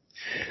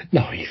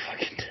 No, he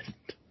fucking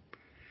didn't.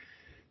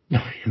 No,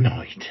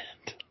 he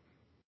didn't.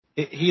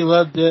 He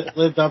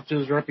lived up to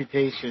his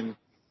reputation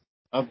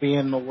of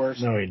being the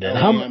worst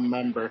LIM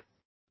member.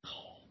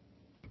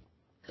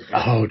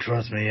 Oh,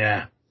 trust me,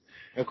 yeah.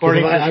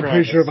 According to Travis. I'm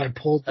pretty sure if I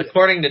pulled...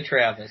 According to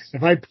Travis.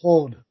 If I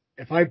polled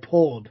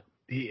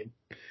the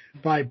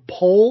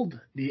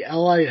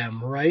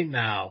LIM right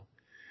now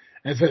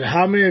and said,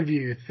 how many of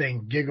you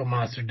think Giggle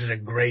Monster did a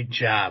great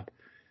job?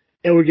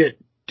 It would get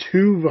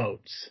 2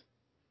 votes.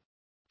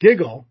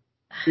 Giggle,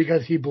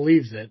 because he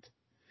believes it,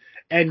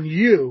 and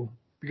you,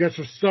 because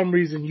for some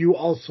reason you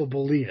also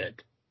believe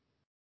it.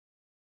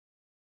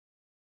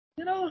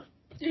 You know,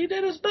 he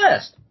did his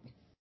best.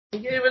 He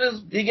gave it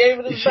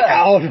his best.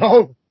 Oh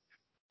no.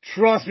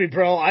 Trust me,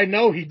 bro. I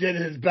know he did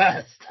his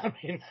best. I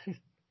mean,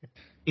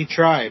 He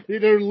tried.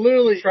 there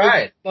literally tried.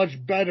 isn't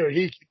much better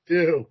he could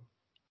do.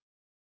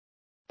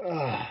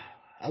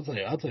 I'll tell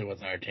you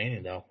what's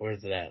entertaining though.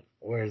 Where's it at?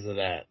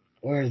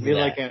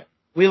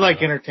 We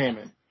like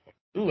entertainment.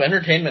 Ooh,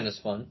 entertainment is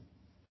fun.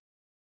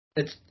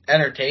 It's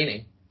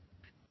entertaining.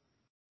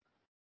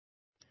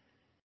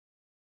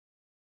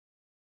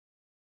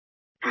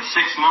 For 6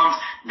 months,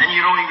 then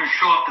you don't even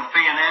show up to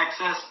fan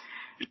access.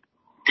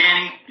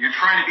 Danny, you're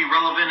trying to be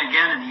relevant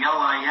again in the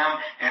LIM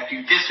after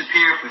you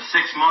disappear for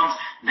 6 months,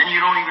 then you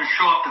don't even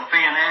show up to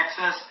fan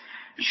access.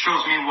 It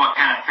shows me what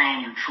kind of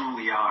fan you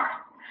truly are.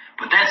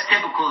 But that's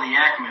typical of the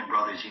Ackerman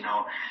brothers, you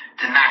know,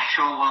 to not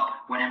show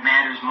up when it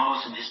matters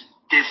most and just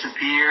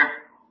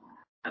disappear.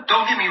 Now,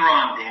 don't get me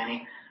wrong,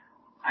 Danny.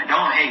 I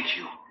don't hate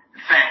you.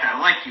 In fact,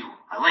 I like you.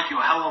 I like you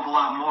a hell of a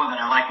lot more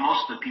than I like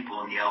most of the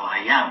people in the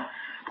LIM.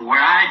 But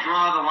where I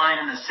draw the line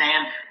in the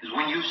sand is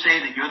when you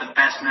say that you're the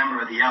best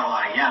member of the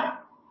LIM.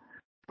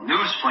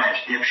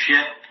 Newsflash,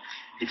 dipshit.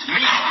 It's me,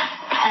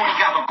 Tony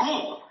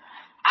Gabagool.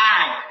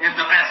 I am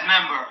the best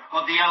member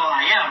of the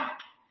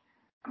LIM.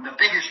 I'm the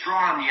biggest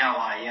draw in the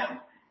LIM.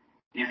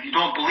 If you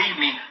don't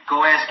believe me,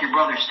 go ask your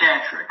brother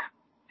Statrick.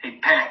 Hey,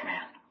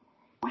 Pac-Man,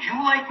 would you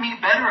like me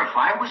better if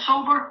I was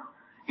sober?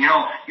 You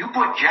know, you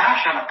put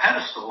Josh on a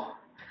pedestal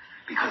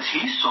because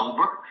he's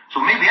sober, so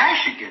maybe I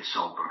should get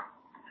sober.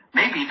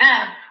 Maybe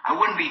then I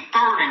wouldn't be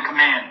third in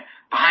command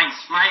behind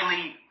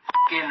Smiley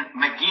fucking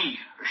McGee,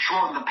 a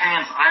short in the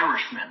pants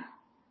Irishman.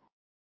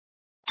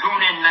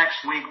 Tune in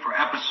next week for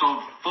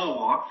episode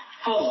 4,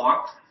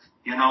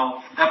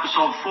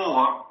 episode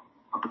 4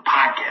 of the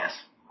podcast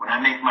when I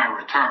make my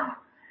return.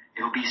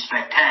 It'll be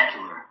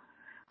spectacular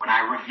when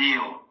I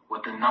reveal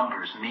what the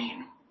numbers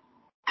mean.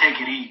 Take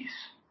it easy.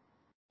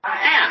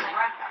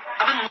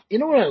 You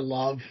know what I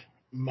love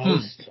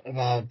most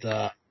about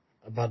the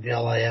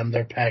LIM,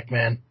 their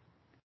Pac-Man?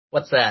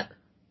 What's that?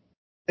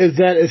 Is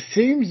that it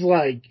seems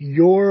like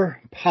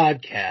your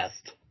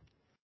podcast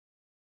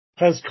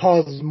has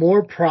caused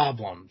more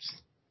problems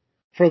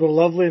for the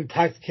lovely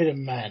intoxicated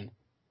men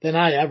than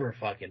I ever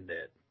fucking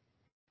did.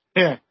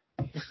 Yeah.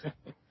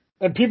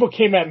 And people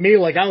came at me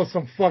like I was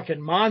some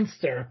fucking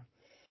monster.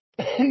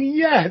 And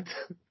yet,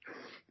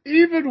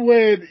 even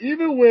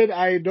when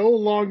I no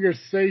longer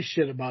say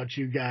shit about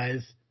you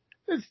guys,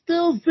 it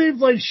still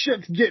seems like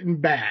shit's getting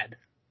bad.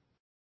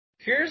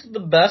 Here's the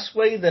best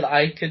way that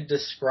I could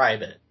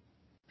describe it.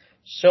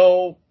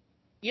 So,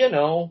 you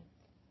know,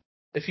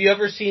 if you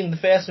ever seen the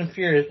Fast and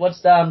Furious,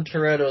 what's Dom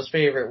Toretto's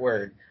favorite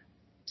word?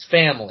 It's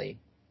family.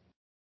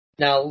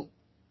 Now,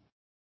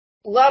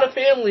 a lot of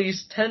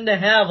families tend to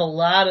have a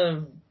lot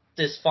of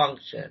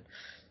dysfunction.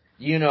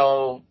 You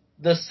know,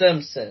 the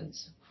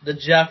Simpsons, the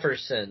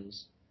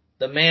Jeffersons,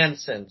 the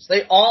Mansons.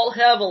 They all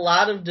have a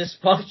lot of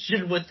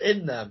dysfunction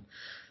within them.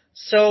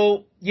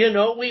 So, you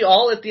know, we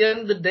all, at the end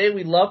of the day,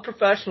 we love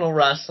professional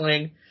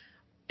wrestling,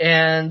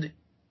 and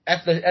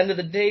at the end of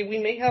the day, we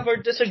may have our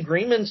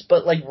disagreements,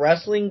 but, like,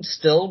 wrestling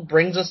still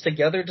brings us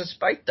together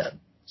despite them.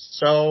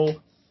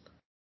 So,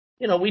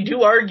 you know, we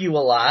do argue a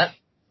lot.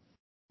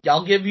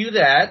 I'll give you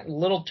that. A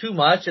little too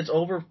much. It's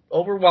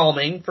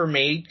overwhelming for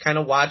me, kind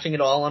of watching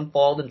it all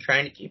unfold and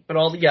trying to keep it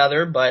all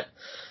together, but,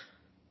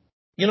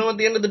 you know, at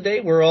the end of the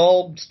day, we're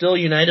all still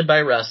united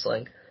by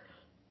wrestling.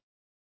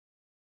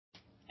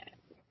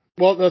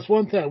 Well, that's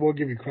one thing I will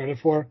give you credit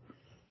for,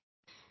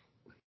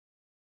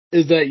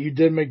 is that you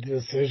did make the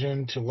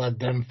decision to let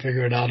them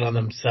figure it out on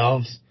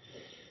themselves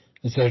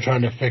instead of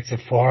trying to fix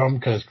it for them,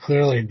 because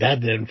clearly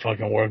that didn't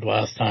fucking work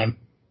last time.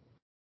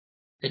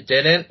 It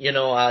didn't, you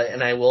know,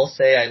 and I will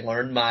say I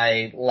learned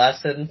my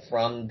lesson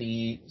from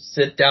the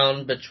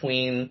sit-down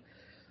between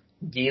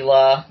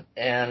Gila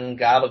and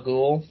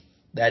Gabagool.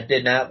 That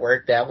did not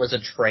work. That was a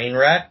train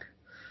wreck.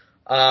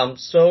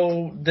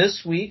 So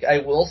this week, I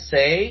will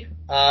say,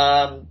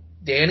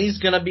 Danny's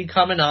going to be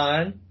coming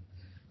on,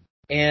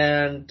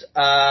 and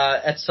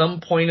at some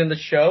point in the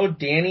show,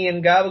 Danny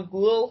and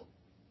Gabagool,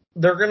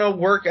 they're going to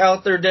work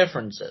out their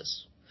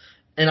differences.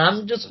 And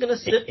I'm just going to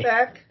sit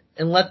back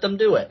and let them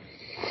do it.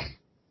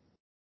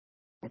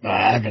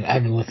 I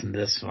haven't listened to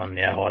this one.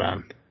 Yeah, hold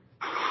on.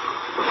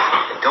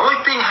 The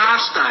only thing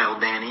hostile,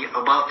 Danny,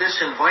 about this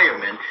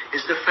environment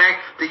is the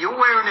fact that you're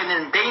wearing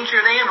an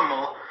endangered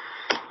animal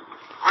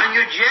on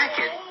your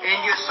jacket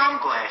and your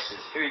sunglasses.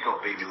 Here you go,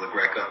 baby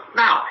LaGreca.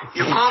 Now,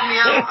 you called me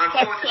out on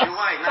 4th of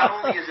July. Not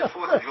only is it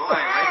 4th of July,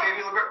 right,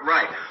 baby LaGreca?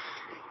 Right.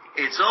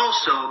 It's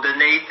also the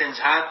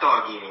Nathan's hot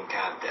dog eating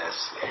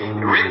contest.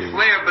 Ric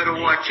Flair better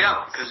watch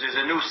out, because there's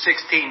a new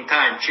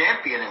 16-time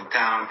champion in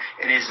town,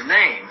 and his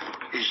name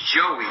is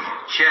Joey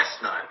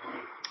Chestnut.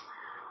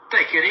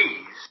 Take it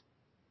easy.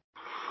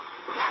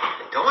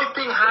 The only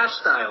thing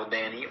hostile,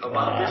 Danny,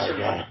 about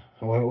this...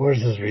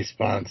 Where's his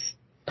response?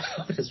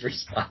 His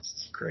response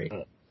is great.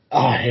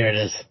 Oh, here it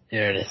is.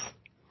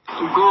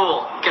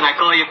 Ghoul. Can I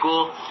call you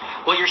Ghoul?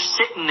 While you're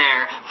sitting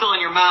there,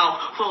 filling your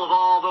mouth full of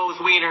all those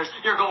wieners,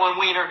 you're going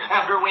wiener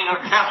after wiener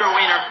after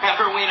wiener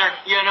after wiener.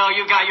 You know,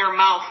 you got your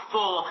mouth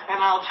full, and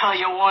I'll tell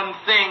you one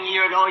thing,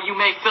 you know, you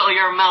may fill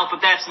your mouth,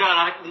 but that's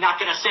not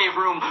going to save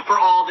room for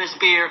all this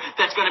beer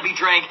that's going to be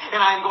drank,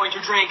 and I'm going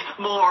to drink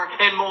more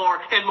and more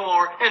and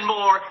more and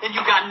more, and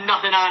you got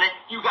nothing on it.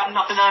 You got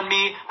nothing on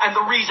me, and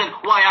the reason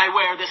why I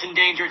wear this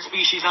endangered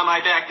species on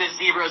my back, this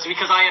zebra, is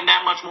because I am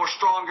that much more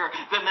stronger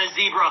than the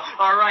zebra,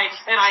 alright?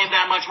 And I am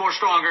that much more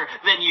stronger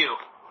than you.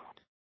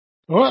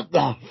 What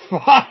the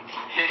fuck?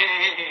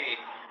 Hey.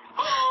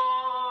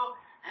 Oh,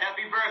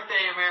 happy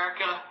birthday,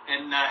 America.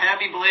 And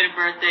happy belated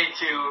birthday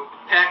to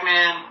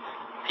Pac-Man,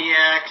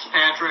 PX,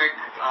 Patrick,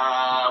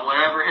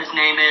 whatever his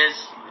name is.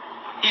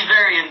 He's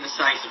very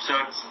indecisive, so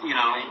it's, you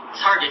know,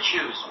 it's hard to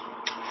choose.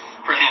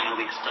 For him, at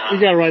least. You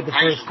got it right the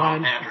first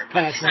time.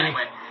 Patrick.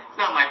 Anyway, it's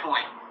not my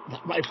point.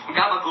 Not my point.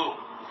 Gabagoo,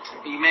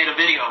 he made a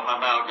video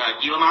about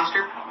Gila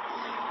Monster.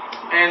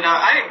 And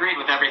I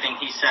agreed with everything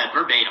he said,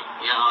 verbatim.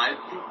 You know,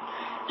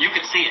 you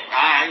could see it.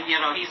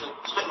 You know, he's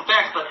spitting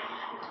facts, but,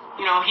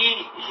 you know, he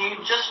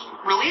just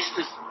released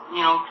this, you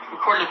know,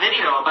 recorded a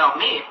video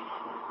about me.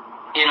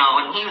 You know,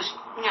 and he was,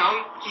 you know,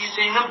 he's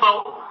in the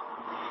boat,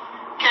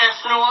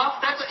 casting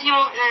off. That's, you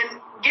know, and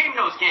game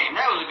knows game.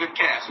 That was a good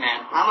cast,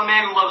 man. I'm a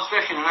man who loves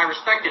fishing, and I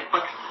respect it,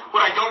 but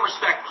what I don't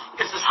respect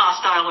is this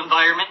hostile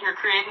environment you're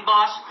creating,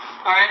 boss.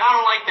 All right? I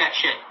don't like that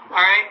shit. All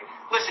right?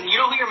 Listen, you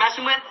know who you're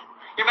messing with?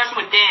 You're messing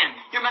with Dan.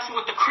 You're messing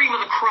with the cream of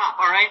the crop,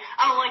 all right?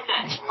 I don't like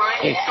that, all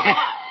right? So come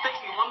on, face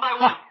me one by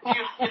one.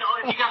 You know,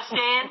 if you got to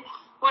stand,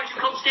 why don't you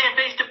come stand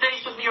face to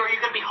face with me, or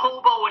you're going to be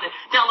hoboing it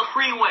down the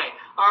freeway,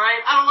 all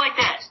right? I don't like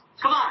that.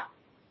 Come on.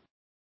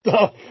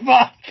 The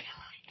fuck?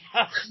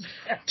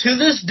 To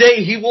this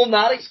day, he will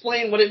not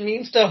explain what it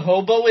means to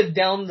hobo it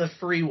down the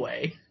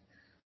freeway.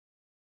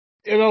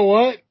 You know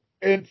what?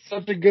 It's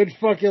such a good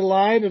fucking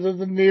line, it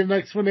doesn't need an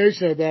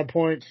explanation at that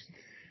point.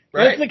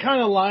 Right. That's the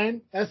kind of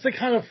line, that's the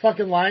kind of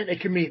fucking line, it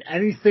can mean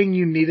anything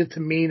you need it to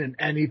mean in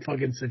any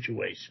fucking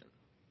situation.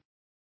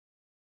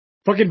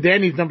 Fucking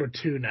Danny's number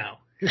 2 now.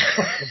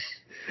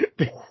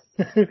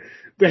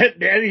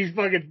 Danny's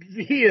fucking,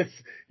 he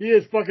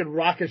is fucking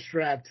rocket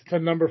strapped to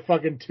number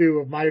fucking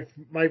 2 of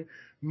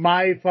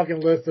my fucking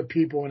list of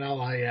people in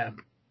LIM.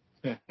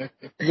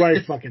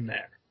 Right fucking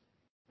there.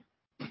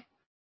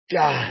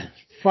 God,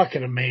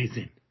 fucking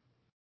amazing.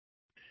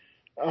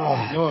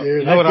 Oh, dude.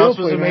 You know what else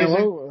was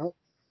amazing?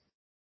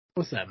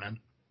 What's that, man?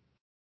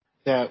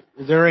 That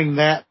during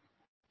that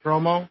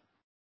promo,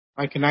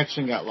 my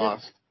connection got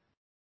lost.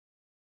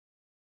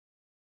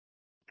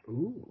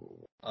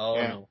 Ooh. Oh,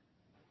 yeah. no.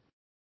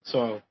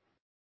 So,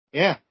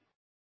 yeah.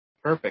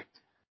 Perfect.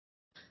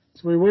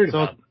 That's what we're worried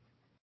about.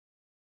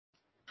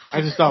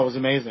 I just thought it was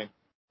amazing.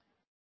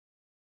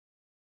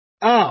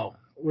 Oh.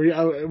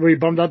 Were you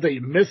bummed out that you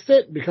missed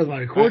it? Because my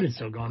recording's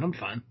still going. I'm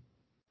fine.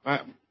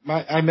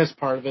 I missed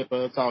part of it,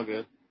 but it's all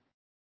good.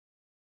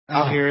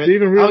 I'll hear it. Didn't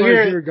even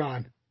realize you were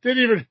gone.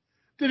 Didn't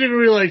even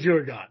realize you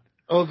were gone.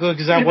 Oh, good,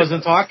 because I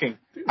wasn't talking.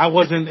 I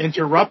wasn't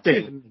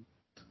interrupting.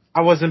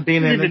 I wasn't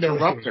being an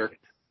interrupter.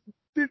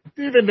 Didn't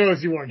even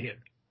notice you weren't here.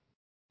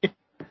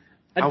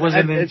 I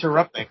wasn't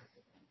interrupting.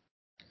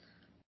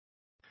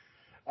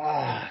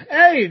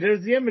 Hey,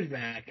 there's the image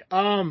back.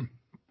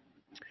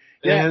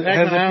 Yeah,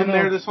 has it been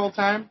there this whole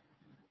time?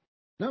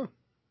 No.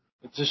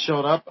 It just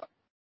showed up?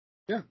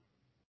 Yeah.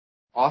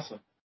 Awesome.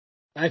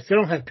 I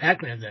still don't have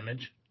Pac-Man's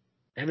image.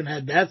 I haven't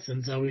had that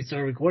since we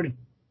started recording.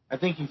 I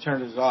think he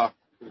turned his off.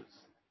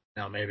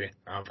 No, maybe.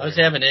 I was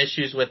having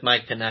issues with my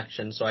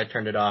connection, so I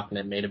turned it off and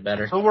it made it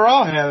better. So we're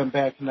all having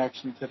bad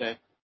connection today.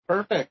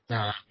 Perfect.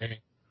 No, maybe.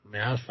 I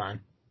mean, I was fine.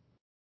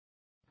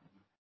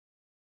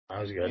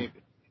 I was good.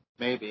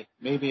 Maybe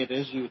it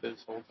is you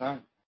this whole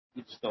time.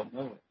 You just don't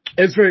know it.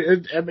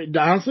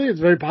 Honestly, it's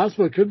very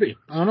possible it could be.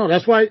 I don't know.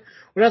 That's why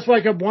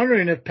I kept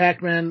wondering if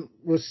Pac-Man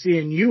was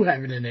seeing you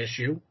having an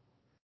issue,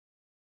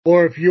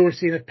 or if you were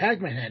seeing if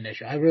Pac-Man had an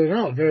issue. I really don't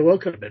know. It very well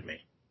could have been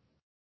me.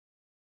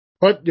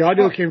 But the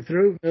audio came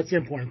through. That's the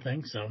important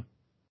thing. So,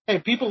 hey,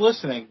 people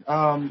listening,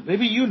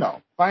 maybe you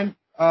know.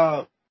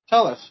 Tell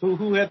us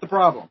who had the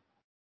problem.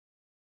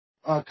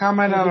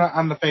 Comment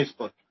on the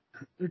Facebook.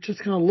 They're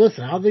just gonna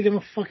listen. How are they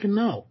gonna fucking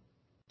know?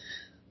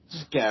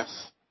 Just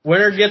guess.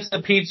 Winner gets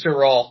the pizza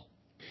roll.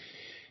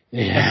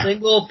 Yeah. A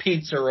single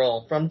pizza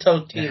roll from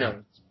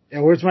Totino's.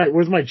 Yeah, where's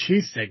my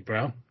cheese stick,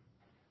 bro?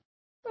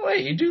 Oh,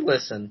 wait, you do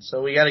listen,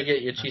 so we gotta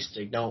get you a cheese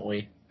stick, don't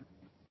we?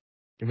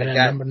 Give me that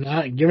number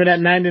 9. Give me that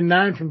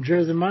 99 from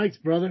Jersey Mike's,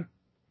 brother.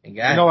 You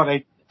know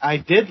what? I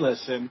did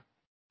listen,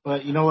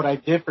 but you know what I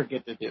did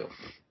forget to do?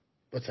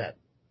 What's that?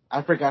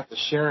 I forgot to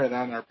share it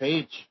on our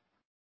page.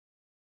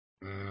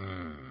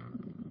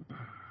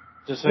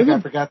 Just like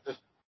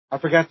I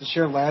forgot to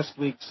share last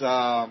week's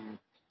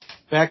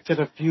Back to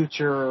the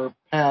Future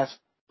Past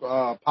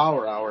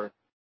Power Hour.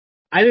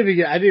 I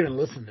didn't even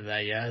listen to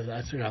that yet.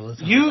 I still gotta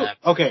listen to that.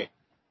 Okay.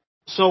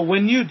 So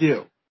when you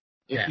do,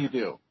 you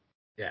do.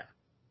 Yeah.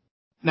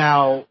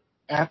 Now,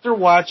 after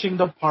watching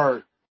the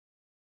part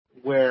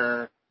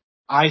where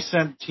I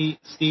sent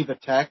Steve a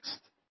text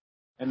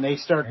and they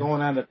start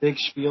going on a big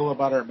spiel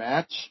about our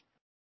match.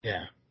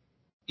 Yeah.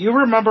 You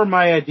remember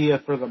my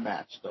idea for the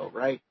match, though,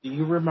 right? Do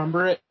you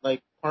remember it,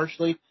 like,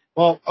 partially?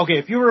 Well, okay,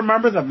 if you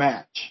remember the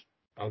match,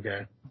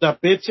 Okay. the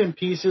bits and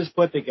pieces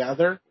put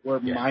together were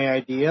my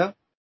idea.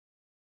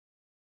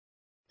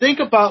 Think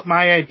about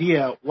my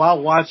idea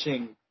while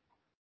watching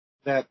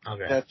that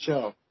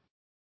show.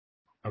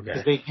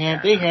 Okay.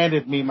 Because they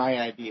handed me my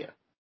idea.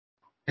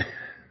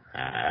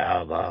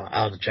 I'll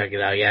have to check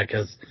it out,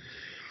 because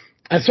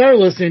I started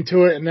listening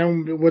to it, and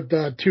then with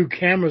the two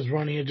cameras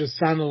running, it just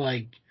sounded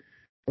like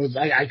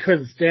I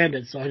couldn't stand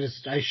it, so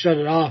I shut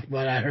it off.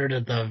 But I heard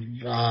that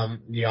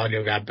the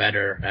audio got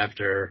better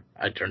after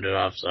I turned it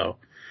off, so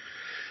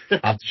I'll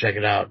have to check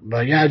it out.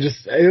 But yeah,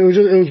 it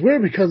was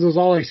weird because it was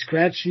all like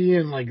scratchy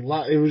and like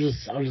it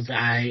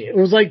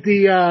was like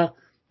the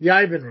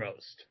Ivan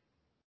roast.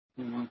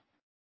 Mm-hmm.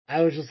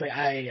 I was just like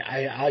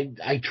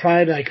I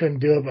tried, I couldn't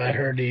do it, but I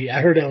heard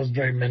it was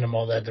very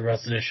minimal, that the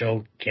rest of the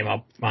show came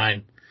out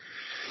fine.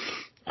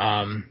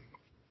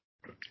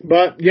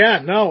 But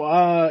yeah,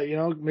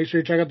 no, make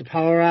sure you check out the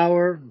Power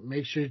Hour.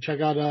 Make sure you check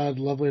out the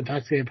Lovely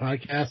Intoxicated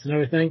podcast and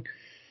everything.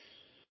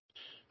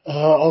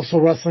 Also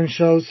wrestling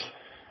shows.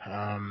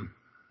 Why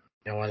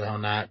the hell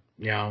not?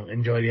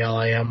 Enjoy the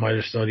LIM while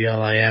they're still the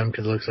LIM,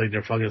 because it looks like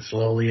they're fucking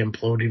slowly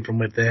imploding from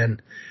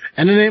within.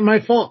 And it ain't my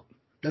fault.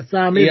 That's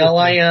not me. The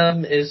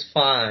LIM is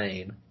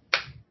fine.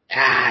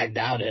 I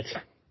doubt it.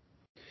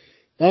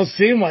 Don't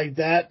seem like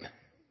that.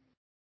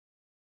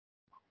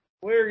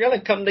 We're going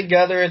to come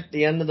together at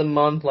the end of the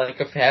month like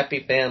a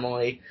happy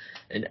family,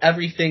 and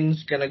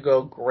everything's going to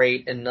go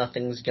great and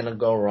nothing's going to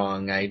go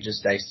wrong. I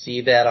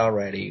see that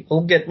already.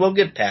 We'll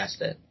get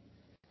past it.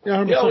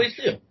 Yeah, 100%. We always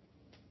do.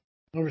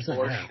 100%.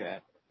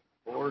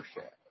 For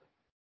sure.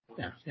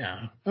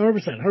 Yeah.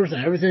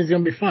 100%. Everything's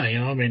going to be fine.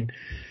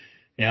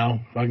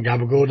 Fucking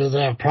Gabagool doesn't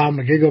have a problem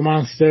with Giggle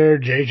Monster.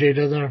 JJ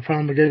doesn't have a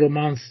problem with Giggle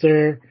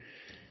Monster.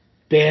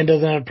 Dan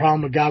doesn't have a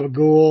problem with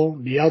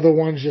Gabagool. The other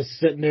one's just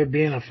sitting there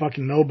being a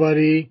fucking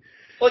nobody.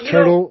 Well,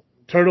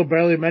 Turtle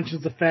barely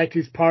mentions the fact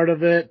he's part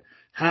of it.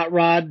 Hot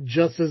Rod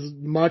just as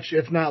much,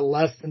 if not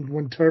less, than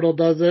when Turtle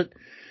does it.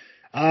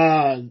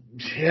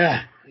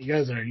 Yeah, you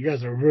guys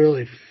are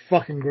really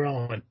fucking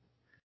growing.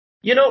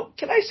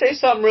 Can I say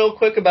something real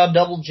quick about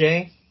Double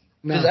J?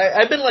 Because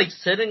I've been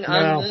sitting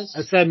on this.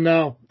 I said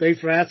no.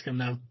 Thanks for asking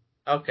though.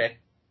 Okay.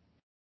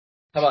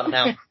 How about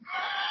now?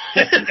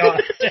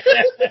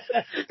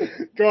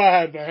 Go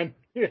ahead, man.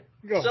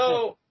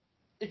 So,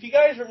 if you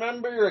guys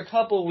remember a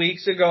couple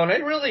weeks ago, and I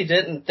really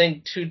didn't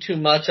think too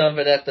much of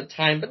it at the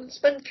time, but it's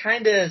been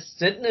kind of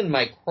sitting in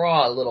my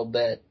craw a little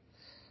bit,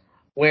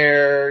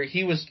 where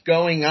he was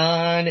going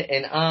on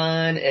and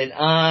on and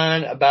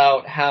on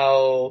about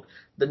how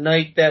the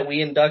night that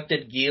we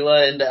inducted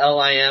Gila into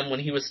LIM when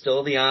he was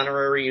still the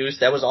honorary use,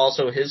 that was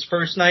also his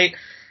first night,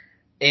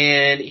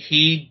 and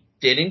he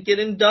didn't get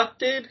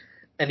inducted,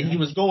 and he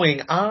was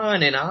going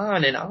on and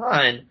on and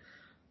on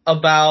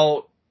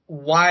about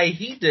why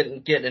he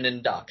didn't get an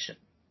induction.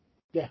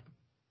 Yeah.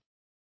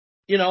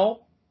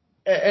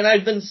 And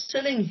I've been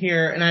sitting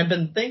here and I've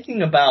been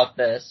thinking about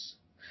this,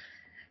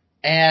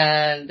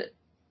 and,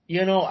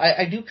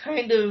 I do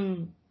kind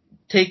of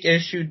take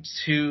issue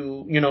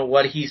to,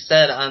 what he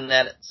said on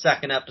that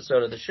second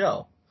episode of the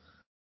show.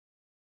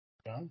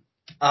 Yeah.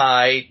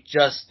 I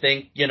just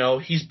think,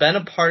 he's been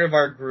a part of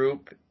our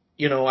group.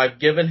 I've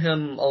given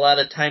him a lot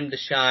of time to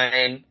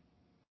shine,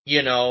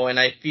 and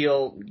I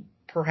feel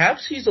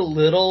perhaps he's a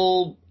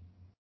little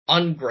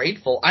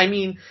ungrateful. I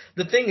mean,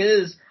 the thing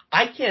is,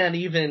 I can't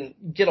even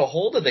get a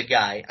hold of the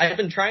guy. I've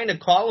been trying to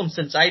call him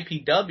since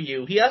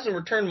IPW. He hasn't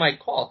returned my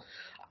call.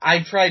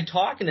 I tried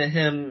talking to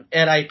him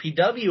at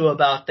IPW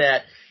about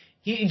that.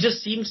 He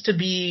just seems to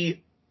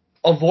be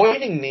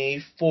avoiding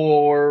me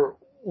for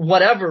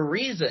whatever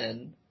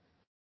reason,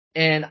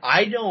 and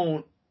I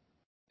don't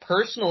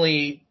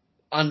personally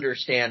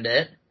understand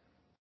it.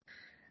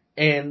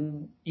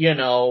 And,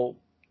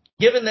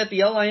 given that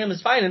the LIM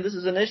is fine and this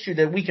is an issue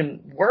that we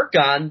can work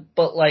on,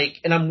 but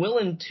and I'm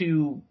willing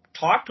to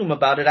talk to him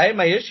about it. I have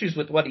my issues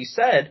with what he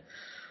said,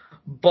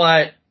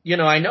 but,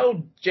 I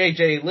know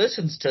JJ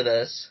listens to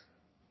this,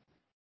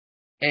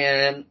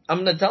 and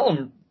I'm going to tell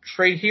him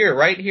straight here,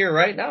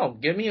 right now,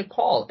 give me a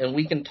call and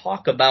we can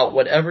talk about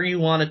whatever you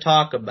want to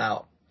talk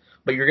about,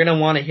 but you're going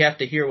to have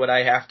to hear what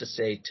I have to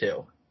say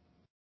too.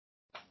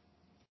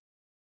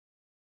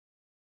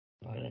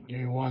 Give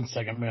me 1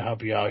 second. I'm going to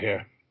help you out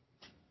here.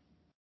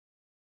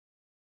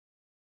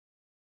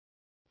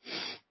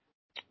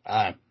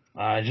 I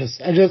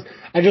just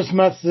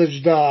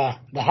messaged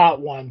the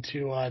hot one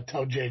to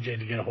tell JJ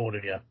to get a hold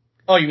of you.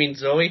 Oh, you mean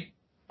Zoe?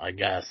 I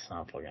guess. I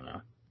don't fucking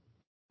know.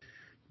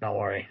 Don't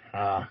worry.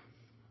 I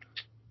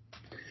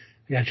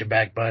got your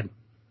back, bud.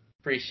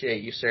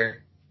 Appreciate you,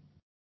 sir.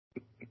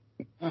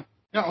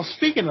 Now,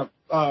 speaking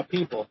of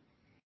people.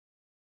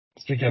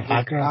 Speaking of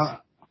hot girls?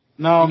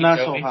 No, not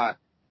so hot.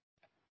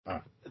 Oh,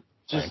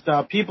 just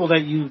people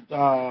that you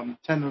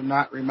tend to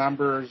not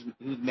remember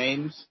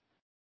names.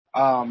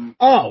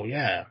 Oh,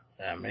 yeah.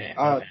 Yeah, man.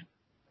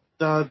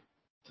 Okay.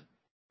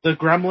 the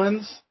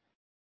Gremlins,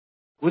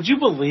 would you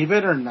believe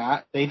it or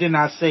not, they did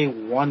not say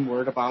one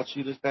word about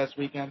you this past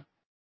weekend?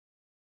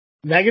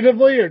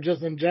 Negatively or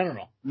just in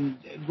general?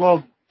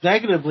 Well,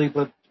 negatively,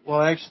 but,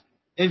 actually,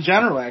 in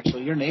general,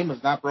 actually, your name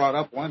was not brought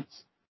up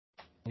once.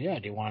 Yeah,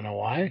 do you want to know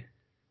why?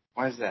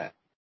 Why is that?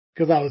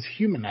 Because I was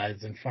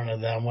humanized in front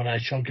of them when I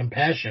showed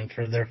compassion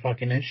for their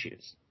fucking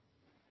issues.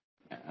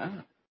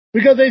 Yeah.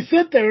 Because they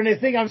sit there and they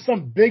think I'm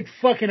some big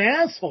fucking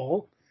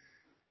asshole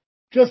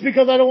just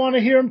because I don't want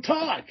to hear them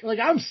talk. Like,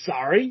 I'm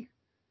sorry.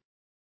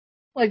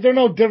 Like, they're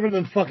no different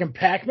than fucking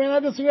Pac-Man. I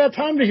just don't have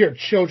time to hear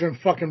children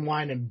fucking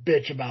whine and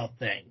bitch about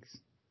things.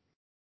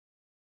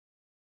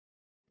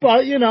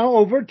 But,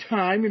 over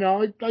time,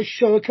 I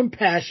show a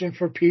compassion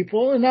for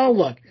people. And now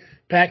look,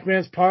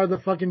 Pac-Man's part of the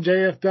fucking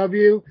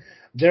JFW.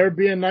 They're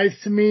being nice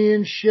to me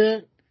and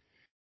shit.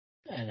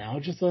 And now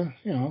just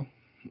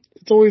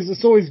it's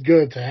always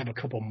good to have a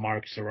couple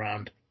marks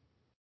around.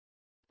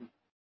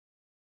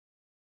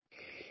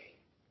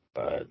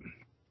 But,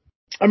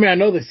 I mean, I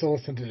know they still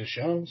listen to the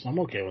show, so I'm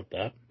okay with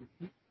that.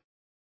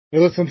 They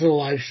listen to the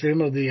live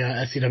stream of the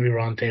S5.E18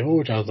 Roundtable,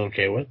 which I was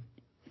okay with.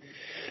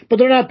 But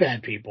they're not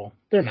bad people.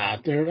 They're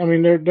not.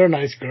 They're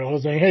nice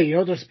girls. And hey,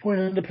 they're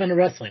supporting independent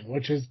wrestling,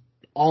 which is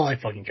all I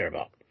fucking care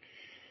about.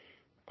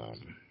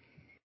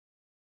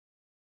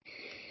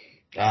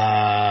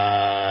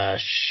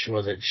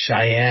 Was it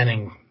Cheyenne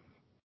and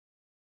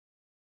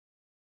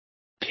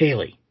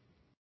Kaylee?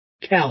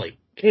 Callie.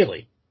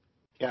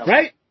 Yeah.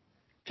 Right?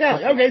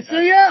 Callie. Okay, so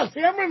yeah,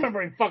 see, I'm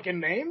remembering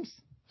fucking names.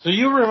 So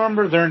you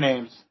remember their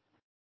names.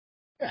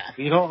 Yeah.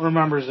 You don't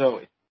remember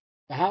Zoe.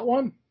 The hot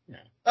one?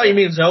 Yeah. Oh, you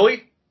mean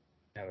Zoe?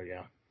 There we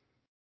go.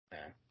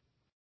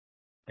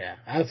 Yeah.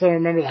 I also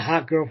remember the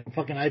hot girl from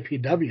fucking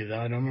IPW, though.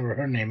 I don't remember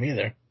her name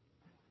either.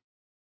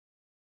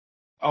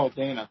 Oh,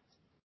 Dana.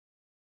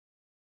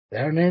 Is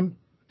that her name?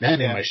 That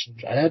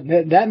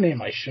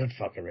name I should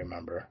fucking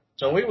remember.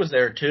 Zoe was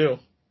there too.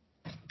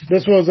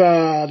 This was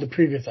the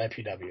previous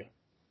IPW.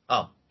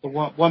 Oh. The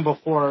one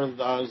before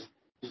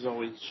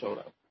Zoe showed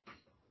up.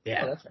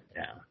 Yeah. Oh, that's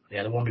right.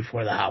 Yeah, the one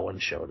before the hot one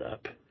showed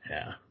up.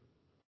 Yeah.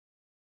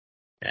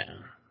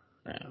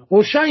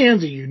 Well,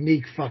 Cheyenne's a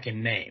unique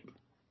fucking name.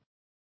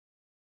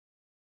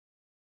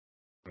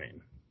 I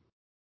mean,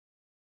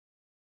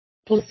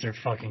 plus they're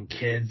fucking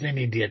kids. They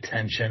need the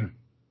attention.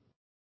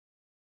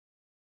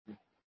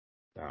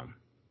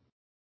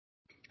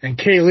 And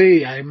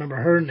Kaylee, I remember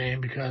her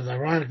name because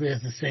ironically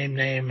it's the same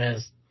name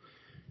as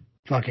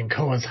fucking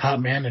Cohen's hot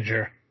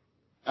manager.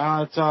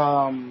 It's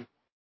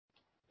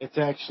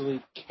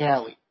actually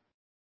Callie.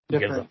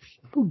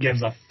 Who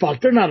gives a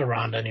fuck? They're not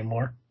around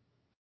anymore.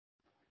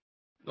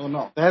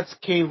 No, that's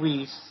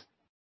Kaylee's.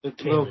 The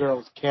little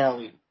girl's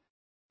Callie.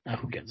 Oh,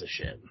 who gives a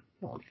shit?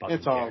 No one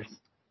fucking cares.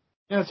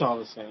 It's all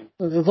the same.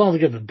 As long as I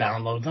get the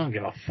downloads, I don't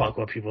give a fuck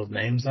what people's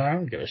names are. I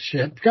don't give a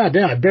shit. God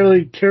damn, I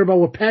barely care about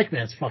what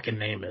Pac-Man's fucking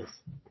name is.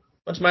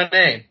 What's my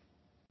name?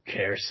 Who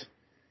cares?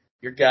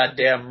 You're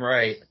goddamn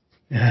right.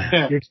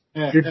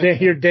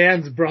 You're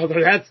Dan's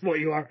brother. That's what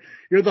you are.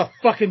 You're the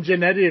fucking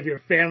Genetti of your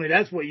family.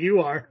 That's what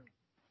you are.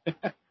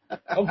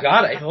 Oh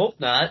God, I hope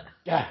not.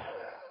 Yeah.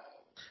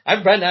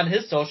 I've been on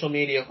his social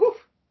media. Whew.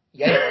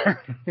 Yeah.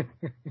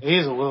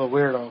 He's a little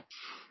weirdo.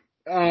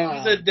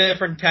 He's a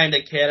different kind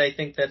of kid. I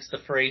think that's the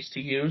phrase to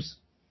use.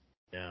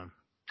 Yeah.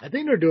 I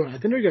think they're going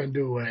to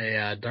do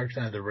a Dark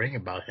Side of the Ring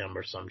about him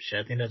or some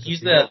shit. I think that's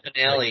He's the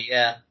finale,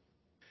 yeah.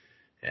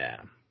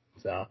 Yeah.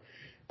 So,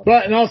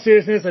 but in all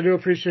seriousness, I do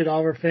appreciate all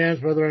of our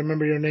fans, whether I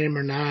remember your name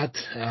or not.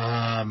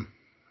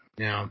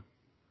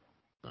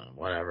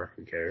 Whatever.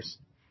 Who cares?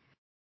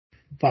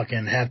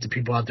 Fucking half the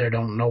people out there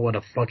don't know what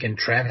a fucking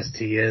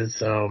travesty is.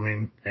 So, I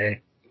mean,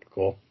 hey,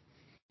 cool.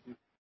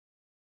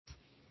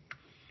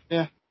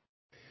 Yeah.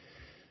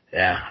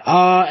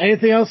 Yeah.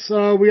 Anything else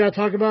we gotta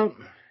talk about?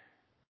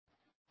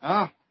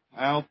 Oh,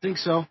 I don't think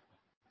so.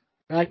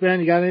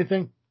 Pac-Man, you got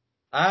anything?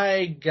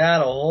 I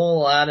got a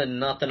whole lot of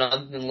nothing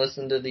other than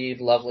listen to the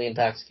Lovely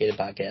Intoxicated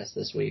podcast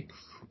this week.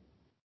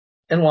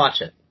 And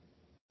watch it.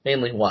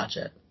 Mainly watch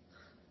it.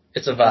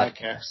 It's a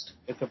vodcast.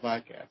 It's a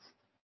podcast.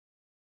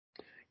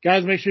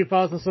 Guys, make sure you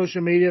follow us on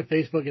social media,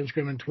 Facebook,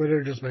 Instagram, and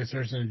Twitter, just by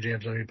searching the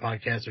JFW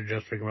Podcast or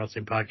Just Freaking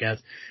Wrestling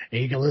Podcast.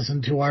 And you can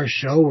listen to our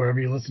show wherever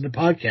you listen to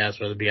podcasts,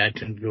 whether it be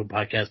iTunes, Google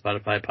Podcasts,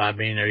 Spotify,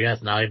 Podbean, or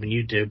yes, now even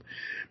YouTube.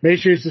 Make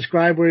sure you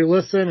subscribe where you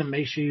listen, and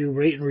make sure you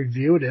rate and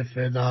review it if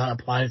it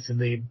applies to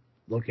the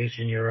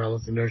location you're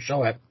listening to our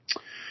show at.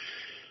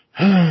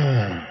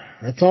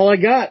 That's all I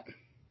got.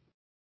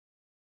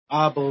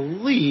 I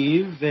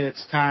believe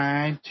it's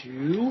time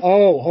to...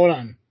 Oh, hold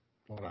on.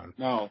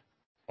 No.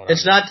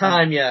 It's not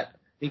time yet.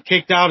 He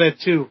kicked out at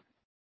 2.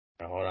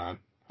 Hold on.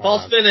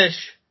 False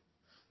finish.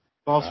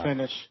 False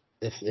finish.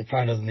 It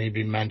probably doesn't need to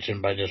be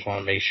mentioned, but I just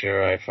want to make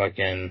sure I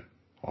fucking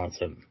want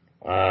to.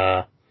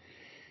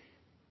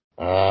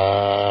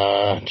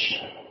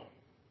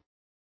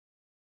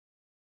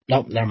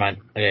 Nope, never mind.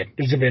 Okay,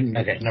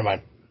 never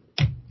mind.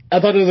 I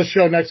thought it was a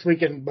show next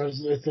weekend, but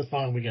it's the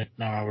following weekend.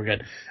 No, we're good.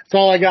 That's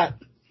all I got.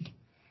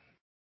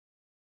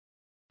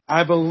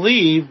 I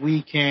believe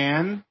we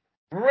can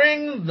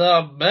ring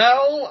the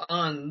bell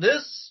on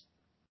this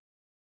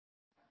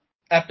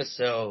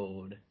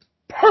episode.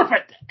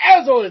 Perfect.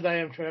 As always, I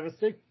am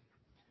Travesty.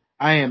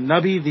 I am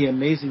Nubby, the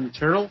Amazing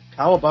Turtle.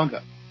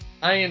 Cowabunga.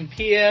 I am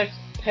PX,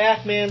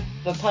 Pac-Man,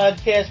 the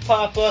podcast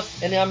papa,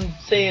 and I'm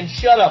saying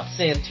shut up,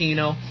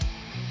 Santino.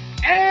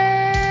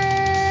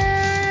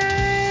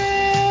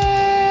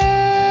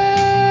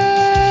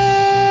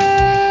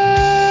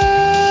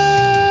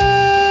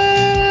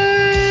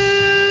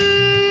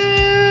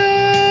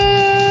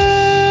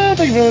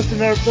 Thank you for listening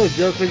to our episode of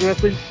JFiW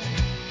Wrestling,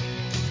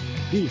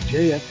 the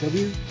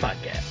JFW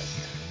podcast.